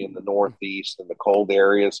 especially in the Northeast and the cold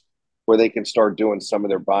areas, where they can start doing some of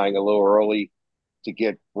their buying a little early to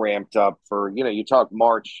get ramped up for. You talk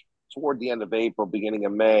March toward the end of April, beginning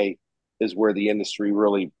of May is where the industry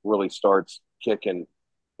really starts kicking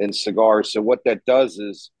in cigars. So what that does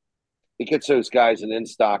is it gets those guys in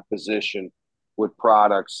stock position with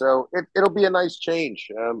products. So it'll be a nice change.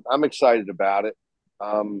 I'm excited about it.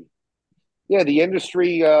 Um, yeah, the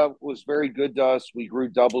industry was very good to us. We grew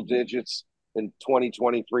double digits in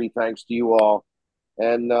 2023, thanks to you all,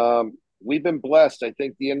 and we've been blessed. I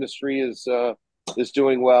think the industry is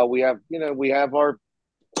doing well. We have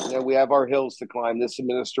our hills to climb. This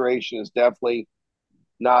administration is definitely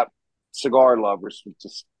not cigar lovers,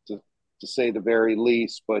 to say the very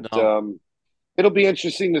least. But No, it'll be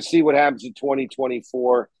interesting to see what happens in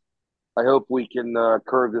 2024. I hope we can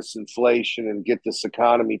curb this inflation and get this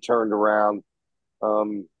economy turned around.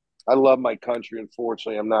 Um, I love my country.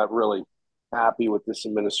 Unfortunately, I'm not really happy with this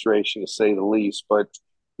administration, to say the least. But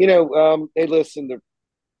hey, listen. The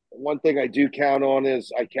one thing I do count on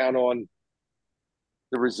is I count on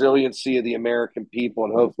the resiliency of the American people,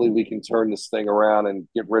 and hopefully we can turn this thing around and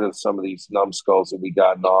get rid of some of these numbskulls that we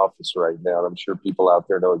got in office right now. And I'm sure people out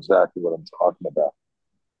there know exactly what I'm talking about.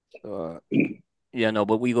 uh, yeah, no,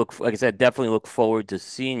 but we look, like I said, definitely look forward to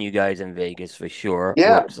seeing you guys in Vegas for sure.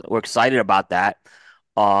 Yeah, We're excited about that.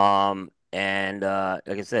 And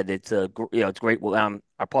like I said, it's great. Well,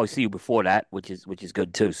 I'll probably see you before that, which is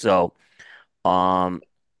good too. So, um,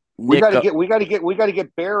 we got Nick, to get we got to get we got to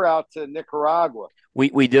get Bear out to Nicaragua. we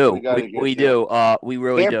We do, got to we get there. do, we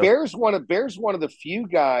really Bear, do. Bear's one of the few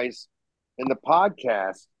guys in the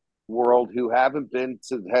podcast world who hasn't been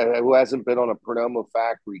on a Perdomo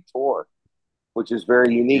factory tour, which is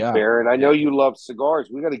very unique, yeah, Bear. And I know Yeah, you love cigars.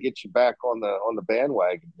 We got to get you back on the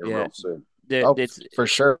bandwagon here yeah. real soon. oh, It's for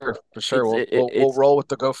sure, for sure. it's We'll it, we'll we'll it's roll with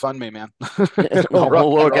the GoFundMe, man. We'll no, rock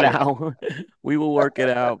we'll and work it roll. out. We will work it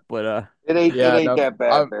out. But It Yeah, ain't no, that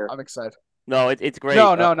bad, I'm Bear. I'm excited. no, it's great.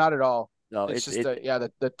 No, no, not at all. No, It's it's just it, yeah,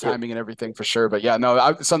 the it timing and everything for sure. But yeah, no,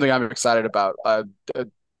 it's something I'm excited about.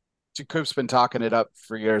 Coop's been talking it up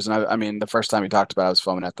for years, and I mean, the first time he talked about it, I was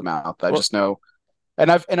foaming at the mouth. I well, just know,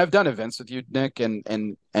 and I've done events with you, Nick,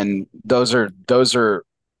 and those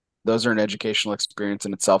are an educational experience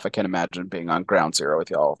in itself. I can't imagine being on ground zero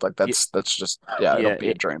with y'all. Like yeah, that's just, yeah, it'll yeah, be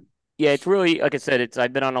a dream. yeah. It's really like I said.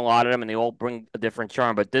 I've been on a lot of them, and they all bring a different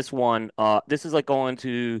charm. But this one, this is like going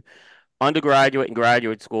to undergraduate and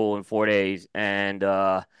graduate school in 4 days, and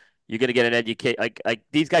you're gonna get an education. Like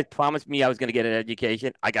these guys promised me I was gonna get an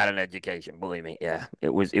education. I got an education, believe me. Yeah,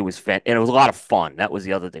 it was fan, and it was a lot of fun. That was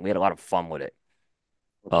the other thing. We had a lot of fun with it.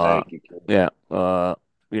 Well, Uh, thank you, Ken. yeah. I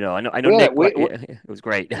know We had Nick. we, It was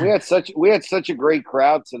great. we had such a great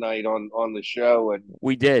crowd tonight on the show, and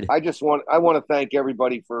We did. I want to thank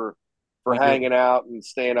everybody for We do. hanging out and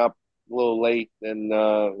staying up a little late and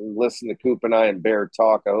listen to Coop and I and Bear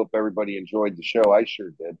talk. I hope everybody enjoyed the show. I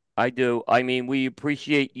sure did. I do. I mean, we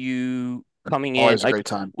appreciate you coming in. Always a Like, great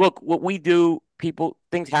time. look, what we do, people,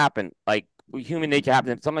 things happen. Like, human nature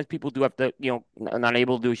happens. And sometimes people do have to, not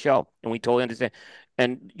able to do a show, and we totally understand.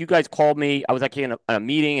 And you guys called me. I was actually in a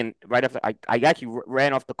meeting, and right after I actually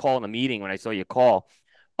ran off the call in the meeting when I saw your call.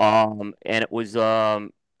 And it was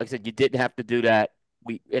like I said, you didn't have to do that.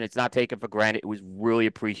 And it's not taken for granted. It was really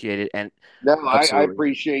appreciated. And No, I Absolutely.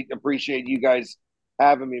 appreciate you guys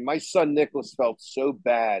having me. My son Nicholas felt so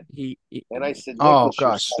bad, he and I said, Oh Nicholas,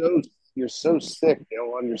 gosh. you're so sick. You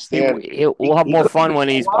don't He, understand. we'll have He more couldn't fun even when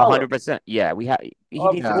he's swallow. 100%. Yeah, he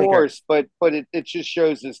Of needs to Yeah, take care. course, but it just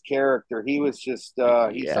shows his character. He was just he's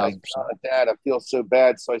Yeah, like, 1,000%. Dad, I feel so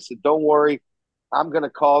bad. So I said, don't worry, I'm gonna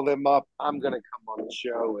call them up. I'm gonna come on the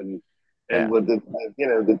show, and yeah, with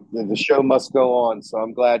the show must go on. So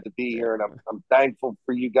I'm glad to be here, and I'm thankful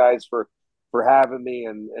for you guys for having me,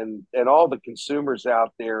 and all the consumers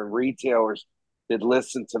out there and retailers that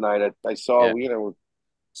listen tonight. I yeah, saw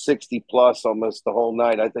 60 plus almost the whole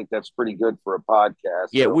night. I think that's pretty good for a podcast.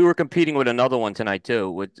 yeah. So We were competing with another one tonight too.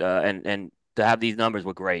 With and to have these numbers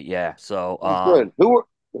were great. Yeah. So well, good. Who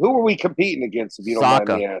are we competing against, if you don't mind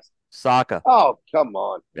Saka, me asking? Saka. Oh, come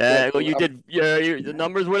on. Yeah, well, you did. Yeah, the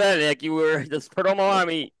numbers were there, Nick. You were the Perdomo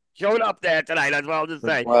Army showed up there tonight. That's what I'll just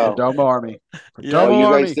say. Well, Perdomo Army. Yeah. Perdomo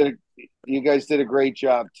Army. you guys did a great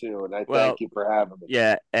job too, and I thank Well, you for having me.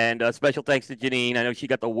 yeah, and special thanks to Janine. I know she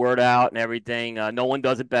got the word out and everything. No one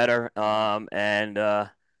does it better. And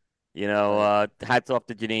Right. hats off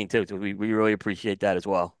to Janine too. So we really appreciate that as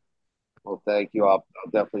well. Well, thank you. I'll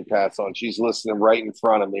definitely pass on. She's listening right in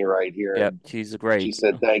front of me right here, Yep, and she's she great.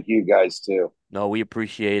 said thank you guys too. No, we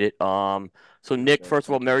appreciate it. So Nick, first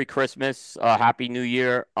of all, Merry Christmas, Happy New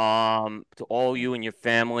Year, to all you and your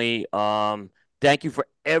family. Thank you for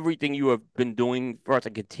everything you have been doing for us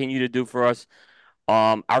and continue to do for us.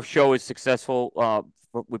 Our show is successful,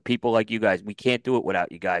 with people like you guys. We can't do it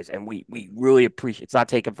without you guys, and we really appreciate. It's not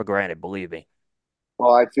taken for granted, believe me.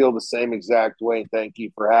 Well, I feel the same exact way. Thank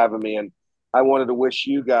you for having me, and I wanted to wish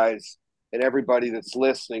you guys and everybody that's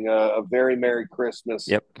listening a very Merry Christmas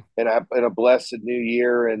Yep. and a blessed New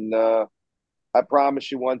Year. And I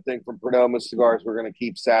promise you one thing from Perdomo Cigars, we're going to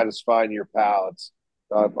keep satisfying your palates.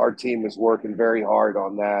 Our team is working very hard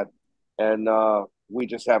on that, and we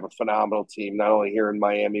just have a phenomenal team, not only here in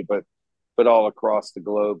Miami, but all across the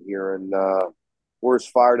globe here. And we're as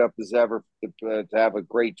fired up as ever to have a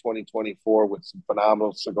great 2024 with some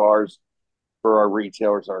phenomenal cigars for our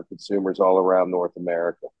retailers, our consumers all around North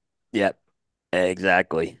America. Yep.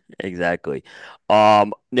 Exactly. Exactly.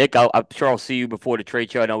 Nick, I'm sure I'll see you before the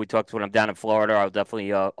trade show. I know we talked when I'm down in Florida. I'll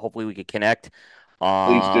definitely, hopefully we could connect.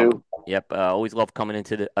 Please do. Yep. I always love coming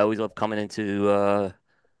into, the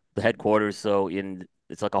headquarters. So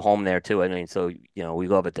it's like a home there too. I mean, so, we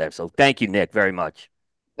love it there. So thank you, Nick, very much.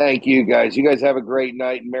 Thank you, guys. You guys have a great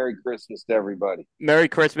night and Merry Christmas to everybody. Merry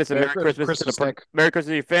Christmas and Merry Merry Christmas to Christmas, Nick. Merry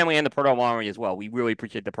Christmas to your family and the Perdomo Army as well. We really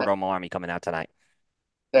appreciate the Perdomo Army coming out tonight.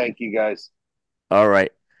 Thank you, guys. All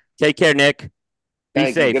right. Take care, Nick. Be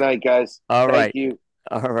Thank you. Good safe. night, guys. All Thank right. you.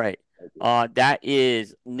 All right. Thank you. That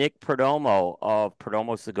is Nick Perdomo of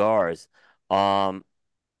Perdomo Cigars. Um,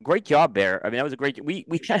 Great job, Bear. I mean, that was a great. We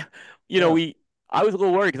kind of, Yeah, I was a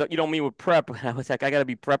little worried because me with prep. I was like, I gotta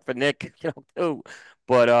be prepped for Nick, too.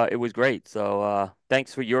 But it was great. So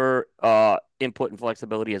thanks for your input and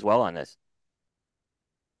flexibility as well on this.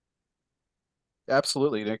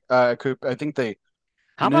 absolutely, Nick. Coop, I think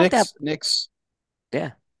How about that? Nick's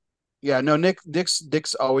Yeah. yeah, no,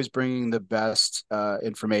 Nick's always bringing the best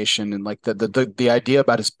information, and like the idea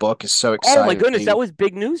about his book is so Oh my goodness, that exciting. was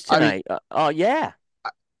big news I mean, tonight. Oh yeah,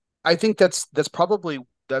 I think that's probably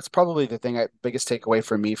the biggest takeaway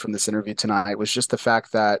for me from this interview tonight was just the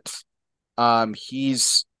fact that um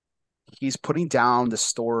he's he's putting down the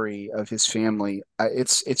story of his family.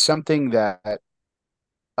 It's something that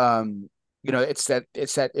um it's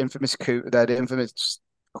that infamous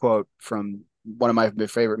quote from one of my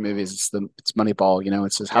favorite movies. It's Moneyball.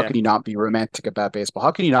 It says, "How yeah, can you not be romantic about baseball?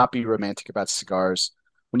 How can you not be romantic about cigars?"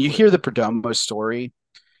 When you hear the Perdomo story,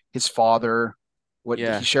 his father, what he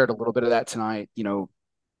yeah, shared a little bit of that tonight.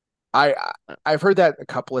 I I've heard that a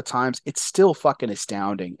couple of times. It's still fucking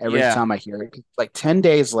astounding every Yeah. time I hear it. Like 10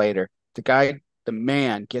 days later, the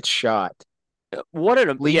man gets shot, What are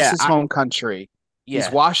the leaves his home country. He's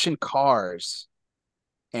yeah, washing cars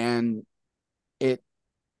and it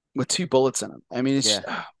with two bullets in him. I mean, it's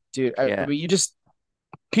yeah, dude, I yeah, mean, you just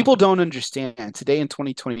people don't understand today in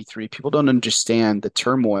 2023, people don't understand the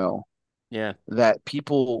turmoil yeah, that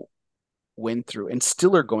people went through and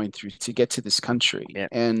still are going through to get to this country. yeah,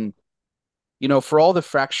 And for all the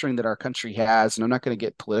fracturing that our country has, and I'm not going to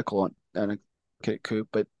get political on a coup,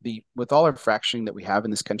 but the with all our fracturing that we have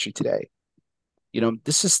in this country today,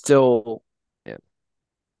 this is yeah,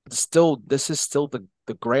 still the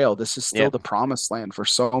grail. This is yeah, still the promised land for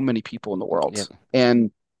so many people in the world. yeah,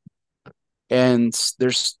 And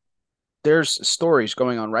there's stories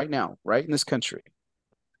going on right now, right in this country,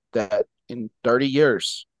 that in 30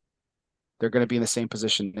 years they're going to be in the same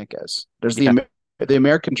position Nick is. There's yeah, the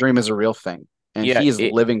American dream is a real thing, and yeah. he is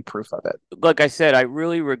living proof of it. Like I said, I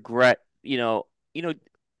really regret,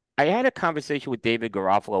 I had a conversation with David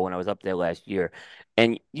Garofalo when I was up there last year.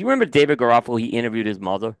 And you remember David Garofalo, he interviewed his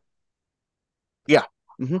mother Yeah.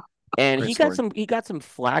 hmm and Great story. he got some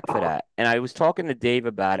flack for that. And I was talking to Dave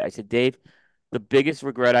about it. I said, Dave, the biggest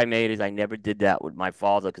regret I made is I never did that with my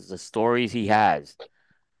father because the stories he has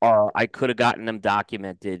are I could have gotten them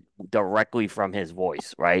documented directly from his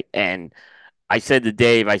voice, right? And I said to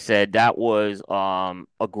Dave, I said that was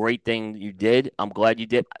a great thing you did. I'm glad you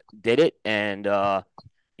did it, and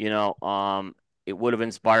you know it would have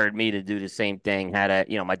inspired me to do the same thing had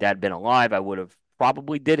my dad been alive. I would have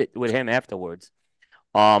probably did it with him afterwards.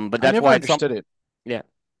 But I that's never why it's some understood it. yeah.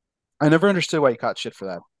 I never understood why he caught shit for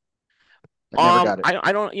that. I never got it.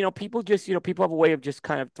 I don't people just people have a way of just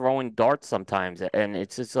kind of throwing darts sometimes, and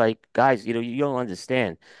it's just like guys, you don't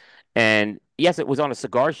understand. And yes, it was on a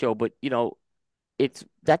cigar show, but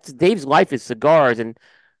that's Dave's life is cigars, and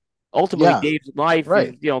ultimately Yeah, Dave's life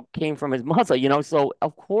is right. came from his mother, so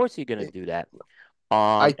of course you're gonna It, do that.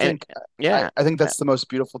 I And think yeah, I think that's the most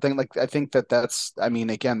beautiful thing. Like I think that's I mean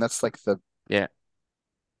again that's like the yeah,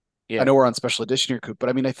 I yeah, know we're on special edition here, Coop, but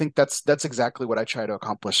I mean I think that's exactly what I try to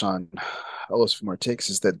accomplish on All Those Four More Takes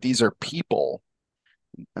is that these are people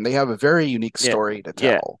and they have a very unique yeah, story to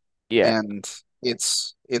yeah, tell, yeah. and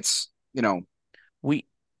it's We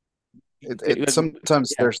it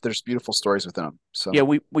sometimes yeah. there's beautiful stories within them. Yeah,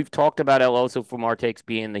 So we've talked about it also from our takes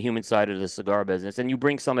being the human side of the cigar business, and you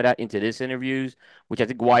bring some of that into this interviews, which I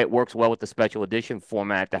think why it works well with the special edition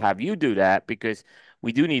format to have you do that because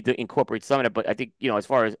we do need to incorporate some of it. But I think as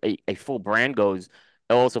far as a full brand goes,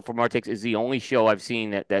 also from our takes is the only show I've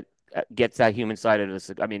seen that gets that human side of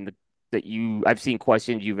the. I mean, that I've seen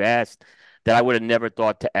questions you've asked that I would have never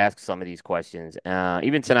thought to ask some of these questions.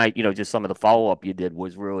 Even tonight, just some of the follow up you did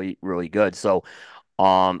was really really good. So.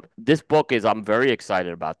 This book I'm very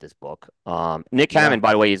excited about this book. Nick yeah. Hammond,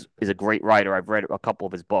 by the way, is a great writer. I've read a couple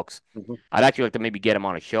of his books. Mhm. I'd actually like to maybe get him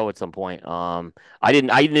on a show at some point. I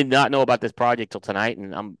did not know about this project till tonight,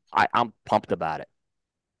 and I'm pumped about it.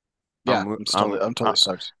 Yeah, I'm I'm totally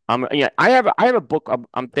stoked. yeah. I have a book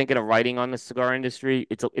I'm thinking of writing on the cigar industry.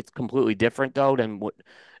 It's completely different though than what,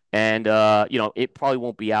 and it probably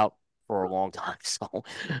won't be out for a long time. So,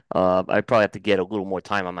 I probably have to get a little more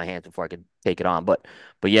time on my hands before I can take it on. But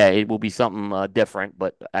yeah, it will be something different.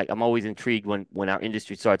 But I'm always intrigued when our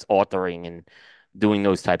industry starts authoring and doing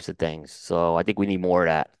those types of things. So I think we need more of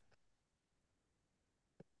that.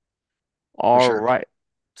 For All sure. right.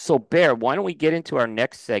 So Bear, why don't we get into our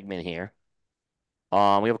next segment here? We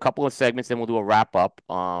have a couple of segments, then we'll do a wrap up,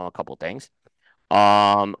 a couple of things.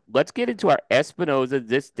 Let's get into our Espinosa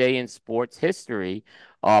This Day in Sports History,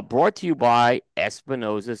 brought to you by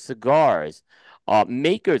Espinosa Cigars,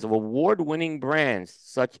 makers of award-winning brands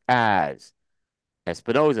such as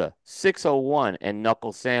Espinosa, 601, and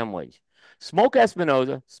Knuckle Sandwich. Smoke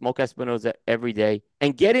Espinosa every day,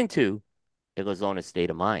 and get into Arizona's state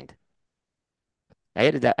of mind.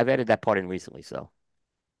 I've added that part in recently, so.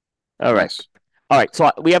 All right. Nice. All right.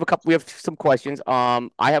 So we have some questions. I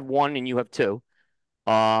have one and you have two.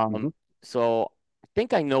 Um, hmm so I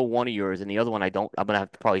think I know one of yours and the other one I don't. I'm gonna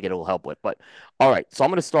have to probably get a little help with. But all right, so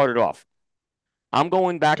I'm gonna start it off. I'm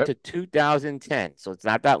going back Okay. to 2010, so it's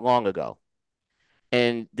not that long ago.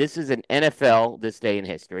 And this is an NFL this day in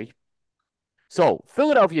history. So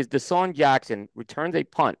Philadelphia's Deshaun Jackson returns a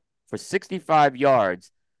punt for 65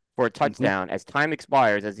 yards for a hmm touchdown as time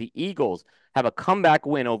expires as the Eagles have a comeback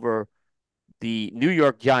win over the New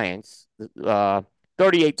York Giants,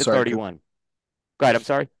 38 to Sorry, Coop. 31. Go ahead. I'm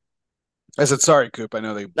sorry. I said sorry, Coop. I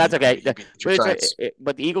know That's okay. you beat your But Giants.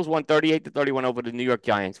 but the Eagles won 38 to 31 over the New York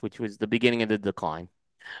Giants, which was the beginning of the decline.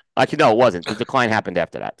 Actually, no, it wasn't. The decline happened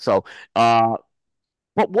after that. So, uh,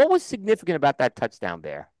 but what was significant about that touchdown,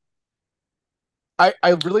 Bear?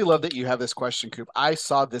 I really love that you have this question, Coop. I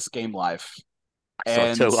saw this game live, I saw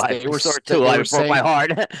it too and live. they I were saw it too they live. were It broke my saying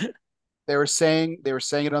heart. they were saying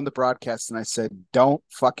it on the broadcast, and I said, "Don't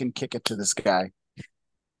fucking kick it to this guy.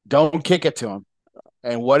 Don't kick it to him."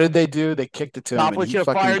 And what did they do? They kicked it to him, and Coughlin he should have fucking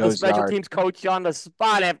fired the goes special yard. teams coach on the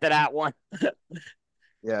spot after that one.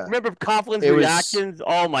 Yeah, Remember Coughlin's it was reactions?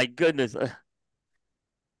 Oh my goodness.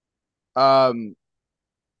 um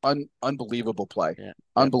unbelievable play, Yeah. Yep.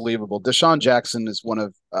 unbelievable. Deshaun Jackson is one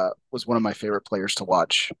of was one of my favorite players to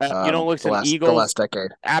watch the Listen, last Eagles,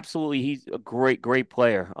 decade. absolutely, he's a great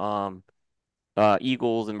player.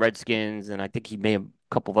 Eagles and Redskins, and I think he may have a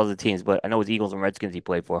couple of other teams, but I know it was Eagles and Redskins he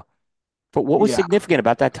played for. But what was Yeah, significant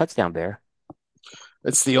about that touchdown, Bear?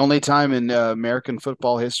 it's the only time in American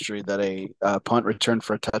football history that a punt return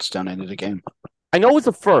for a touchdown ended a game. I know it was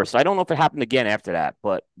the first. I don't know if it happened again after that,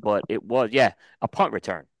 but it was, yeah, a punt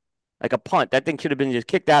return. Like a punt. That thing should have been just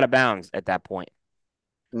kicked out of bounds at that point.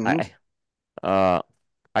 Mm-hmm. I uh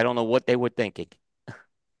I don't know what they were thinking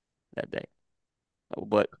that day. I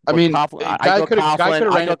But mean, Coughlin, I thought Coughlin,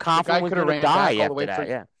 I ran thought it. The Coughlin guy was could have gonna ran it back die all the after way for. that.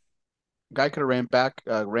 Yeah. Guy could have ran back,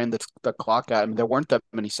 ran the clock out. I mean, there weren't that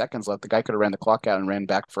many seconds left. The guy could have ran the clock out and ran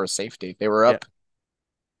back for a safety. They were Yep. up.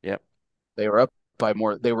 Yep. They were up by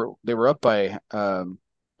more. They were up by how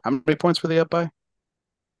many points were they up by?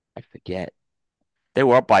 I forget. They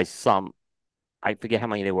were up by some. I forget how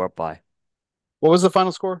many they were up by. What was the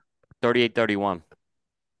final score? 38-31.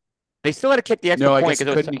 They still had to kick the extra No, I point guess he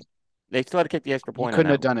because it couldn't. was. They still had to kick the extra He point on couldn't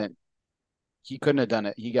that have one. done it. He couldn't have done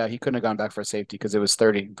it. He couldn't have gone back for a safety because it was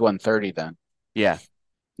 30 then. Yeah.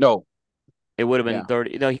 No, It would have been yeah.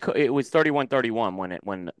 30. No, it was 31-31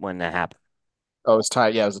 when that happened. Oh, it was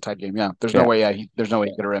tied. Yeah, it was a tied game. Yeah, there's no Yeah. way. Yeah, there's no way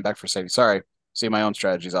he could have ran back for safety. Sorry, see my own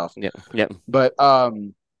strategies off. Yeah. Yeah. But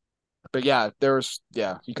yeah,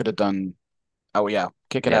 he could have done. Oh yeah,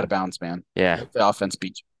 kick it out Yeah. of bounds, man. Yeah. Let the offense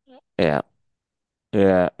beat you. Yeah.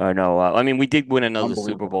 Yeah. I know. I mean, we did win another Super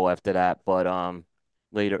Unbelievable. Bowl after that, but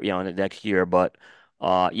later, in the next year. But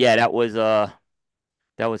yeah, that was horrendous.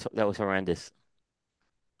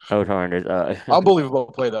 That was horrendous. Unbelievable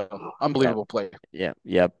play though. Yeah. Unbelievable play. Yeah.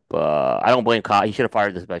 Yep. I don't blame Cobb. He should have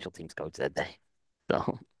fired the special teams coach that day.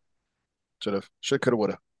 So Could have, would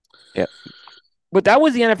have. yeah. But that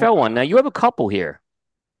was the NFL one. Now you have a couple here.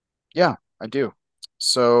 Yeah, I do.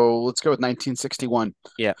 So let's go with 1961.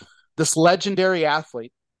 Yeah. This legendary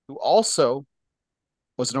athlete, who also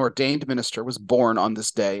was an ordained minister, was born on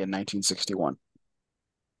this day in 1961.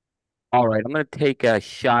 All right. I'm gonna take a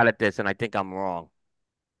shot at this, and I think I'm wrong.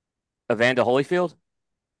 Evander Holyfield?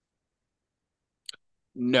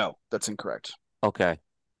 No, that's incorrect. Okay.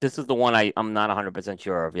 This is the one I'm not 100%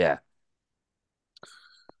 sure of. Yeah.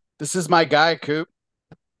 This is my guy, Coop.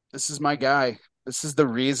 This is my guy. This is the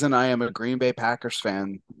reason I am a Green Bay Packers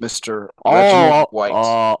fan, Mr. Reggie Oh,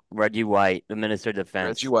 White. Reggie White, the Minister of Reggie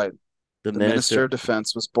Defense. White, The the Minister Minister. of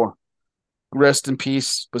Defense, was born. Rest in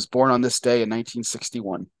peace. Was born on this day in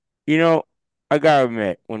 1961. You know, I gotta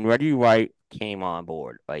admit, when Reggie White came on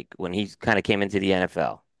board, like when he kind of came into the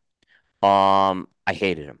NFL, I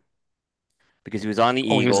hated him because he was on the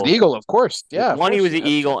Oh, he was an Eagles. Eagle, of course. Yeah, of One, he course was he the had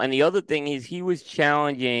to. Eagle, and the other thing is he was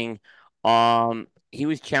challenging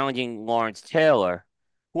Lawrence Taylor,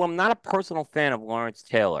 who I'm not a personal fan of Lawrence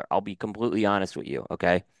Taylor. I'll be completely honest with you,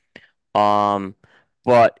 okay? Um,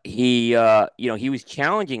 but he was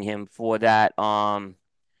challenging him for that,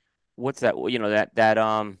 what's that?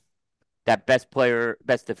 That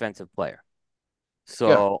best defensive player. Yeah.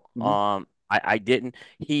 So, Mhm. I didn't.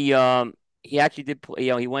 He actually did play,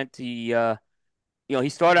 he went to, he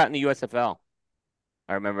started out in the USFL.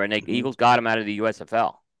 I remember, and the Mhm. Eagles got him out of the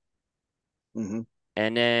USFL, Mhm.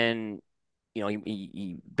 and then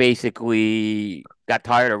he basically got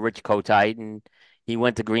tired of Rich Kotite, and he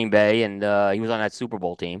went to Green Bay, and he was on that Super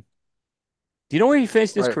Bowl team. Do you know where he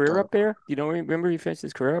finished his Right. career up there? Do you remember he finished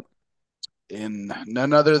his career up? In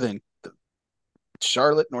none other than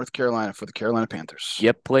Charlotte, North Carolina, for the Carolina Panthers.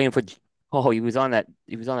 Yep, playing for. Oh, he was on that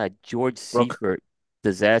George Broke Seifert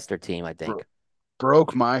disaster team, I bro- think.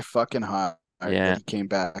 broke my fucking heart that Yeah, he came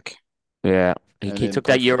back yeah. He, and he didn't took play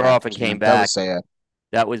that for the year off and Panthers, came man. That was back. sad.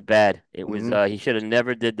 That was bad. It was Hmm. he should have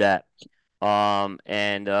never did that. And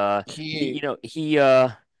he He you know he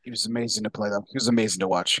was amazing to play though. He was amazing to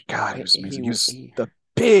watch. God, he was he amazing. He was he, the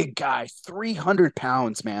big guy, 300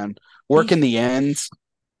 pounds, man, working he's the ends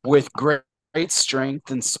with great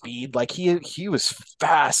strength and speed. Like he was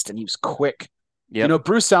fast and he was quick. yep.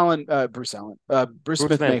 Bruce Bruce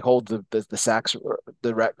Smith may Smith. hold the sacks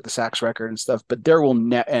the sacks record and stuff, but there will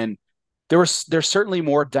and there's certainly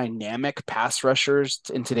more dynamic pass rushers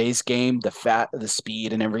in today's game, the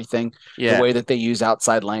speed and everything, the Yeah, way that they use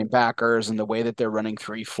outside linebackers and the way that they're running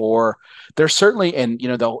 3-4. There's certainly, and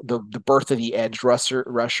the birth of the edge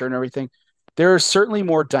rusher and everything. There are certainly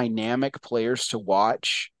more dynamic players to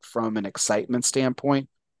watch from an excitement standpoint,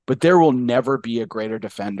 but there will never be a greater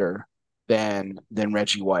defender than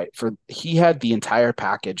Reggie White. For he had the entire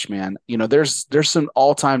package, man. There's some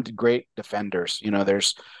all-time great defenders.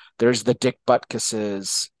 There's the Dick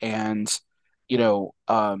Butkuses and your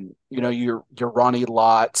Ronnie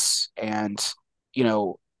Lots and you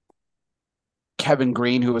know Kevin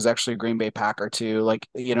Green, who was actually a Green Bay Packer too. Like,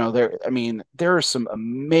 I mean, there are some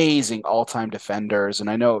amazing all-time defenders, and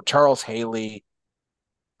I know Charles Haley.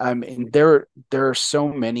 I mean, there are so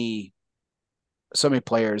many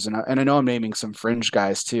players, and I know I'm naming some fringe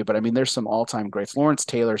guys too, but I mean, there's some all-time greats. Lawrence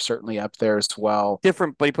Taylor certainly up there as well.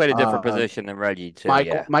 different, but he played a different Uh, position than Reggie too. Mike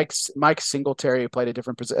Yeah, Mike Mike Singletary played a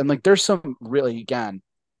different position, and like there's some really again,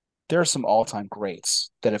 there are some all-time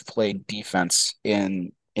greats that have played defense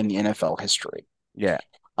in the NFL history. yeah,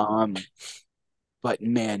 Um, but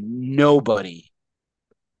man,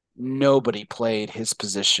 nobody played his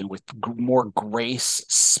position with more grace,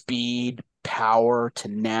 speed, power,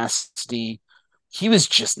 tenacity. He was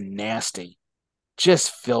just nasty,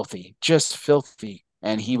 just filthy,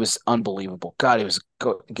 and he was unbelievable. God, he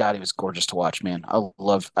was gorgeous to watch, man. I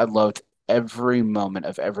loved every moment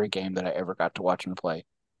of every game that I ever got to watch him play.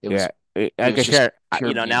 It was yeah. it Like was I just said,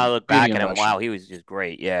 pure now I beauty, look beauty back in at him. motion. Wow, he was just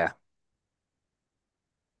great. Yeah,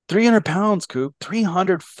 300 pounds, Coop.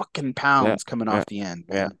 300 fucking yeah, pounds coming yeah, off the end,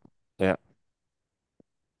 yeah, man. yeah.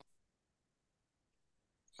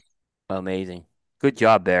 Amazing. Good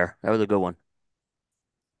job, Bear. That was a good one.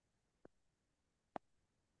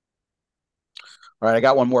 All right, I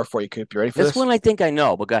got one more for you, Coop. You ready for This this? one I think I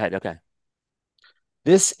know, but go ahead. Okay.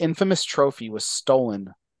 This infamous trophy was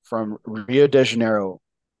stolen from Rio de Janeiro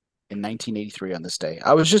in 1983 on this day.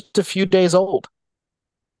 I was just a few days old.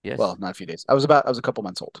 Well, Yes. not a few days. I was a couple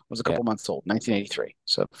months old. I was a Yeah. couple months old, 1983.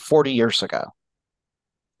 So 40 years ago,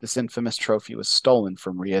 this infamous trophy was stolen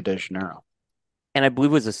from Rio de Janeiro. And I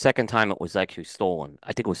believe it was the second time it was actually stolen. I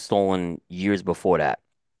think it was stolen years before that.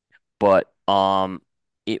 But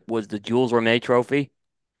it was the Jules Rimet Trophy,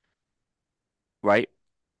 right?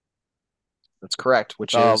 That's correct,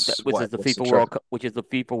 which is Which is what? the What's the FIFA trophy? World Cup, which is the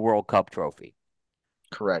FIFA World Cup trophy.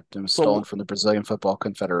 Correct. It was stolen So from the Brazilian Football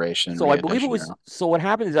Confederation in so I Rio de believe it was Janeiro. so what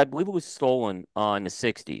happened is I believe it was stolen in the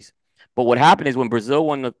 60s. But what happened is when Brazil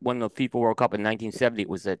won the FIFA World Cup in 1970, it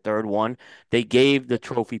was their third one. They gave the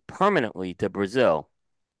trophy permanently to Brazil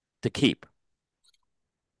to keep.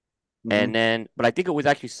 Hmm. And then, but I think it was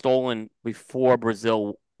actually stolen before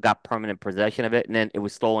Brazil got permanent possession of it, and then it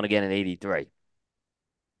was stolen again in '83.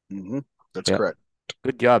 Hmm. That's Yeah, correct.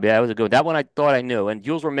 good job. Yeah, that was a good. That one I thought I knew. And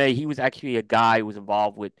Jules Rimet, he was actually a guy who was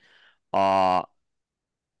involved with uh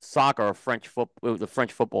soccer, or French foot, the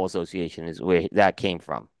French Football Association is where that came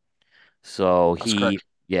from. So That's correct.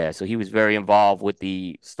 yeah, so he was very involved with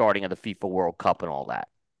the starting of the FIFA World Cup and all that.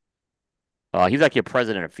 He was actually a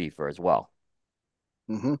president of FIFA as well.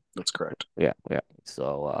 That's correct. Yeah, yeah.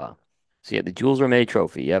 So yeah, the Jules Rimet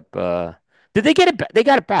Trophy. Yep. Did they get it? They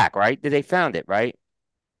got it back, right? Did they found it, right?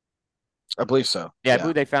 I believe so. Yeah, I Yeah.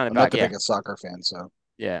 believe they found it I'm not back. the Yeah, biggest soccer fan, so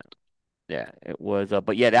yeah, yeah. It was.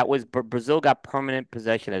 But yeah, that was Brazil got permanent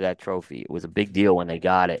possession of that trophy. It was a big deal when they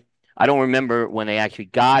got it. I don't remember when they actually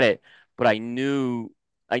got it, but I knew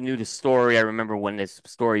the story. I remember when this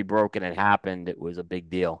story broke and it happened. It was a big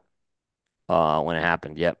deal. When it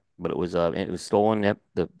happened. Yep. But it was stolen. Yep.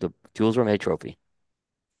 The Jules Rimet Trophy.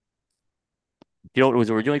 Do you know what it was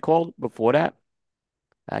originally called before that?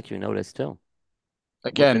 I actually know this too.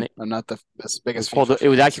 What's the again, name? I'm not the It was biggest called FIFA it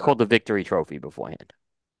was fan, actually so called the Victory Trophy beforehand.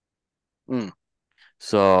 mm,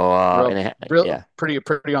 So real, and real, yeah, pretty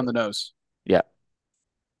on the nose. yeah,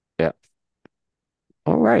 yeah.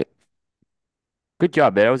 All right. Good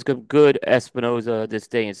job, man. That was good Espinoza this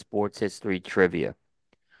day in sports history trivia.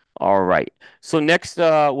 All right. So next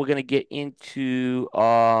we're gonna get into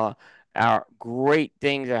our great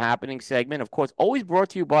things are happening segment. Of course, always brought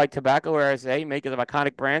to you by Tobacco RSA, makers of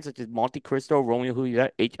iconic brands such as Monte Cristo, Romeo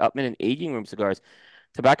Juliet, H. Upman, and Aging Room cigars.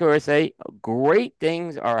 Tobacco RSA, great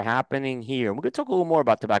things are happening here. We're gonna talk a little more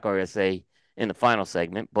about Tobacco RSA in the final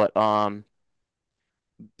segment, but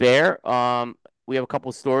Bear, we have a couple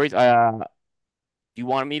of stories. Do you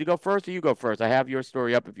want me to go first or you go first? I have your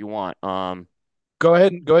story up if you want. Go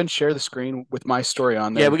ahead and share the screen with my story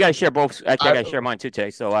on Yeah, there. we gotta share both. Actually, I I gotta share mine too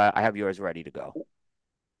today, so I have yours ready to go.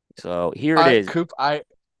 So here it I is. Coop I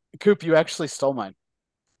Coop, you actually stole mine.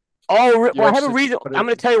 Oh, You well, I have a actually reason. put I'm it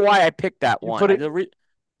gonna tell you why I picked that you one. put it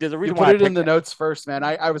there's a You reason put why I it in picked the that. notes first, man.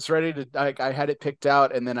 I was ready to I had it picked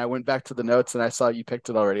out, and then I went back to the notes and I saw you picked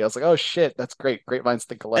it already. I was like, oh shit, that's great. Great minds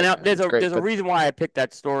think And alike, now man. That's there's great. a But reason why I picked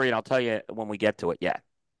that story, and I'll tell you when we get to it. Yeah.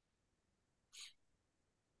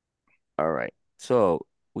 All right. So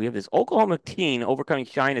we have this Oklahoma teen overcoming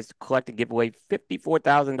shyness to collect and give away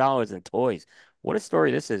 $54,000 in toys. What a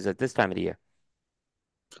story this is at this time of the year.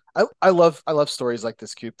 I love stories like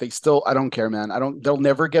this, Coop. They still I don't care, man. I don't they'll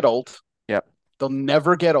never get old. Yep. They'll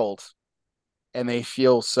never get old. And they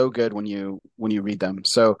feel so good when you read them.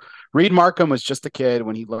 So Reed Markham was just a kid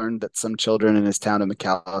when he learned that some children in his town in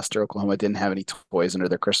McAlester, Oklahoma, didn't have any toys under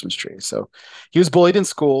their Christmas tree. So he was bullied in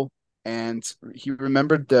school, and he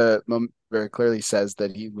remembered the moment very clearly. Says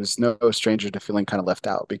that he was no stranger to feeling kind of left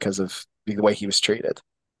out because of the way he was treated.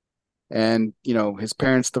 And his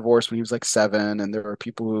parents divorced when he was like 7, and there were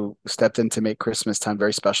people who stepped in to make Christmas time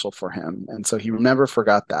very special for him. And so he never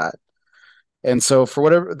forgot that. And so for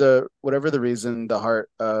whatever the reason, the heart,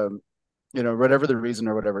 whatever the reason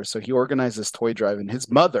or whatever, so he organized this toy drive, and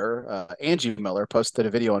his mother, Angie Miller, posted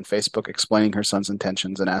a video on Facebook explaining her son's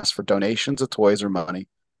intentions and asked for donations of toys or money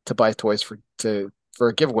to buy toys for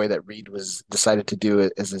a giveaway that Reed was decided to do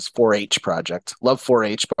as his 4-H project. Love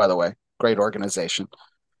 4-H, by the way, great organization.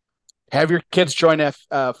 Have your kids join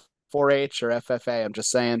 4-H or FFA. I'm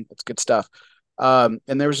just saying, it's good stuff. And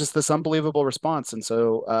there was just this unbelievable response. And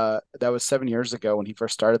so that was 7 years ago when he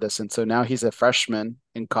first started this. And so now he's a freshman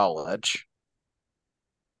in college,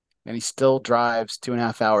 and he still drives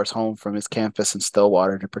 2.5 hours home from his campus in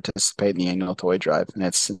Stillwater to participate in the annual toy drive. And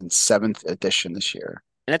it's in 7th edition this year.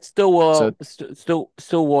 And that's still So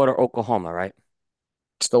Stillwater, Oklahoma, right?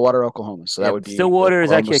 Stillwater, Oklahoma. So that Yep. would be Stillwater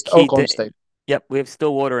is Oklahoma, actually a key Oklahoma thing. State. Yep, we have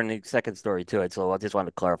Stillwater in the second story to it, so I just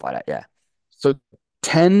wanted to clarify that. Yeah. So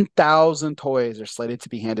 10,000 toys are slated to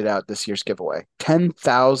be handed out this year's giveaway.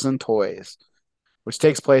 10,000 toys, which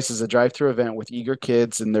takes place as a drive-through event with eager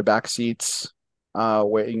kids in their back seats,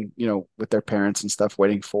 waiting, with their parents and stuff,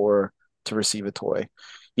 waiting to receive a toy.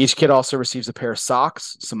 Each kid also receives a pair of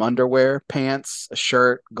socks, some underwear, pants, a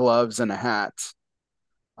shirt, gloves, and a hat,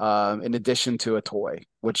 in addition to a toy.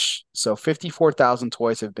 So 54,000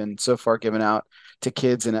 toys have been so far given out to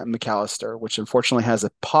kids in McAlester, which unfortunately has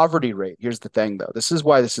a poverty rate. Here's the thing, though. This is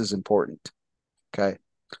why this is important. Okay.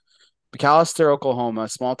 McAlester, Oklahoma,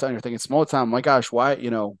 small town. You're thinking small town. My gosh, why?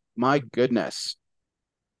 My goodness.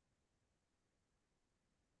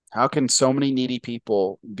 How can so many needy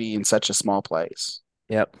people be in such a small place?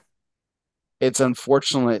 Yep. It's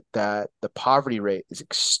unfortunate that the poverty rate is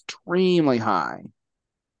extremely high.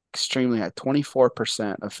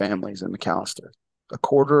 24% of families in McAlester, a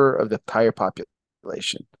quarter of the entire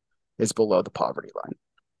population, is below the poverty line.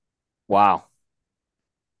 Wow.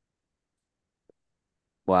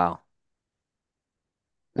 Wow.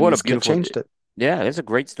 And What a this kid beautiful. changed it. Yeah, it's a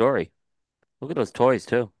great story. Look at those toys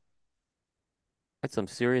too. That's some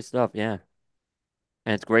serious stuff. Yeah.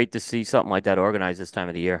 And it's great to see something like that organized this time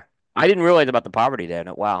of the year. I didn't realize about the poverty there.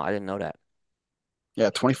 No, wow, I didn't know that. Yeah,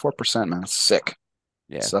 24%, man. It's sick.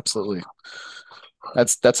 Yeah. It's absolutely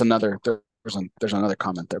that's another there's another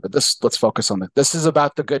comment there, but let's focus on this is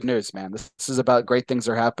about the good news, man. This is about great things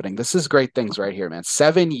are happening. This is great things right here, man.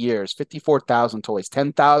 7 years, 54,000 toys,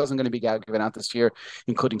 10,000 going to be given out this year,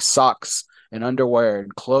 including socks and underwear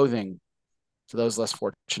and clothing to those less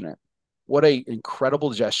fortunate. What a incredible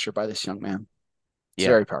gesture by this young man. It's Yeah.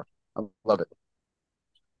 very powerful. I love it.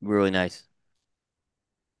 Really nice.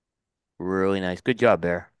 Really nice. Good job,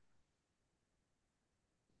 Bear.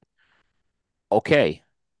 Okay.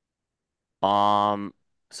 Um,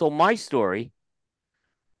 so my story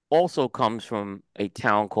also comes from a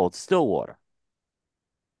town called Stillwater.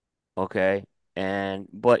 Okay.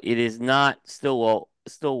 But it is not Stillwater,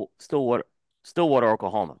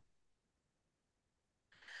 Oklahoma.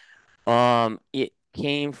 It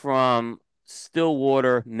came from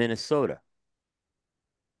Stillwater, Minnesota.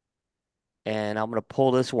 And I'm gonna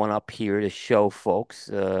pull this one up here to show folks.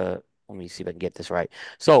 Let me see if I can get this right.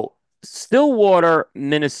 So Stillwater,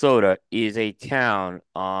 Minnesota is a town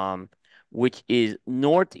which is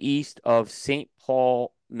northeast of St.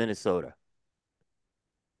 Paul, Minnesota.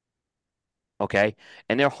 Okay.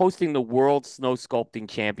 And they're hosting the World Snow Sculpting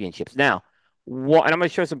Championships. Now, and I'm gonna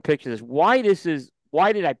show some pictures. Why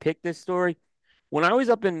did I pick this story? When I was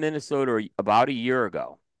up in Minnesota about a year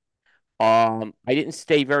ago, I didn't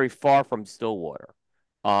stay very far from Stillwater.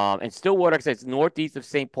 And Stillwater, like I said, it's northeast of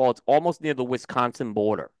St. Paul. It's almost near the Wisconsin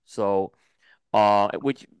border. So,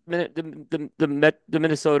 which the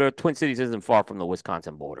Minnesota Twin Cities isn't far from the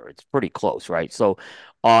Wisconsin border. It's pretty close, right? So,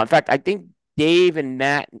 in fact, I think Dave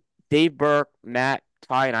Burke, Matt,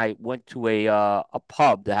 Ty, and I went to a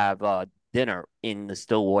pub to have dinner in the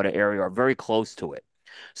Stillwater area or very close to it.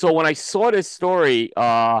 So when I saw this story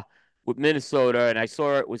with Minnesota and I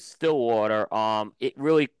saw it with Stillwater, it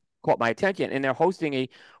really caught my attention. And they're hosting a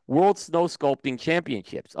World Snow Sculpting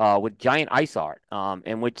Championships with giant ice art,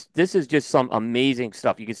 and which this is just some amazing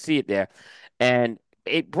stuff. You can see it there, and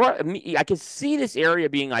it brought me. I could see this area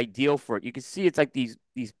being ideal for it. You can see it's like these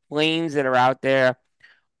plains that are out there.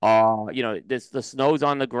 This the snow's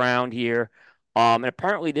on the ground here. And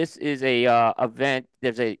apparently this is a event.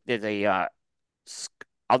 There's a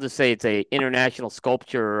I'll just say it's a international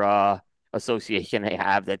sculpture association they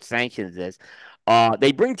have that sanctions this.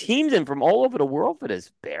 They bring teams in from all over the world for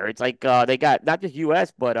this bear. It's like they got not just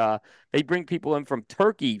U.S. but they bring people in from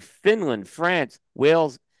Turkey, Finland, France,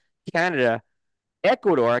 Wales, Canada,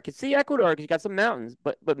 Ecuador. I can see Ecuador because you got some mountains,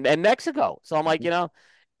 but and Mexico. So I'm like,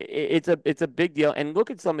 it's a big deal. And look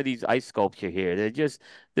at some of these ice sculpture here. This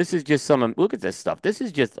is just some. Look at this stuff. This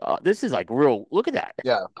is like real. Look at that.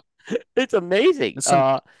 Yeah, It's amazing. it's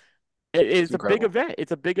some it's It's a big incredible. event.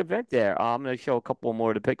 It's a big event there. I'm gonna show a couple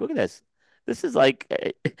more to pick. Look at this. This is like,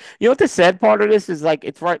 you know what the sad part of this is like?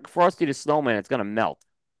 It's right, Frosty the Snowman. It's gonna melt.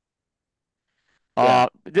 Yeah,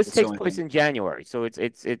 This that's the takes only place thing. in January, so it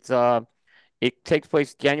takes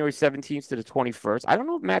place January 17th to the 21st. I don't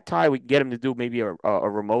know if Matt Ty, we can get him to do maybe a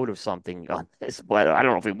remote or something on this, but I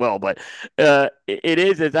don't know if he will. But it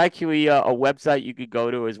is. It's actually a website you could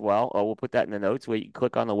go to as well. We'll put that in the notes where you can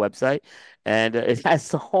click on the website, and it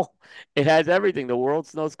has it has everything. The World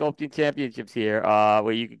Snow Sculpting Championships here,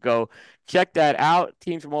 where you could go check that out.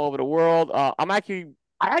 Teams from all over the world. I actually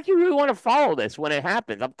really want to follow this when it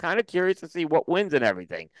happens. I'm kind of curious to see what wins and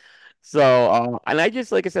everything. So, and I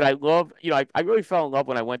just, like I said, I love, I really fell in love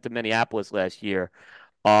when I went to Minneapolis last year.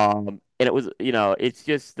 And it was, I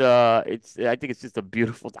think it's just a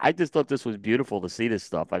beautiful, I just thought this was beautiful to see this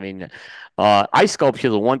stuff. I mean, ice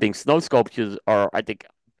sculptures are one thing, snow sculptures are, I think,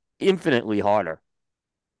 infinitely harder.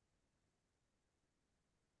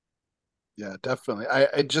 Yeah, definitely.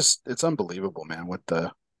 I just it's unbelievable, man.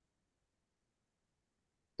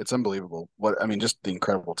 It's unbelievable. What I mean, just the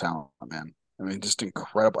incredible talent, man. I mean, just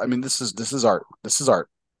incredible. I mean, this is art. This is art.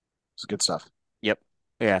 It's good stuff. Yep.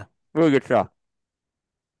 Yeah. Really good stuff.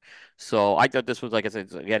 So I thought this was, like I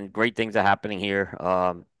said, again, great things are happening here.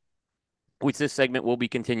 Which this segment will be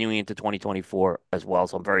continuing into 2024 as well.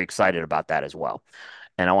 So I'm very excited about that as well.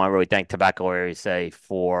 And I want to really thank Tobacco Area Say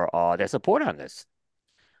for their support on this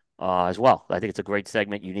as well. I think it's a great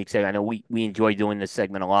segment, unique segment. I know we enjoy doing this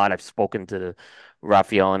segment a lot. I've spoken to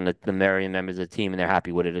Raphael and the Marion members of the team, and they're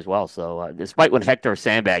happy with it as well. So despite what Hector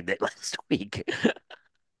sandbagged it last week,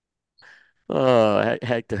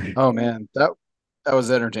 Hector. Oh man, that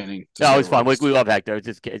was entertaining to No, say it's the fun. We least. love Hector.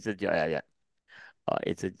 Yeah, yeah.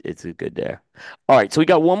 It's a good there. All right, so we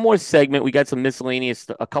got one more segment. We got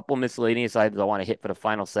a couple miscellaneous items I want to hit for the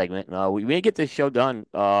final segment. We may get this show done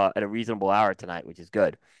at a reasonable hour tonight, which is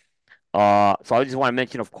good. So I just want to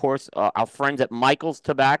mention, of course, our friends at Michael's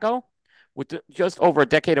Tobacco. With just over a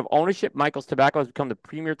decade of ownership, Michael's Tobacco has become the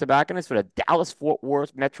premier tobacconist for the Dallas-Fort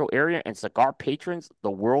Worth metro area and cigar patrons the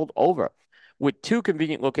world over. With two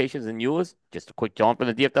convenient locations in Euless, just a quick jaunt from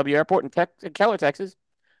the DFW airport in Keller, Texas,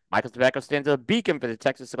 Michael's Tobacco stands as a beacon for the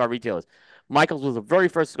Texas cigar retailers. Michael's was the very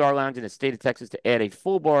first cigar lounge in the state of Texas to add a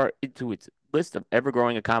full bar into its list of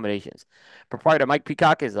ever-growing accommodations. Proprietor Mike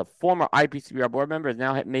Peacock is a former IPCBR board member, has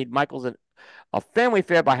now made Michael's a family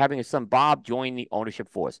affair by having his son Bob join the ownership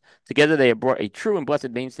force. Together, they have brought a true and blessed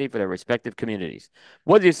mainstay for their respective communities.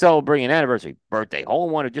 Whether you celebrate an anniversary, birthday, hole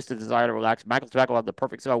in one, or just a desire to relax, Michael's Tobacco will have the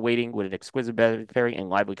perfect cigar waiting with an exquisite beverage pairing and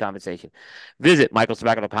lively conversation. Visit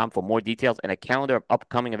michaelstobacco.com for more details and a calendar of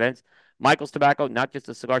upcoming events. Michael's Tobacco, not just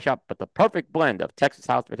a cigar shop, but the perfect blend of Texas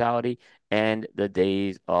hospitality and the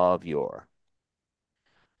days of yore.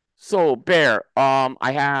 So, Bear,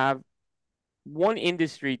 I have one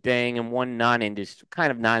industry thing and one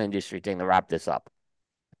non-industry thing to wrap this up.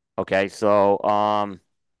 Okay, so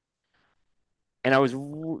and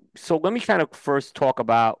so let me kind of first talk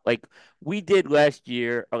about, like, we did last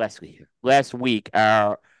week,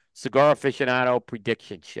 our cigar aficionado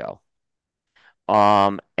prediction show.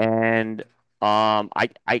 And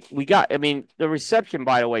we got, I mean, the reception,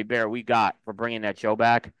 by the way, Bear, we got for bringing that show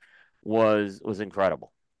back was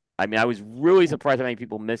incredible. I mean, I was really surprised how many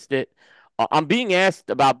people missed it. I'm being asked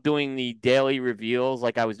about doing the daily reveals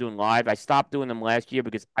like I was doing live. I stopped doing them last year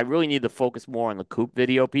because I really need to focus more on the Coop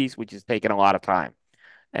video piece, which is taking a lot of time.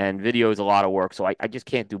 And video is a lot of work, so I just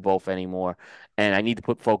can't do both anymore. And I need to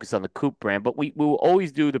put focus on the Coop brand. But we will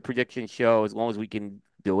always do the prediction show as long as we can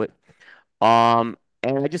do it.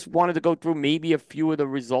 And I just wanted to go through maybe a few of the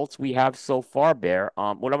results we have so far, Bear. What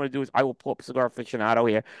I'm going to do is I will pull up Cigar Aficionado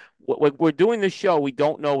here. We're doing this show. We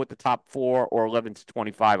don't know what the top 4 or 11 to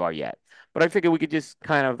 25 are yet, but I figured we could just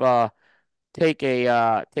kind of take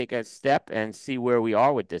a step and see where we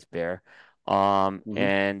are with this, Bear. Hmm.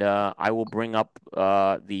 And I will bring up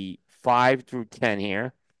the 5 through 10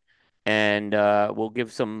 here, and we'll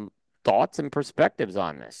give some thoughts and perspectives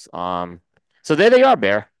on this. So there they are,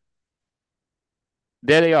 Bear.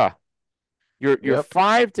 There they are. Your Yep.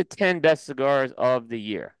 5 to 10 best cigars of the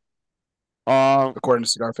year. Um, According to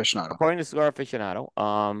Cigar Aficionado. according to Cigar Aficionado.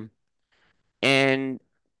 And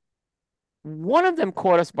one of them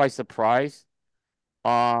caught us by surprise.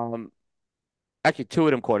 Um, actually, two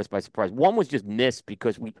of them caught us by surprise. One was just missed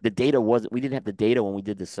because we didn't have the data when we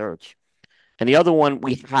did the search, and the other one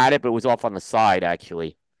we had it, but it was off on the side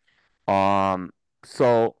actually. Um,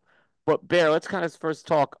 so, but Bear, let's kind of first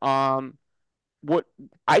talk. What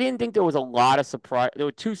I didn't think there was a lot of surprise. There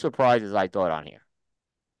were two surprises I thought on here.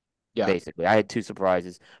 Yeah. Basically. I had two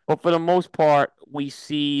surprises, but for the most part, we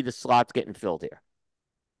see the slots getting filled here.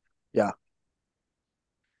 Yeah.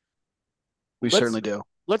 We Let's certainly do.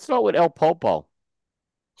 let's start with El Popo.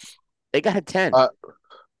 They got a 10. Uh,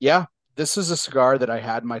 yeah. This is a cigar that I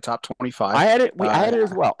had in my top 25. I had it. I Uh, had it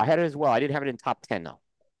as well. I had it as well. I didn't have it in top 10 though.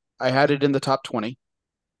 I had it in the top 20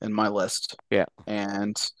 in my list. Yeah.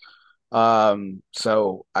 And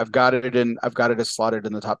so I've got it as slotted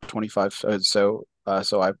in the top 25. So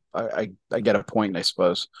I get a point, I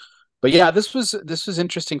suppose. But yeah, this was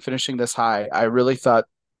interesting finishing this high. I really thought,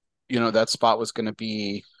 that spot was going to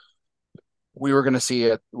be we were going to see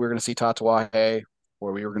it. We were going to see Tatuaje,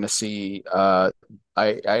 or we were going to see. I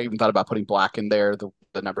even thought about putting Black in there,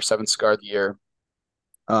 the number 7 cigar of the year.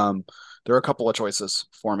 There are a couple of choices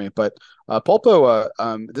for me, but Pulpo.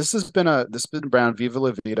 This has been Brown Viva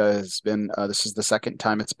La Vida has been. This is the second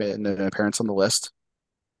time it's been an appearance on the list.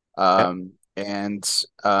 Yep. And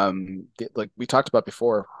like we talked about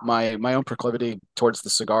before, my own proclivity towards the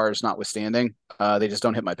cigars notwithstanding, they just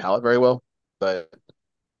don't hit my palate very well. But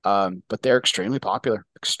they're extremely popular,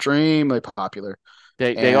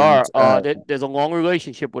 They and are. There's a long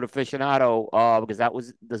relationship with Aficionado. Because that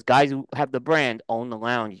was the guys who have the brand own the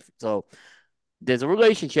lounge. So there's a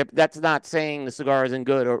relationship. That's not saying the cigar isn't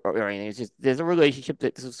good or anything. It's just there's a relationship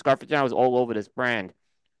that Cigar Aficionado is all over this brand,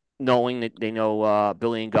 knowing that they know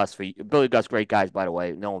Billy and Gus, great guys by the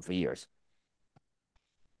way, know them for years.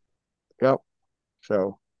 yep.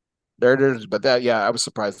 So there it is. But that, yeah, I was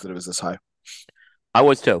surprised that it was this high. I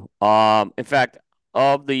was too. In fact,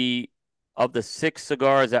 of the of the 6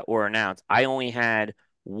 cigars that were announced, I only had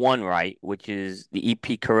one right, which is the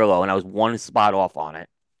EP Carrillo, and I was one spot off on it.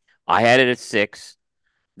 I had it at 6.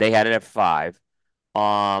 They had it at 5.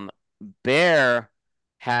 Um, Bear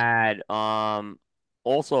had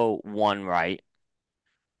also one right.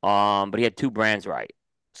 But he had two brands right.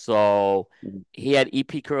 So Mm-hmm. he had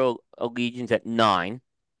EP Carrillo Allegiance at 9,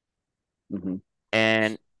 Mm-hmm.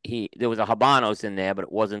 and he there was a Habanos in there, but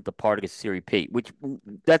it wasn't the part of his Series P, which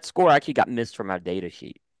that score actually got missed from our data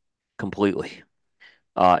sheet completely.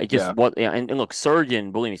 It just Yeah, was, yeah, and look,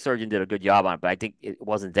 Surgeon, believe me, Surgeon did a good job on it, but I think it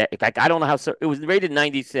wasn't that. In fact, I don't know how it was rated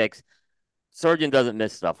 96. Surgeon doesn't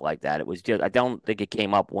miss stuff like that. It was just I don't think it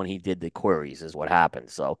came up when he did the queries, is what happened.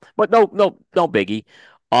 So, but no biggie.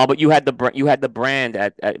 But you had the brand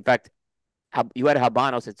in fact, you had a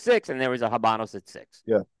Habanos at 6, and there was a Habanos at 6.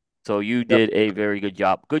 yeah, So you yep. did a very good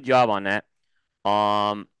job. Good job on that.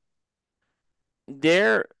 Um,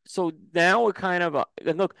 so now we're kind of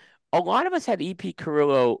look. A lot of us had EP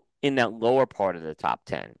Carrillo in that lower part of the top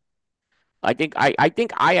 10. I think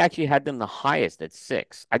I actually had them the highest at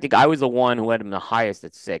 6. I think I was the one who had them the highest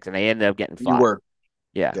at 6, and they ended up getting You 5. were.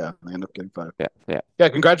 Yeah, Yeah, I ended up getting 5. yeah, yeah, Yeah,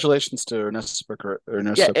 congratulations to yeah.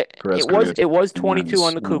 Ernesto It, Perez it was Cruz it was and 22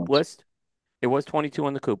 on his the and coop ones. list. It was 22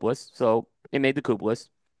 on the coop list, so it made the coop list.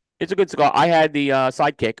 It's a good cigar. I had the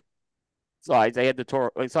sidekick sides. They had the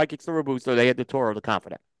Toro sidekicks the Robusto. They had the Toro the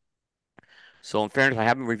Confident. So in fairness, I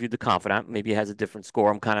haven't reviewed the Confidant. Maybe it has a different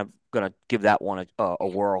score. I'm kind of gonna give that one a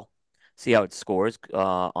whirl, see how it scores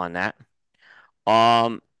on that.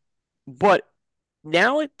 Um, but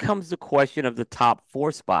now it comes the question of the top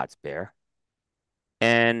 4 spots, Bear.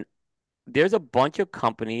 And there's a bunch of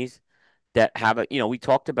companies that have a, we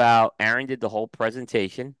talked about Aaron did the whole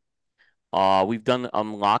presentation. We've done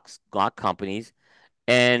lock companies,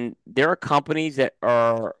 and there are companies that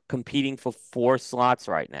are competing for 4 slots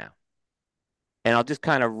right now. And I'll just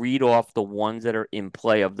kind of read off the ones that are in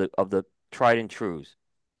play of the tried and trues.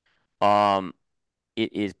 Um,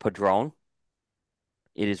 it is Padron,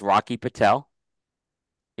 it is Rocky Patel,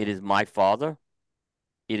 it is My Father,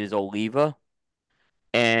 it is Oliva,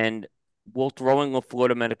 and we'll throw in La Flor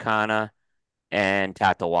Dominicana and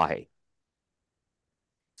Tatawahe.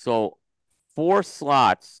 So 4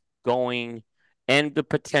 slots going, and the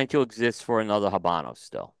potential exists for another Habanos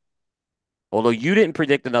still. Although you didn't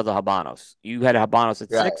predict another Habanos. You had a Habanos at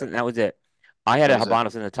Yeah, 6, and that was it. I had that a was it.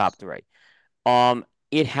 Habanos in the top 3.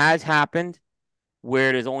 It has happened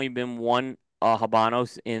where there's only been one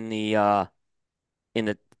Habanos in the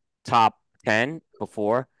top 10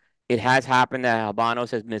 before. It has happened that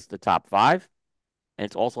Habanos has missed the top 5, and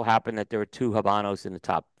it's also happened that there are 2 Habanos in the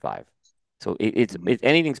top 5. So Mhm.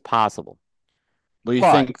 anything's possible. What do you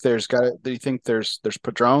But think? Do you think there's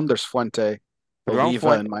Padron, there's Fuente, Padron Oliva,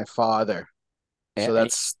 Fuente, and my father. So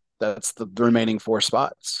and that's the remaining 4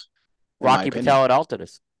 spots, in my Rocky opinion. Patel at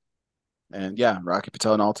Altadis. And yeah, Rocky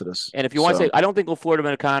Patel and Altidus. And if you want to say, So I don't think LaFleur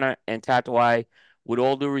Dominicana and Tatuai, with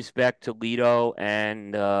all due respect to Lito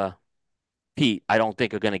and Pete, I don't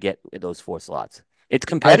think are going to get those 4 slots. It's I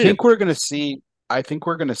competitive. think we're gonna see. I think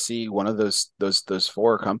we're gonna see one of those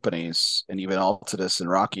 4 companies, and even Altidus and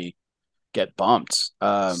Rocky get bumped.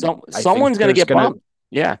 I think Someone's going to get bumped.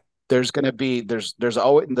 Yeah. there's gonna be there's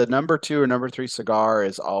always the number 2 or number 3 cigar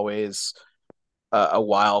is always a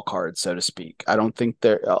wild card, so to speak. I don't think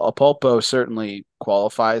there a Pulpo certainly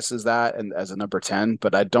qualifies as that and as a number 10,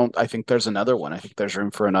 but I don't. I think there's another one. I think there's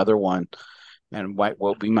room for another one, and what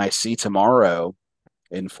we might see tomorrow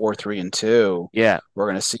in 4, 3, and 2, Yeah. we're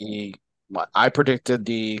going to see. I predicted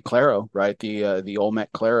the Claro, right? The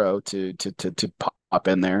Olmec Claro to pop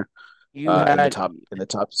in there You in the had,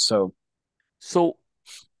 top. So so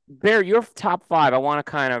Bear, your top 5. I want to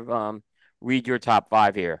kind of read your top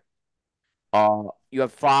 5 here. You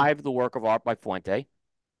have 5, The Work of Art by Fuente.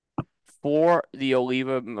 4, the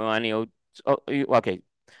Oliva Milanio. Oh, okay,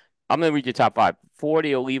 I'm gonna read your top 5. 4,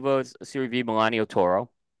 the Oliva Serie V Milanio Toro.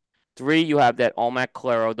 3, you have that Olmec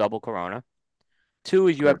Claro Double Corona. 2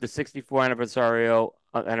 is you have correct. the 64 anniversary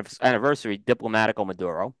Diplomatico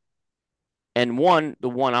Maduro. And 1, the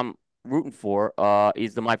one I'm rooting for,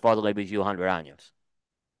 is the My Father Le Bijou 100 Años,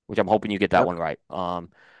 which I'm hoping you get that Yep. one right.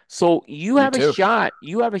 So you Me have a too. shot.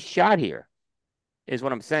 You have a shot here, is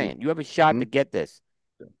what I'm saying. You have a shot Mm-hmm. to get this.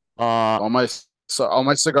 Uh, All my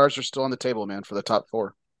cigars are still on the table, man, for the top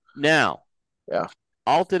 4. Now, Yeah.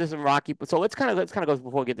 Altidus and Rocky. So let's kind of go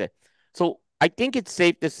before we get there. So I think it's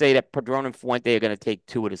safe to say that Padron and Fuente are going to take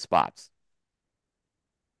 2 of the spots.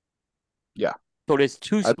 Yeah. So there's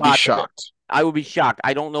 2 I'd be spots. shocked. I would be shocked.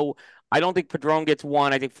 I don't know. I don't think Padron gets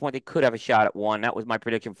 1. I think Fuente could have a shot at 1. That was my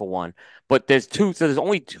prediction for 1. But there's 2. So there's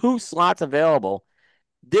only 2 slots available.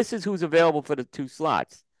 This is who's available for the 2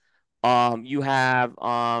 slots. You have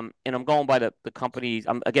and I'm going by the companies.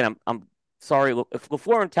 I'm sorry if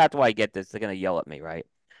LaFleur and Tatuai get this, they're gonna yell at me, right?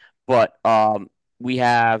 But we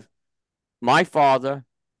have my father,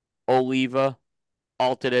 Oliva,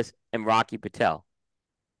 Altidus, and Rocky Patel.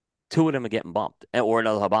 2 of them are getting bumped, or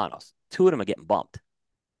another Habanos. 2 of them are getting bumped.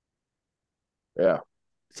 Yeah.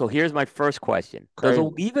 So here's my first question: does Crazy.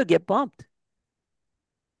 Oliva get bumped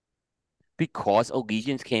because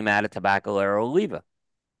Allegiance came out of Tabacalera Oliva?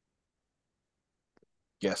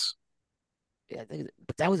 Yes. Yeah,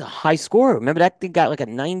 but that was a high score. Remember that thing got like a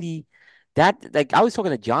 90. That like I was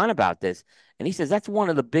talking to John about this, and he says that's one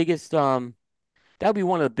of the biggest. That would be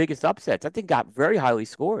one of the biggest upsets. I think got very highly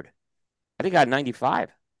scored. I think got 95.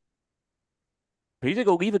 But you think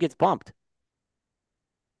Oliva gets bumped?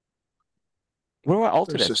 What about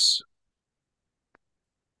There's Altidus? just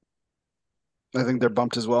I think they're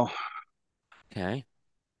bumped as well. Okay.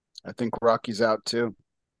 I think Rocky's out too.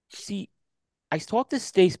 See, I talked to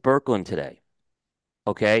Stace Berkland today.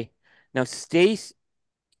 Okay. Now Stace,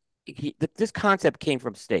 this concept came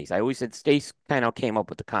from Stace. I always said Stace kind of came up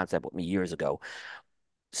with the concept with me years ago.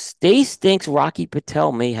 Stace thinks Rocky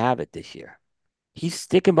Patel may have it this year. He's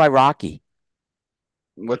sticking by Rocky.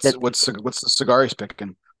 What's That what's what's the cigar he's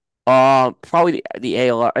picking? probably the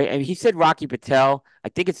ALR. Mean, he said Rocky Patel. I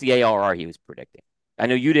think it's the ALR he was predicting. I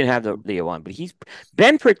know you didn't have the one, but he's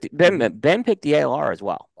Mm-hmm. Ben picked the ALR as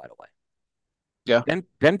well. By the way, Yeah.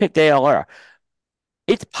 Ben picked ALR.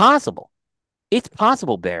 It's possible. It's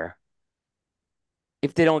possible, Bear.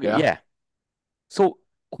 If they don't get Yeah. yeah. So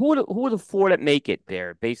who are the 4 that make it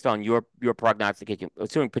there based on your prognostication?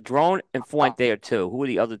 Assuming Padron and Fuente are 2. Who are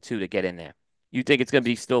the other 2 that get in there? You think it's gonna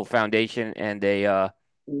be still Foundation and a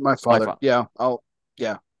My my father. Yeah.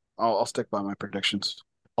 I'll stick by my predictions.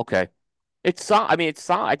 okay. It's solid. I mean, it's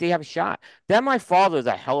solid. I think you have a shot. That my father is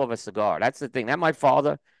a hell of a cigar. That's the thing. That my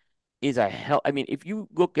father is a hell. I mean, if you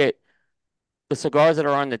look at the cigars that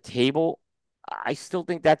are on the table, I still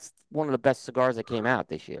think that's one of the best cigars that came out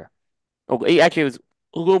this year. Oh, actually, it was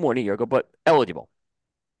a little more than a year ago, but eligible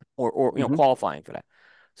or Hmm. qualifying for that.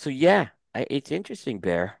 So yeah, it's interesting,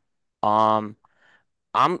 Bear. Um,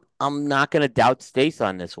 I'm not gonna doubt Stace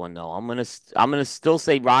on this one though. I'm gonna still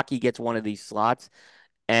say Rocky gets one of these slots,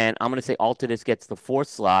 and I'm gonna say Altidus gets the fourth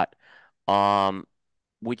slot. Um,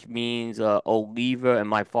 which means Oliva and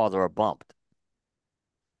my father are bumped,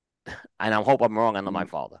 and I hope I'm wrong on the my Mm,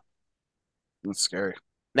 father. that's scary.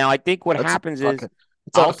 Now I think what That's a happens is fucking.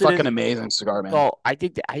 It's a fucking Altidus. amazing cigar, man. So I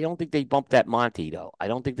don't think they bumped that Monty though. I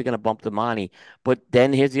don't think they're gonna bump the Monty. But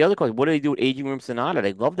then here's the other question: what do they do with Aging Room Sonata?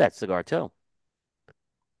 They love that cigar too.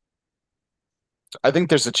 I think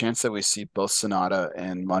there's a chance that we see both Sonata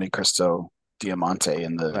and Monte Cristo Diamante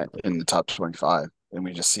Right. in the top 25, and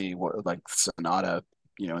we just see what like Sonata,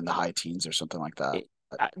 in the high teens or something like that.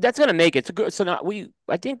 That's gonna make it. It's a good Sonata.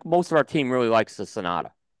 I think most of our team really likes the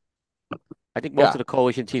Sonata. I think most of Yeah. the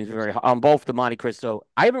coalition teams are very on both the Monte Cristo.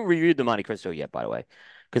 I haven't reviewed the Monte Cristo yet, by the way,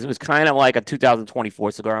 because it was kind of like a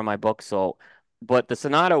 2024 cigar in my book. So, but the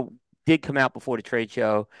Sonata did come out before the trade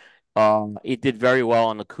show. It did very well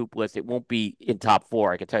on the Coop list. It won't be in top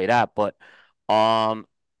four, I can tell you that. Um,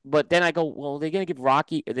 but then I go, well, they're gonna give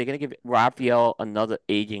Rocky, they're gonna give Raphael another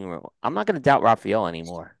aging room. I'm not gonna doubt Raphael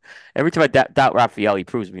anymore. Every time I doubt Raphael, he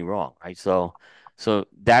proves me wrong, right? So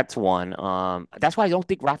that's one. That's why I don't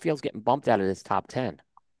think Raphael's getting bumped out of this top 10.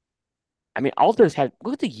 I mean, Alta's had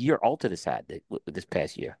look at the year Alta's had this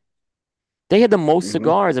past year. They had the most Hmm.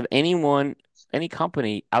 cigars of anyone, any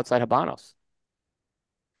company outside Habanos.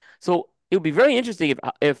 So it would be very interesting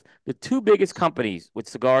if the two biggest companies with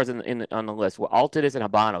cigars on the list were Altadis and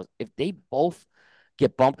Habanos. If they both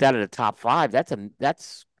get bumped out of the top five,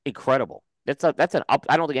 that's incredible. That's an up.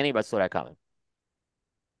 I don't think any of us saw that coming.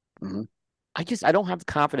 Hmm. I don't have the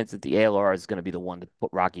confidence that the ALR is going to be the one to put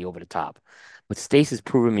Rocky over the top. But Stace has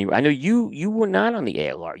proven me. I know you were not on the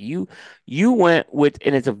ALR. You went with,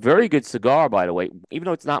 and it's a very good cigar, by the way, even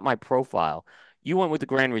though it's not my profile. You went with the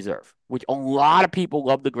Grand Reserve, which a lot of people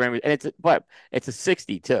love the Grand Reserve, and but it's a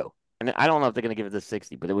 60 too. And I don't know if they're going to give it the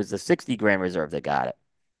 60, but it was the 60 Grand Reserve that got it.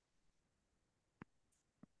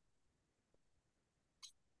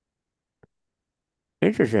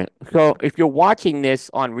 Interesting. So if you're watching this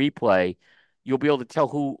on replay, you'll be able to tell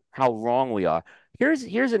who how wrong we are. Here's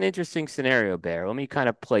an interesting scenario, Bear. Let me kind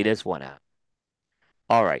of play this one out.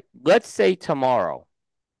 All right. Let's say tomorrow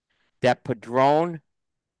that Padron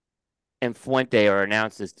and Fuente are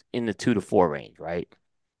announced as in the 2 to 4 range, right?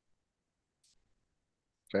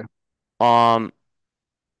 Okay. Um,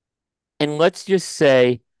 and let's just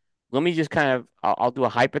say, let me just kind of I'll do a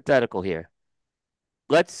hypothetical here.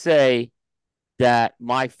 Let's say that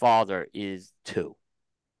my father is 2.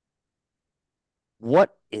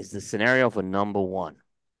 What is the scenario for number 1?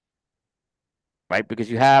 Right?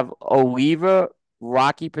 Because you have Oliva,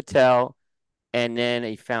 Rocky Patel, and then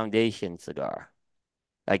a foundation cigar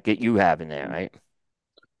like that you have in there, right?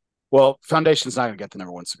 Well, Foundation's not going to get the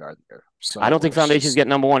number one cigar of the year, I don't so think it's foundations just get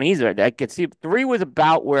number 1 either. I could see 3 was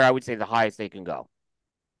about where I would say the highest they can go.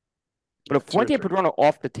 But yeah, if two or Fuente and three. Padron are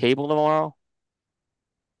off the table tomorrow,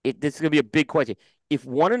 this is gonna be a big question. If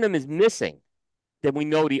one of them is missing, then we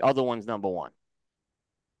know the other one's number 1.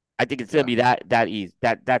 I think it's gonna Yeah, be that easy.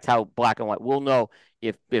 That's how black and white. We'll know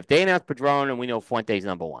if they announce Padron and we know Fuente's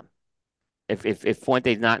number 1. If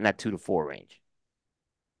Fuente's not in that 2 to 4 range.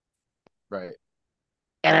 right.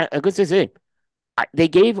 And I could say they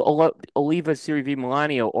gave Oliva Serie V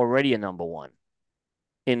Milano already a number 1.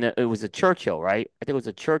 It was a Churchill, right? I think it was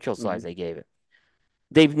a Churchill Hmm. size they gave it.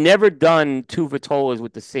 They've never done 2 Vitolas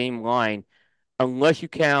with the same line unless you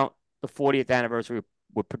count the 40th anniversary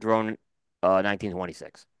with Padron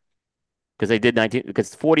 1926. Because they did 19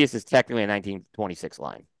 because 40th is technically a 1926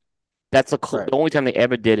 line. That's Right. the only time they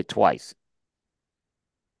ever did it twice.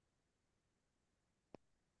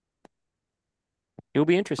 It'll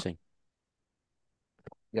be interesting.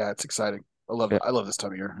 Yeah, it's exciting. Yeah. I love this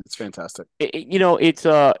time of year. It's fantastic.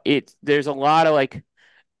 It's there's a lot of like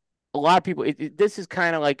a lot of people this is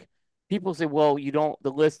kind of like people say, well, you don't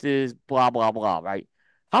the list is blah blah blah, right?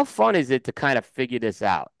 How fun is it to kind of figure this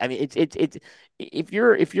out? I mean, it's if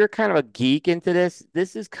you're kind of a geek into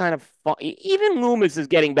this is kind of fun. Even Loomis is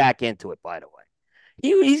getting back into it, by the way.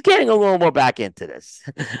 He's getting a little more back into this,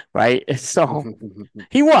 right? So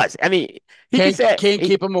he was. I mean, he could say Can't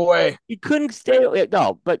keep them away. he couldn't stay.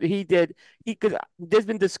 No, but he did. He could. There's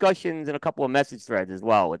been discussions and a couple of message threads as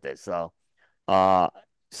well with this. So uh,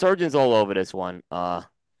 surgeons all over this one.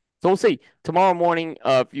 So we'll see tomorrow morning.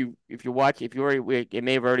 If you watch, if you already, it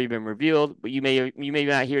may have already been revealed, but you may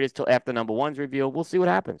not hear this till after number 1's revealed. We'll see what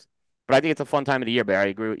happens. But I think it's a fun time of the year, Barry. I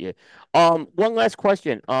agree with you. One last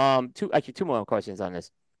question. Two more questions on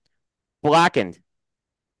this. Blackened,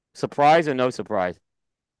 surprise or no surprise?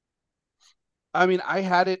 I mean, I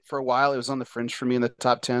had it for a while. It was on the fringe for me in the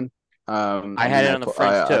top 10. I And had then it on the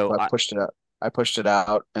fringe too. I pushed it out. I pushed it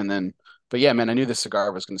out, and then, but yeah, man, I knew the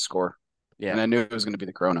cigar was going to score, Yeah, and I knew it was going to be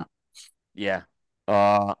the Corona. yeah.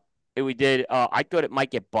 We did. I thought it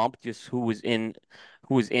might get bumped, just who was in.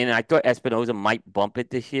 I thought Espinosa might bump it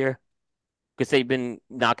this year because they've been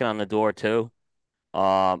knocking on the door too.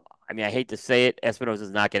 I mean, I hate to say it,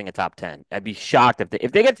 Espinosa's not getting a top 10. I'd be shocked if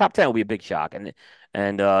they get top 10, it'll be a big shock, and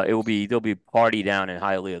it will be there'll be party down in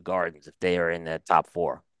Hialeah Gardens if they are in the top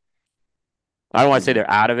four. I don't want to say Hmm. they're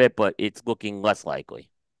out of it, but it's looking less likely.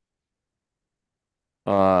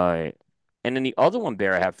 Uh, and then the other one,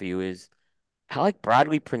 Bear, I have for you is Alec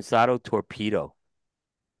Bradley Prensado Torpedo.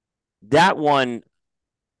 That one,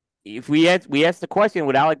 if we ask the question,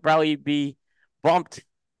 would Alec Bradley be bumped?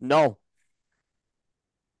 No,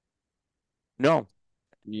 no.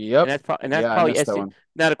 Yep. And that's Yeah, I probably missed that SC. one.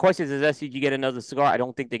 Now the question is SCG get another cigar? I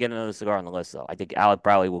don't think they get another cigar on the list though. I think Alec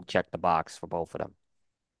Bradley will check the box for both of them.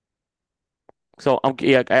 So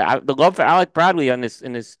yeah, the love for Alec Bradley on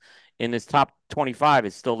in this top 25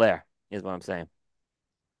 is still there. Is what I'm saying.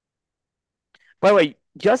 By the way,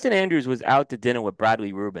 Justin Andrews was out to dinner with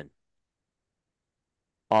Bradley Rubin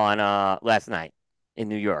on last night in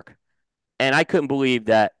New York, and I couldn't believe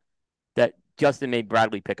that Justin made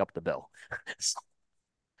Bradley pick up the bill.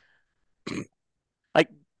 Like,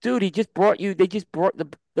 dude, he just brought you. They just brought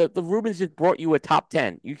the Rubens just brought you a top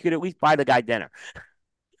 10. You could at least buy the guy dinner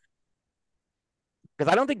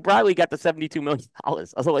because I don't think Bradley got the $72 million.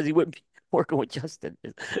 Otherwise, he wouldn't be working with Justin.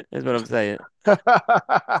 Is what I'm saying.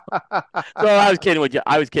 So I was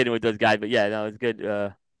kidding with those guys, but yeah, no, it's good.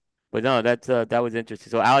 But no, that was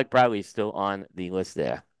interesting. So Alec Bradley is still on the list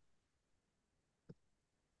there.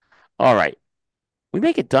 All right, we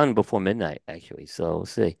make it done before midnight, actually. So we'll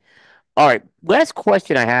see. All right, last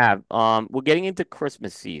question I have. We're getting into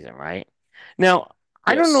Christmas season, right? Now,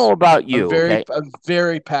 I don't know Yes. about you, okay? I'm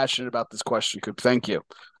very passionate about this question, Coop. Thank you.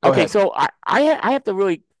 Go Okay, ahead. so I have to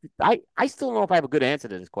really I still don't know if I have a good answer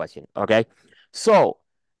to this question, okay? So,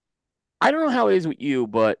 I don't know how it is with you,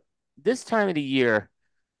 but this time of the year,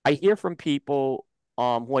 I hear from people who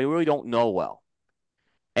I really don't know well.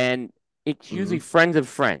 And it's usually Hmm. friends of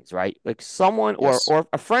friends, right? Like someone Yes. or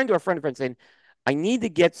a friend or a friend of a friend saying, I need to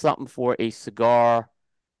get something for a cigar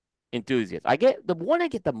enthusiast. I get the one I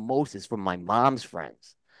get the most is from my mom's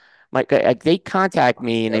friends. Like they contact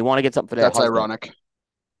me and they Yep. want to get something for their That's husband. ironic.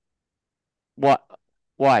 What?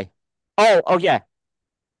 Why? Oh yeah.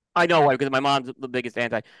 I know why because my mom's the biggest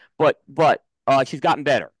anti. But she's gotten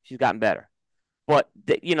better. She's gotten better. But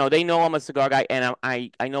they know I'm a cigar guy, and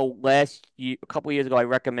I know last year, a couple of years ago, I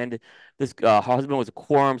recommended this. Her husband was a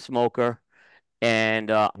quorum smoker,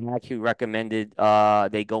 and I actually recommended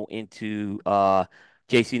they go into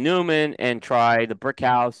J.C. Newman and try the Brick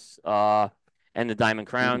House and the Diamond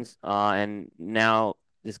Mhm. Crowns. And now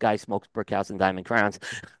this guy smokes Brick House and Diamond Crowns,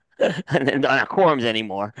 and then not quorums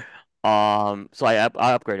anymore. So I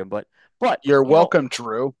upgraded him, but You're welcome,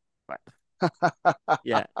 Drew.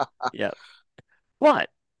 yeah, yeah. But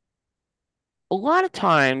a lot of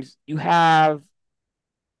times you have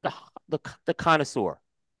the the connoisseur,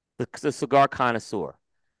 the cigar connoisseur.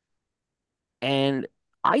 And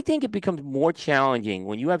I think it becomes more challenging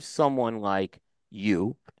when you have someone like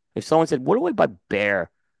you. If someone said, "What do I buy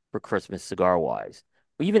Bear for Christmas cigar wise?"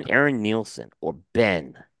 Or even Aaron Nielsen or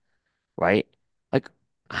Ben, right? Like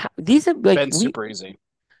these are like Ben's super easy.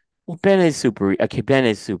 well, Ben is okay. Ben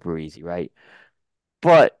is super easy, right?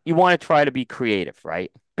 But you want to try to be creative,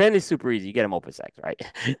 right? Ben is super easy. You get him Opus X, right?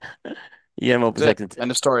 You get him Opus That's it. X and,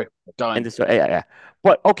 End of story. and Done. this, yeah, yeah.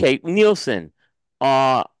 But okay, Nielsen,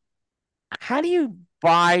 uh, how do you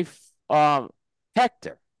buy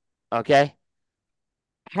Hector? Okay.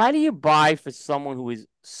 How do you buy for someone who is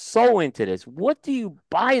so into this? What do you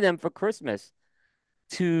buy them for Christmas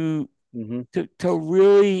to Hmm. to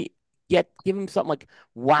really give them something like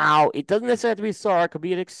wow? It doesn't necessarily have to be a SAR, it could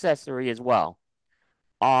be an accessory as well.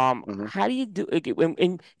 Hmm. How do you do okay,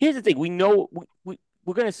 and here's the thing,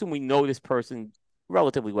 we're gonna assume we know this person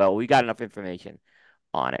relatively well. We got enough information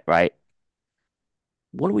on it, right?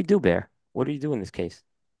 What do we do, Bear? What do you do in this case?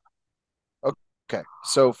 Okay.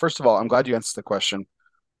 So first of all, I'm glad you answered the question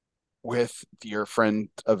with your friend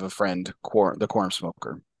of a friend, the quorum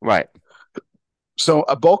smoker. Right, So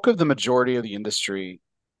a bulk of the majority of the industry,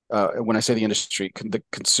 when I say the industry, the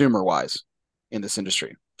consumer wise in this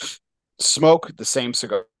industry, smoke the same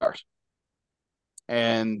cigars,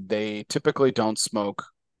 and they typically don't smoke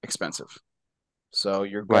expensive. So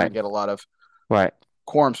you're going to right, get a lot of right,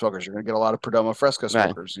 quorum smokers. You're going to get a lot of Perdomo Fresco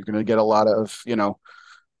right. smokers. You're going to get a lot of,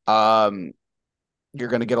 um, you're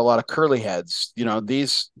going to get a lot of curly heads.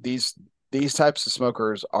 These these types of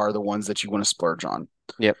smokers are the ones that you want to splurge on.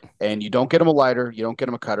 Yep. And you don't get them a lighter, you don't get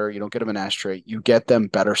them a cutter, you don't get them an ashtray. You get them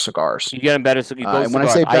better cigars. You get them better, so you go And when I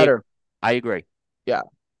cigars. say better, I agree. yeah,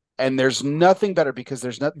 and there's nothing better because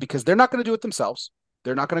they're not going to do it themselves.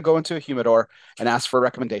 They're not going to go into a humidor and ask for a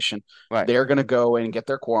recommendation. Right. They're going to go and get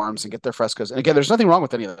their quorums and get their frescos. And again, there's nothing wrong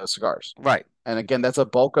with any of those cigars. Right. And again, that's a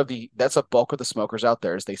bulk of the smokers out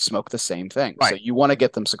there is they smoke the same thing. So Right. you want to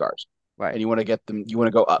get them cigars, Right. and you want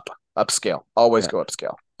to go upscale. Always Yeah. go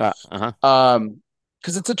upscale. Uh-huh.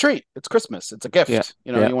 Because it's a treat. It's Christmas. It's a Yeah. gift.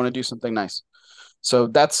 Yeah. You want to do something nice. So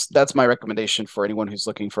that's my recommendation for anyone who's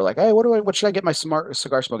looking for like, hey, what should I get my smart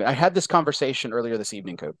cigar smoking? I had this conversation earlier this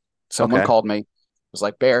evening, Coop. Someone Okay. called me, was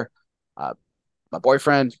like, Bear, uh, my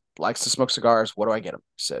boyfriend likes to smoke cigars. What do I get him?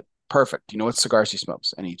 I said, perfect. Do you know what cigars he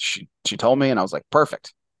smokes? And she told me, and I was like,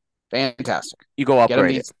 perfect, fantastic. You go Get him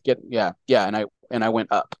upgrade it. these. Yeah, and I went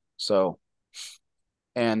up. So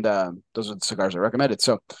and those are the cigars I recommended.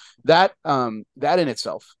 So that in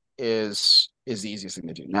itself is the easiest thing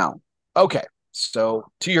to do. Now, okay. So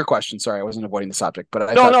to your question, sorry, I wasn't avoiding the subject, but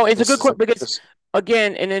I No, thought no, it's a this good is a question because this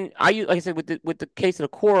again, and then like I said, with the case of the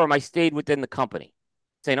quorum, I stayed within the company,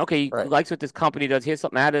 saying, okay, he right. likes what this company does. Here's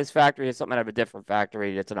something out of this factory. Here's something out of a different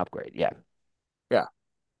factory. That's an upgrade. Yeah. Yeah.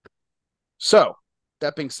 So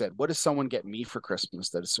that being said, what does someone get me for Christmas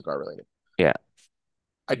that is cigar related? Yeah.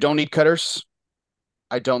 I don't need cutters.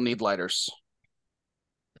 I don't need lighters.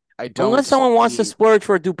 I Unless don't someone wants to need splurge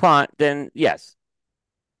for a DuPont, then yes.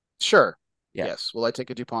 sure. Yeah. Yes. Will I take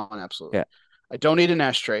a DuPont? Absolutely. Yeah. I don't need an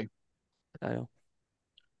ashtray. I know.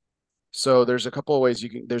 So there's a couple of ways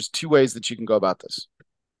there's two ways that you can go about this.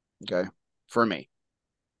 Okay. For me,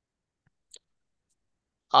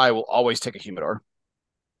 I will always take a humidor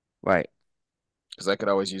Right. because I could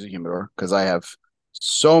always use a humidor because I have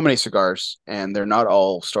so many cigars and they're not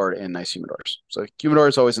all stored in nice humidors. So humidor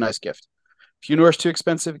is always a nice gift. If humidor is too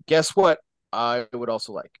expensive, guess what? I would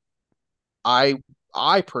also like. I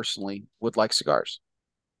I personally would like cigars.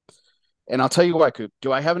 And I'll tell you what, Coop,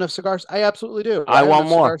 do I have enough cigars? I absolutely do. I I have want enough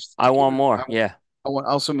more. cigars I to keep want it. more. Yeah. I want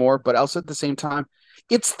also more, but also at the same time,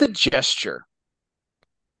 it's the gesture.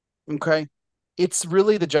 Okay. It's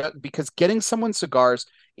really because getting someone cigars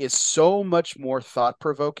is so much more thought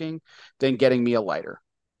provoking than getting me a lighter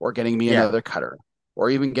or getting me Yeah. another cutter or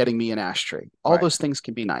even getting me an ashtray. All Right. those things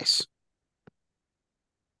can be nice.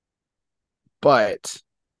 But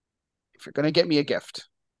if you're going to get me a gift,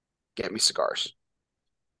 get me cigars.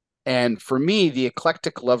 And for me, the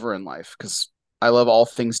eclectic lover in life, because I love all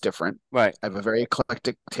things different, Right. I have a very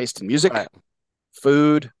eclectic taste in music, Right.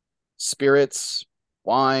 food, spirits,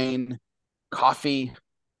 wine, coffee,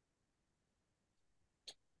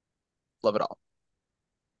 love it all.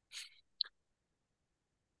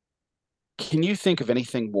 Can you think of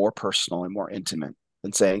anything more personal and more intimate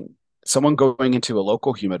than saying someone going into a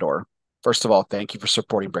local humidor? First of all, thank you for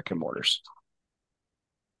supporting brick and mortars.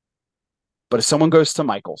 But if someone goes to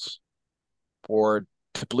Michael's or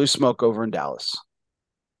to Blue Smoke over in Dallas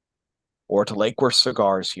or to Lake Worth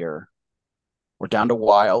Cigars here or down to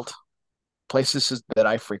Wild, places that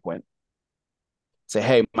I frequent, say,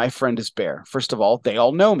 hey, my friend is Bear. First of all, they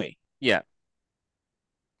all know me. Yeah.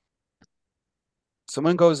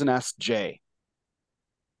 Someone goes and asks Jay,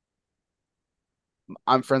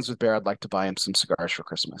 I'm friends with Bear. I'd like to buy him some cigars for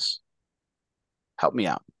Christmas. Help me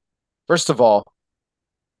out. First of all,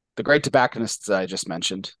 the great tobacconists that I just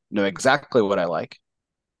mentioned know exactly what I like.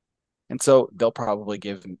 And so they'll probably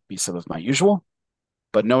give me some of my usual.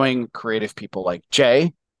 But knowing creative people like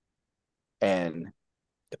Jay and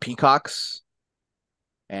the Peacocks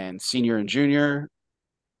and Senior and Junior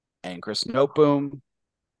and Chris Noteboom,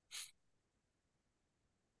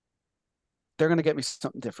 they're going to get me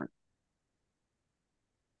something different.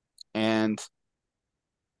 And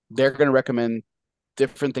they're going to recommend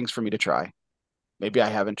different things for me to try. Maybe I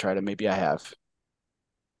haven't tried it, maybe I have.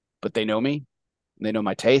 But they know me, they know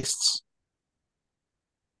my tastes.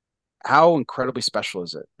 How incredibly special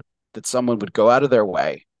is it that someone would go out of their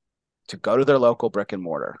way to go to their local brick and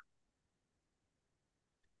mortar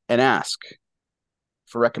and ask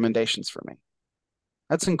for recommendations for me?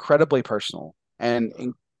 That's incredibly personal. And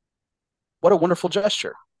what a wonderful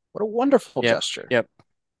gesture. What a wonderful Yep. gesture. Yep.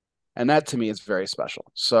 And that to me is very special.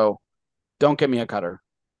 So don't get me a cutter.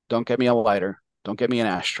 Don't get me a lighter. Don't get me an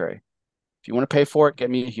ashtray. If you want to pay for it, get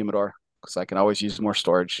me a humidor because I can always use more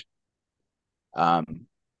storage. Um,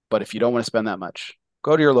 but if you don't want to spend that much,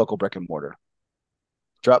 go to your local brick and mortar.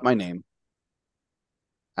 Drop my name.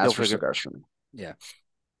 They'll Ask for figure. cigars for me. Yeah.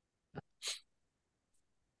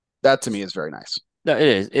 That to me is very nice. No, it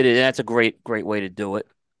is. It is. That's a great way to do it.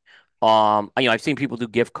 I've seen people do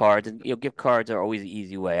gift cards, and gift cards are always the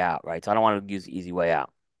easy way out, right? So I don't want to use the easy way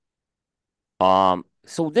out.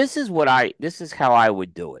 So this is how I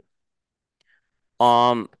would do it.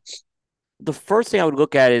 Um, the first thing I would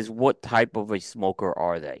look at is what type of a smoker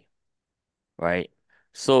are they, right?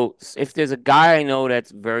 So if there's a guy I know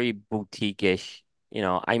that's very boutique-ish,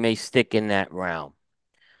 I may stick in that realm.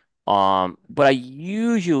 But I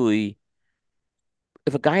usually,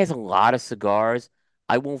 if a guy has a lot of cigars,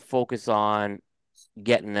 I won't focus on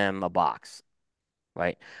getting them a box,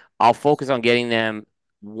 right? I'll focus on getting them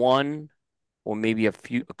one or maybe a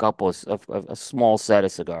couple of a small set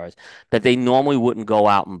of cigars that they normally wouldn't go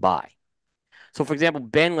out and buy. So, for example,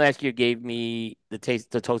 Ben last year gave me the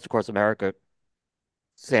Toast Across America,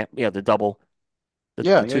 the double, the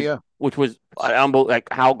Yeah, yeah, two, yeah. which was like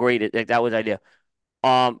how great like, that was idea.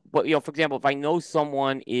 But for example, if I know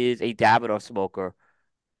someone is a Davidoff smoker,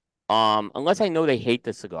 unless I know they hate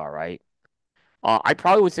the cigar, right? I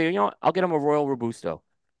probably would say, I'll get them a Royal Robusto.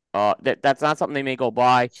 That's not something they may go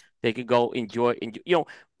buy. They could go enjoy.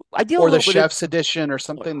 I deal a Or the little bit of chef's edition or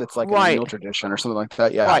something that's like a right, meal tradition or something like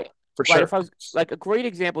that. Yeah, right, for right. sure. If I was like a great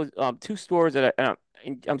example is two stores that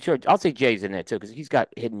I'm sure I'll say Jay's in there too because he's got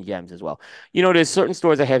hidden gems as well. There's certain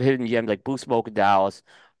stores that have hidden gems like Blue Smoke in Dallas.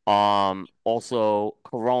 Also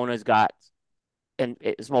Corona's got and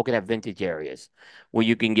smoking at vintage areas where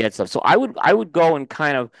you can get stuff. So I would go and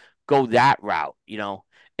kind of go that route.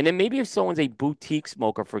 And then maybe if someone's a boutique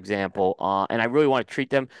smoker, for example, and I really want to treat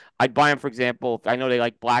them, I'd buy them, for example, if I know they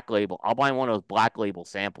like Black Label, I'll buy one of those Black Label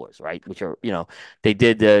samplers, right? Which are, they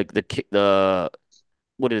did the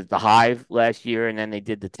what is it, the Hive last year, and then they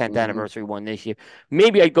did the 10th Hmm. anniversary one this year.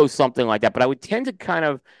 Maybe I'd go something like that, but I would tend to kind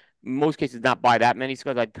of, in most cases, not buy that many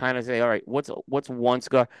cigars. I'd kind of say, all right, what's one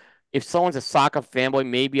cigar? If someone's a soccer fanboy,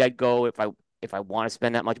 maybe I'd go if I want to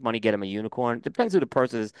spend that much money, get him a unicorn. Depends who the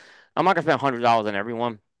person is. I'm not gonna spend $100 on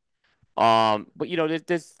everyone. But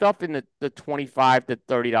there's stuff in the 25 to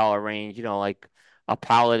 $30 range, like a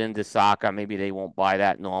Paladin de Saka, maybe they won't buy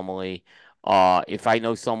that normally. If I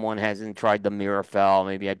know someone hasn't tried the Mirafell,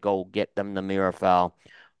 maybe I'd go get them the Mirafell.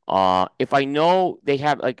 If I know they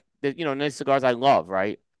have like nice cigars I love,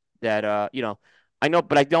 right? That I know,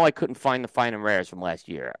 but I know I couldn't find the fine and rares from last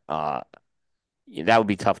year. That would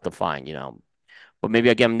be tough to find. But maybe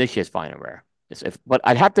I get them this year's fine and rare. But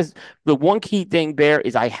I'd have to. The one key thing, Bear,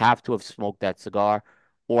 is I have to have smoked that cigar,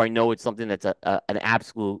 or I know it's something that's an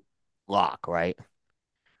absolute lock, right?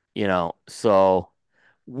 So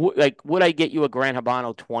like, would I get you a Gran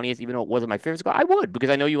Habano 20th, even though it wasn't my favorite cigar? I would because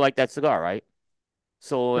I know you like that cigar, right?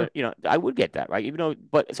 So Sure. I would get that, right? Even though,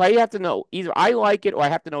 but so I have to know either I like it or I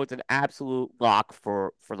have to know it's an absolute lock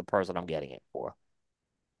for the person I'm getting it for.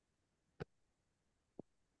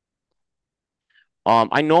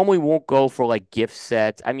 I normally won't go for like gift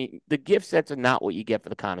sets. I mean, the gift sets are not what you get for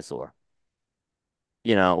the connoisseur.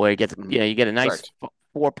 Where you get Hmm. you get a nice Correct.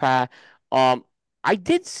 four pack. Um, I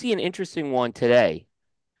did see an interesting one today.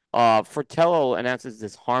 Fratello announces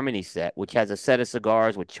this Harmony set, which has a set of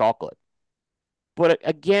cigars with chocolate. But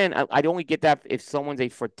again, I'd only get that if someone's a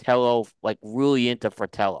Fratello, like really into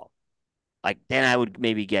Fratello. Like then I would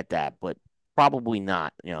maybe get that, but probably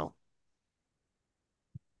not.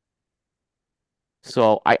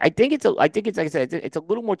 So I think it's like I said, it's a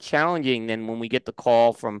little more challenging than when we get the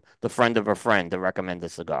call from the friend of a friend to recommend a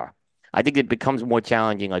cigar. I think it becomes more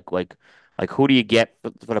challenging, like who do you get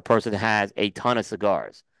for the person that has a ton of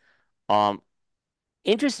cigars? Um,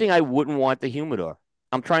 Interesting. I wouldn't want the humidor.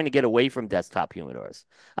 I'm trying to get away from desktop humidors.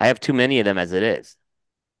 I have too many of them as it is.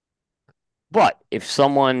 But if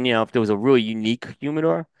someone, if there was a really unique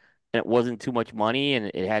humidor and it wasn't too much money and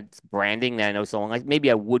it had branding that I know someone like,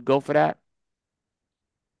 maybe I would go for that.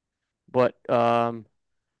 But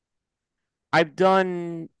I've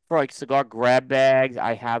done for like cigar grab bags.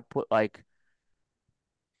 I have put like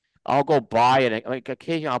I'll go buy it. Like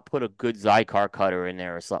occasionally I'll put a good Zycar cutter in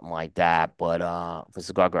there or something like that. But for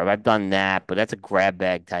cigar grab, I've done that. But that's a grab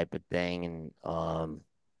bag type of thing. And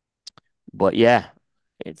but yeah,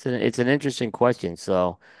 it's an interesting question.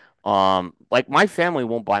 So like my family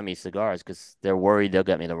won't buy me cigars because they're worried they'll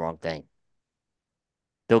get me the wrong thing.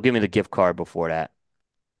 They'll give me the gift card before that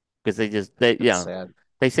because That's sad.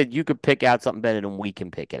 they said you could pick out something better than we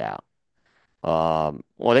can pick it out.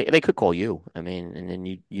 Well, they could call you. I mean, and then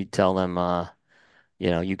you tell them,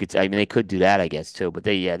 you could. I mean, they could do that, I guess, too. But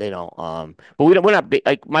they don't. But we're not big.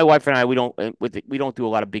 Like my wife and I, we don't do a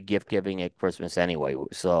lot of big gift giving at Christmas anyway.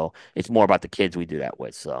 So it's more about the kids we do that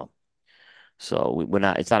with. So we're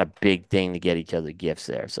not. It's not a big thing to get each other gifts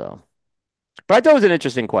there. So, but I thought it was an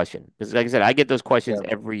interesting question because, like I said, I get those questions Yeah,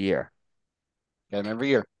 every year. get them every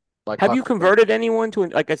year. like Have you clockwork. converted anyone to,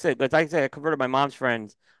 like I said, I converted my mom's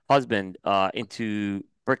friend's husband into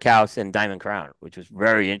Brick House and Diamond Crown, which was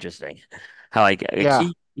very interesting. How like Yeah,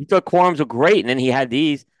 he thought quorums were great, and then he had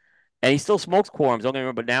these, and he still smokes quorums. Don't get me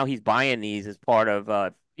wrong, but now he's buying these as part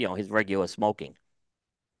of his regular smoking.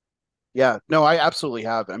 yeah. No, I absolutely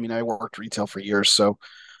have. I mean, I worked retail for years, so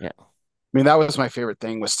Yeah, I mean, that was my favorite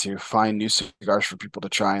thing was to find new cigars for people to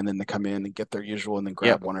try, and then to come in and get their usual, and then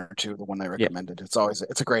yeah, grab one or two of the one I yeah, recommended. It's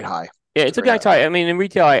a great high. yeah. It's a It's a great good high. tie. I mean, in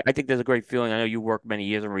retail, I think there's a great feeling. I know you worked many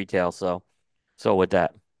years in retail, so with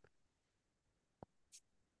that,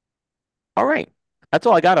 all right. That's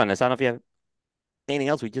all I got on this. I don't know if you have anything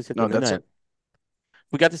else. We just hit the No, that's midnight. it.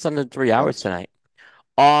 We got this under three Oh, hours it's, tonight.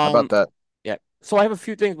 how about Um, that? yeah. So I have a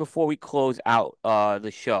few things before we close out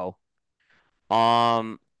the show.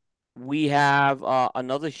 Um, we have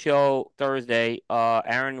another show Thursday.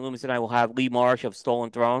 Aaron Loomis and I will have Lee Marsh of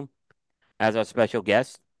Stolen Throne as our special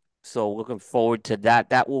guest. So looking forward to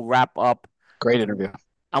that. That will wrap up. Great interview.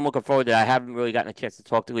 I'm looking forward to that. I haven't really gotten a chance to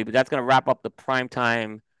talk to Lee, but that's going to wrap up the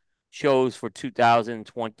primetime shows for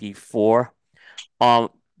 2024. Um,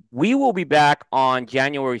 we will be back on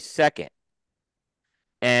January 2nd.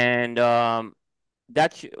 And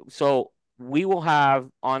so we will have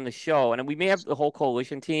on the show, and we may have the whole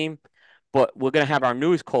coalition team, but we're gonna have our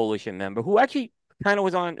newest coalition member who actually kind of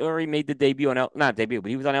was on or he made the debut on not debut, but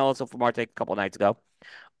he was on LSO for Marte a couple nights ago.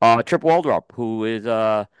 Trip Waldrop, who is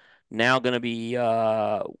now gonna be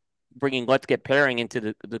bringing Let's Get Pairing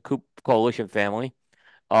into the Coop Coalition family.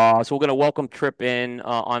 So we're gonna welcome Trip in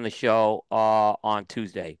on the show on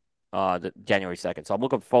Tuesday, the January 2nd. So I'm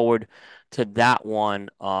looking forward to that one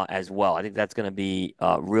as well. I think that's gonna be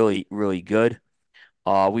really, really good.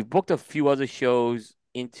 We've booked a few other shows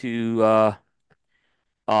into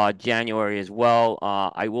January as well.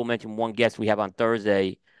 I will mention one guest we have on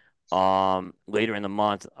Thursday later in the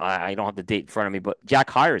month. I don't have the date in front of me, but Jack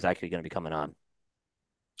Hire is actually gonna be coming on.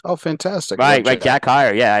 Oh, fantastic. I love Right, right. Jack. Jack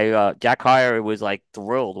Hire. Yeah, Jack Hire was like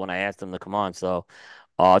thrilled when I asked him to come on. So,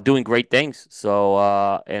 doing great things. So,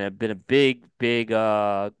 and it's been a big, big,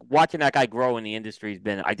 watching that guy grow in the industry has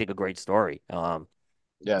been, I think, a great story.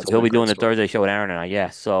 Yeah, So it's he'll been a be doing great the story. Thursday show with Aaron and I. Yeah.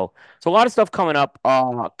 So a lot of stuff coming up.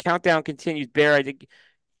 Countdown continues. Bear, I think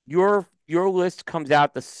your list comes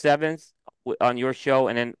out the 7th on your show,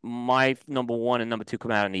 and then my number one and number two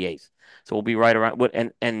come out on the 8th. So we'll be right around.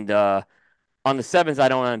 And on the 7th, I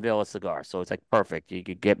don't unveil a cigar, so it's like perfect. You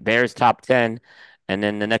could get Bear's top 10, and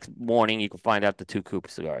then the next morning you can find out the two Cooper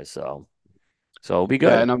cigars. So it'll be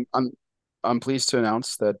Yeah, good. and I'm pleased to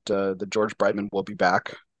announce that the George Brightman will be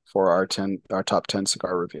back for our top 10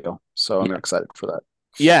 cigar reveal. So I'm Yeah, excited for that.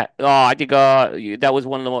 yeah. I think that was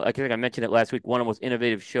one of the most, I think I mentioned it last week. One of the most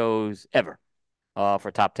innovative shows ever.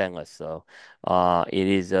 For top 10 lists. So, it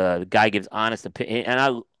is the guy gives honest opinion, and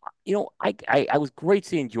I was great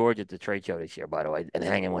seeing George at the trade show this year, by the way, and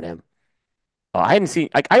hanging with him. I hadn't seen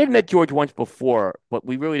like I had met George once before, but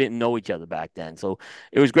we really didn't know each other back then. So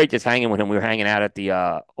it was great just hanging with him. We were hanging out at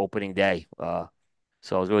the opening day.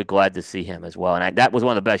 So I was really glad to see him as well. And that was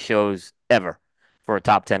one of the best shows ever for a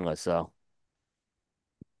top 10 list. So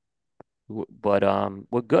but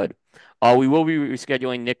we're good. We will be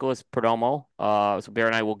rescheduling Nicholas Perdomo. So Bear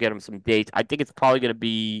and I will get him some dates. I think it's probably going to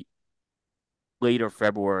be later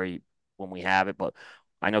February when we have it, but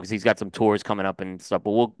I know because he's got some tours coming up and stuff.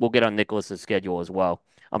 But we'll get on Nicholas's schedule as well.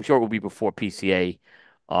 I'm sure it will be before PCA.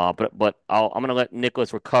 But I'm gonna let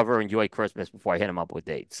Nicholas recover, enjoy Christmas before I hit him up with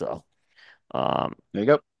dates. So um, There you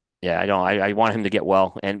go. yeah, I know I want him to get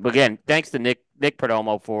well. And again, thanks to Nick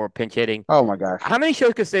Perdomo for pinch hitting. Oh my gosh. How many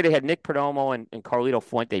shows could say they had Nick Perdomo and Carlito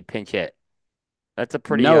Fuente pinch hit? That's a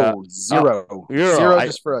pretty No, oh zero. Euro. Zero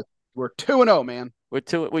just for a we're 2-0, man, We're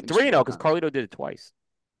in 3-0 straight because time. Carlito did it twice.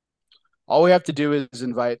 All we have to do is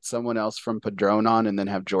invite someone else from Padron on and then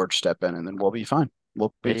have George step in and then we'll be fine.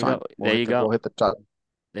 We'll There be you go. fine. There you We'll go. hit the top.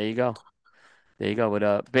 There you go. There you go.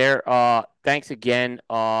 But Bear, thanks again.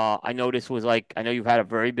 I know this was like I know you've had a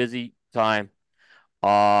very busy time.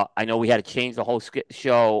 I know we had to change the whole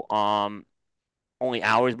show only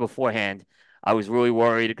hours beforehand. I was really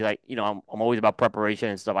worried because I'm always about preparation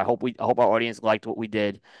and stuff. I hope our audience liked what we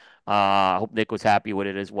did. I hope Nick was happy with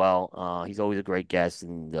it as well. He's always a great guest,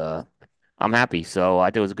 and I'm happy. So I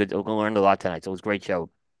think it was a good. We learned a lot tonight. So it was a great show.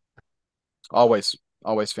 Always,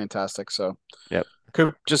 always fantastic. So Yep.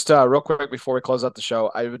 Coop, just real quick before we close out the show,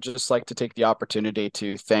 I would just like to take the opportunity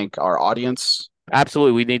to thank our audience,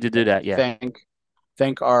 Absolutely, we need to do that. Yeah, thank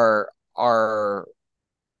thank our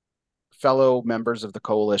fellow members of the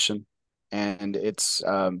coalition, and it's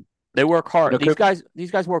they work you hard. know, Coop,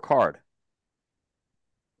 These guys work hard.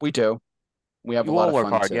 we do. We have a You lot all of work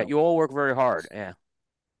fun hard. Yeah, too. you all work very hard. Yeah.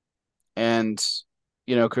 and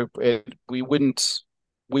Coop, we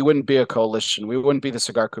wouldn't be a coalition. We wouldn't be the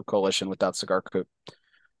Cigar Coop Coalition without Cigar Coop.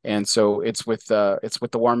 And so it's with the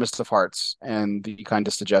warmest of hearts and the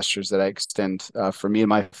kindest of gestures that I extend for me and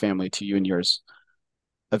my family to you and yours.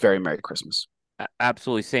 A very Merry Christmas.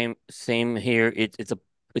 Absolutely same here.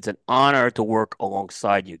 It's an honor to work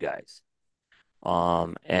alongside you guys.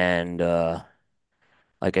 And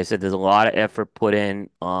like I said, there's a lot of effort put in.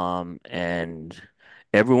 And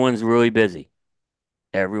everyone's really busy.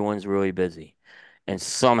 Everyone's really busy. And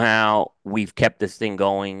somehow we've kept this thing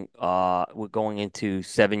going. We're going into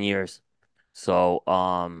 7 years. So,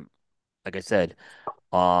 like I said,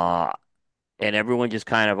 uh, and everyone just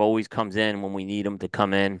kind of always comes in when we need them to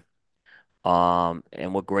come in.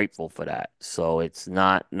 And we're grateful for that. So it's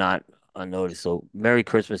not unnoticed. So Merry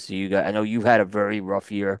Christmas to you guys. I know you've had a very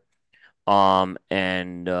rough year. And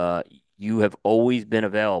you have always been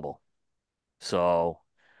available. So,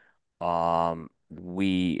 and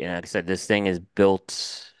like I said, this thing is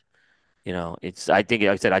built. I think,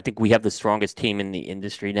 like I said, I think we have the strongest team in the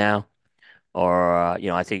industry now. Or,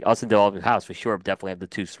 I think us and Development House for sure definitely have the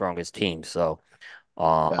two strongest teams. So,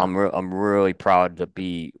 Yeah. I'm really proud to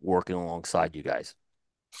be working alongside you guys.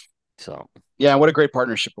 So, Yeah, what a great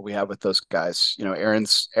partnership we have with those guys.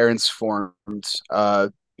 Aaron's formed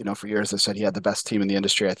for years. I said he had the best team in the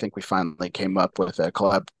industry. I think we finally came up with a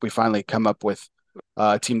collab. We finally come up with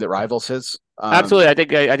a team that rivals his. absolutely, I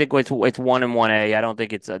think it's 1 and 1A. I don't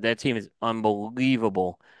think it's that team is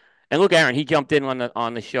unbelievable. And look, Aaron, he jumped in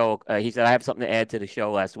on the show. He said I have something to add to the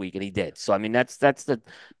show last week, and he did. So I mean, that's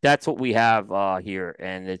what we have here,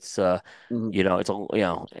 and it's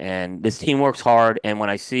Mhm. and this team works hard. And when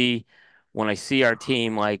I see our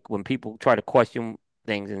team, like when people try to question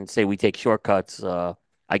things and say we take shortcuts,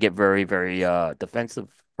 I get very very defensive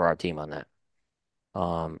for our team on that.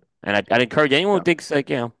 And I'd encourage anyone who Yeah, thinks like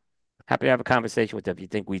happy to have a conversation with them if you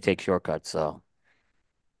think we take shortcuts. So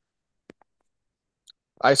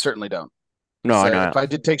I certainly don't. no, So no, if I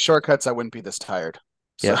did take shortcuts, I wouldn't be this tired.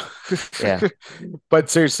 So, yep, yeah. but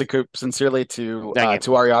seriously, Coop, sincerely to Thank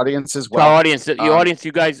you. our audience as To our well. audience, your Um, audience,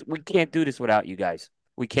 you guys, we can't do this without you guys.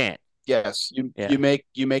 We can't. yes, you Yeah, you make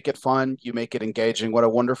you make it fun, you make it engaging. What a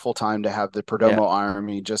wonderful time to have the yeah. Perdomo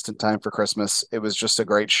Army just in time for Christmas. It was just a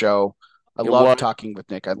great show. I It love was. talking with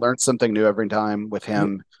Nick. I learned something new every time with He,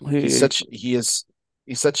 him. He's he, such he is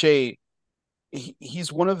he's such a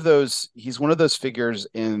he's one of those figures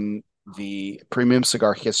in the premium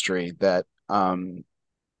cigar history that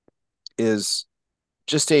is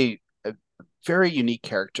just a very unique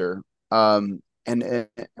character, and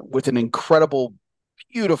with an incredible,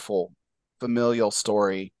 beautiful familial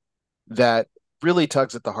story that really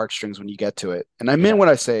tugs at the heartstrings when you get to it. And I mean yeah. when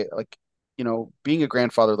I say, like, being a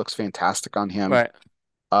grandfather looks fantastic on him. Right.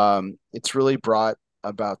 It's really brought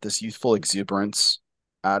about this youthful exuberance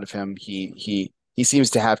out of him. He seems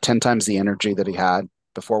to have 10 times the energy that he had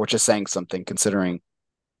before, which is saying something considering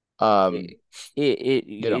um It,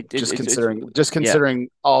 it's just yeah. considering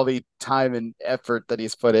all the time and effort that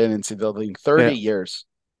he's put in into building Yeah. 30 years.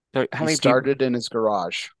 So how He many people started in his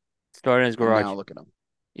garage, started in his and garage? now look at him.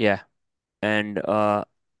 Yeah, and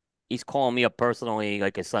he's calling me up personally,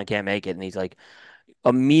 like his son can't make it, and he's like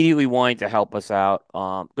immediately wanting to help us out.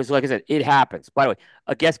 Because like I said, it happens. By the way,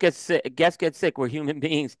 a guest gets sick. A guest gets sick. We're human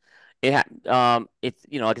beings. It's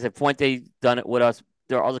like I said, Fuente's done it with us.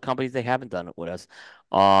 There are other companies they haven't done it with us.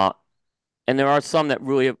 Uh, and there are some that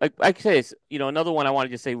really, like I say, it's another one I want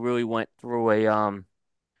to just say really went through a.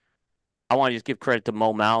 I want to just give credit to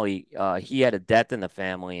Mo Malley. He had a death in the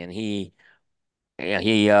family, and he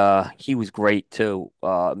was great too.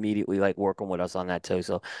 Immediately like working with us on that too.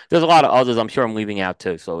 So there's a lot of others I'm sure I'm leaving out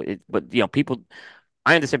too. But people,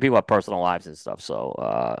 I understand people have personal lives and stuff.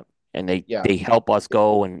 So and they Yeah, they help us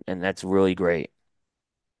go, and that's really great.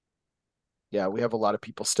 yeah, we have a lot of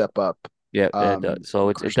people step up Yeah, so in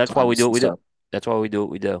it's crucial that's why we times do what and we do. stuff. That's why we do what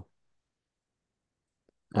we do.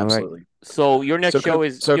 All right. Absolutely. So your next So show Coop,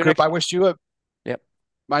 is so your Coop, next. I wish you a Yep.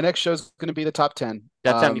 my next show is going to be the top 10.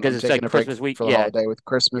 That's time because I'm it's like taking a break Christmas week. for the Yeah. holiday with Yep.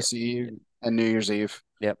 Christmas Eve and New Year's Eve.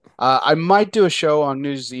 Yep. I might do a show on New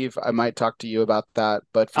Year's Eve. I might talk to you about that,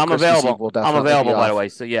 but for I'm Christmas Eve, available. we'll I'm definitely be available by the off. way.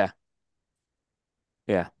 So yeah.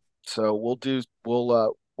 Yeah. So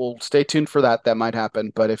we'll stay tuned for that. That might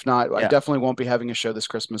happen, but if not, I Yeah. definitely won't be having a show this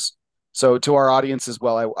Christmas. So to our audience as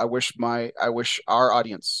well, I wish our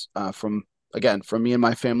audience, from me and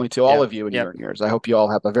my family to all Yep. of you and Yep. your and yours. I hope you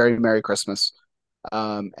all have a very Merry Christmas.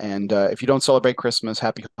 And if you don't celebrate Christmas,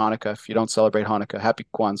 Happy Hanukkah. If you don't celebrate Hanukkah, Happy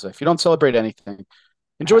Kwanzaa. If you don't celebrate anything,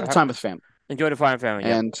 enjoy the Ha- time with family Enjoy the Fire and Family.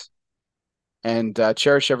 Yep. and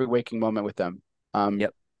cherish every waking moment with them. Um,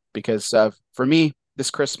 Yep. because for me, this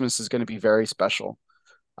Christmas is going to be very special.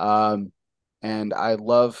 Um, and I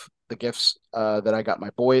love the gifts that I got my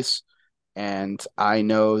boys, and I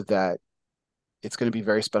know that it's going to be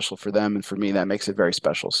very special for them, and for me, that makes it very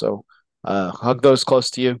special. So, hug those close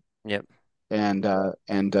to you, Yep. and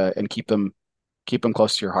keep them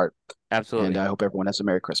close to your heart. And Absolutely. I hope everyone has a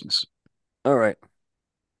Merry Christmas. All right.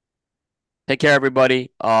 Take care,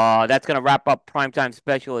 everybody. That's gonna wrap up Primetime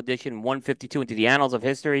Special Edition 152 into the annals of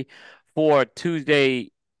history for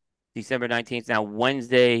Tuesday, December 19th. Now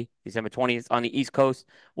Wednesday, December 20th on the East Coast.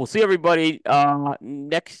 We'll see everybody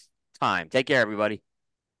next time. Take care, everybody.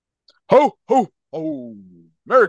 Ho ho ho! Merry